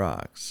shit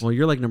rocks. Well,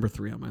 you're like number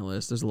 3 on my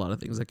list. There's a lot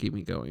of things that keep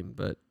me going,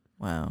 but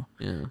Wow.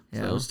 yeah.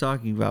 Yeah, so. I was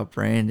talking about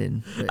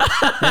Brandon. But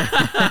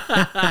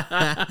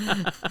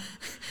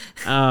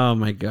Oh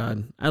my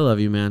god, I love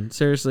you, man.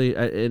 Seriously,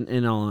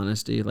 in all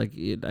honesty, like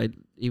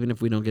even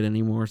if we don't get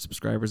any more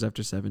subscribers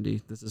after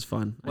 70, this is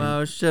fun.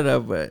 wow, shut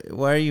up.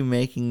 Why are you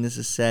making this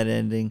a sad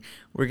ending?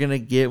 We're going to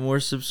get more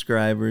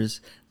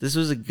subscribers. This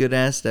was a good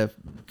ass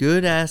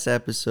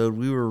episode.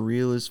 We were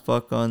real as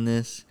fuck on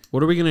this.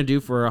 What are we gonna do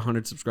for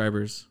 100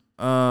 subscribers?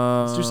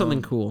 Let's do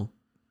something cool.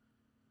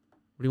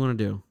 What do you want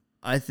to do?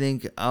 I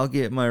think I'll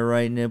get my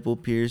right nipple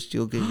pierced.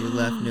 You'll get your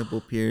left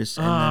nipple pierced.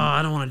 And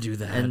I don't want to do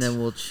that. then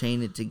we'll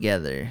chain it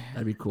together.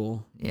 That'd be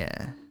cool.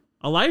 Yeah.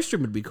 A live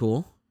stream would be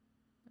cool.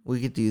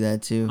 We could do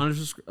that too.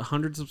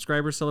 100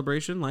 subscriber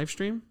celebration live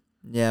stream.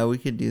 Yeah, we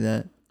could do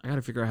that. I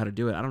gotta figure out how to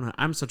do it. I don't know.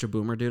 I'm such a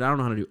boomer, dude. I don't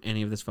know how to do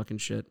any of this fucking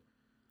shit.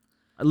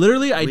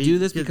 Literally, I do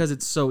this because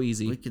it's so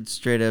easy. We could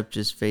straight up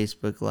just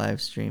Facebook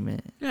live stream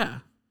it. Yeah,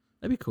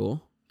 that'd be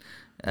cool.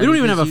 We don't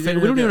even have a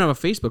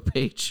Facebook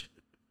page.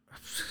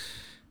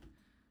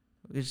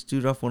 We could just do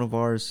it off one of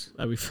ours.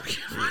 That'd be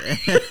fucking.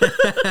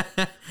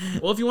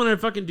 Well, if you want to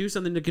fucking do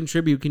something to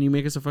contribute, can you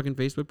make us a fucking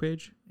Facebook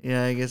page?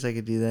 Yeah, I guess I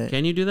could do that.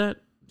 Can you do that?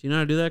 Do you know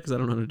how to do that? Because I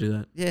don't know how to do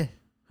that. Yeah.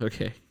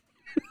 Okay.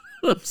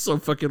 I'm so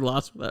fucking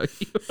lost without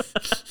you.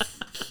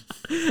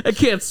 I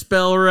can't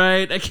spell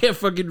right. I can't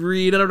fucking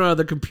read. I don't know how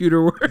the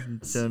computer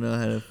works. Don't know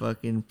how to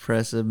fucking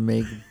press a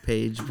make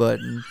page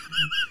button.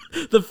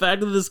 The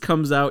fact that this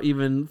comes out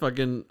even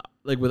fucking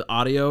like with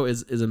audio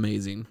is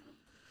amazing.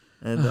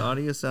 And the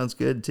audio sounds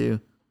good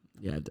too.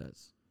 Yeah, it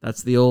does.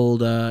 That's the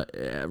old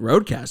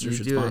Roadcaster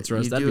should sponsor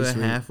us. That'd be sweet. You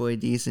do a halfway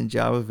decent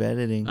job of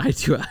editing. I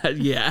do.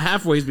 Yeah,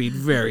 halfway's being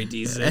very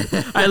decent.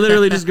 I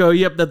literally just go,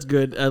 yep, that's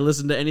good. I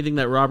listen to anything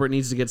that Robert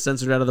needs to get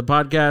censored out of the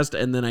podcast,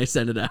 and then I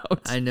send it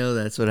out. I know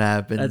that's what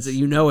happens. That's it.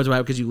 You know it's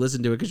why, because you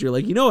listen to it, because you're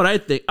like, you know what I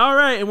think. All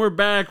right, and we're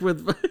back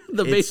with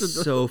the basement.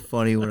 It's so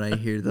funny when I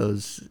hear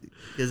those,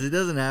 because it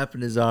doesn't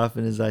happen as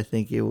often as I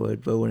think it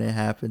would, but when it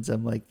happens,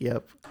 I'm like,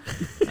 yep.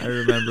 I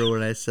remember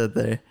what I said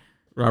there.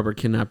 Robert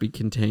cannot be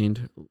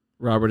contained.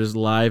 Robert is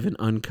live and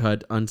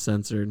uncut,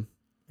 uncensored.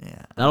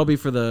 Yeah. That'll be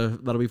for the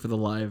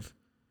live.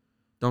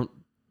 Don't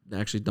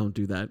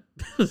do that.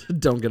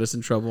 Don't get us in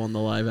trouble on the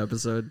live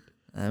episode.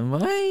 I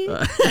might.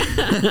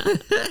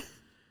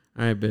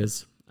 All right,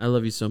 Biz. I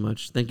love you so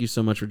much. Thank you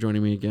so much for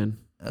joining me again.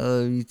 I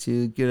love you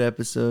too. Good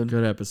episode.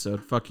 Good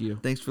episode. Fuck you.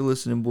 Thanks for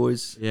listening,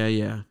 boys.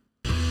 Yeah.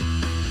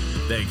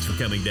 Thanks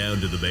for coming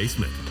down to the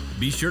basement.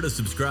 Be sure to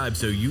subscribe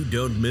so you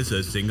don't miss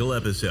a single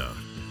episode.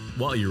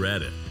 While you're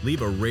at it,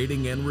 leave a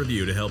rating and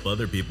review to help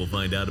other people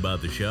find out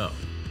about the show.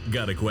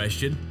 Got a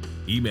question?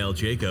 Email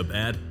Jacob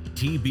at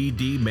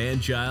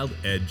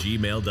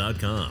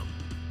tbdmanchild@gmail.com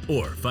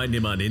or find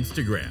him on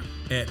Instagram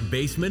at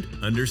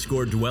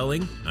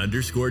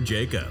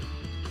basement_dwelling_Jacob,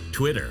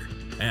 Twitter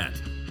at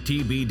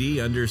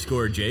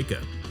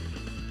TBD_Jacob,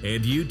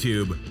 and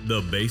YouTube,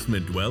 The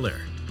Basement Dweller.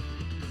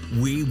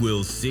 We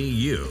will see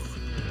you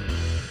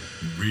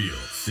real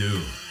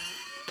soon.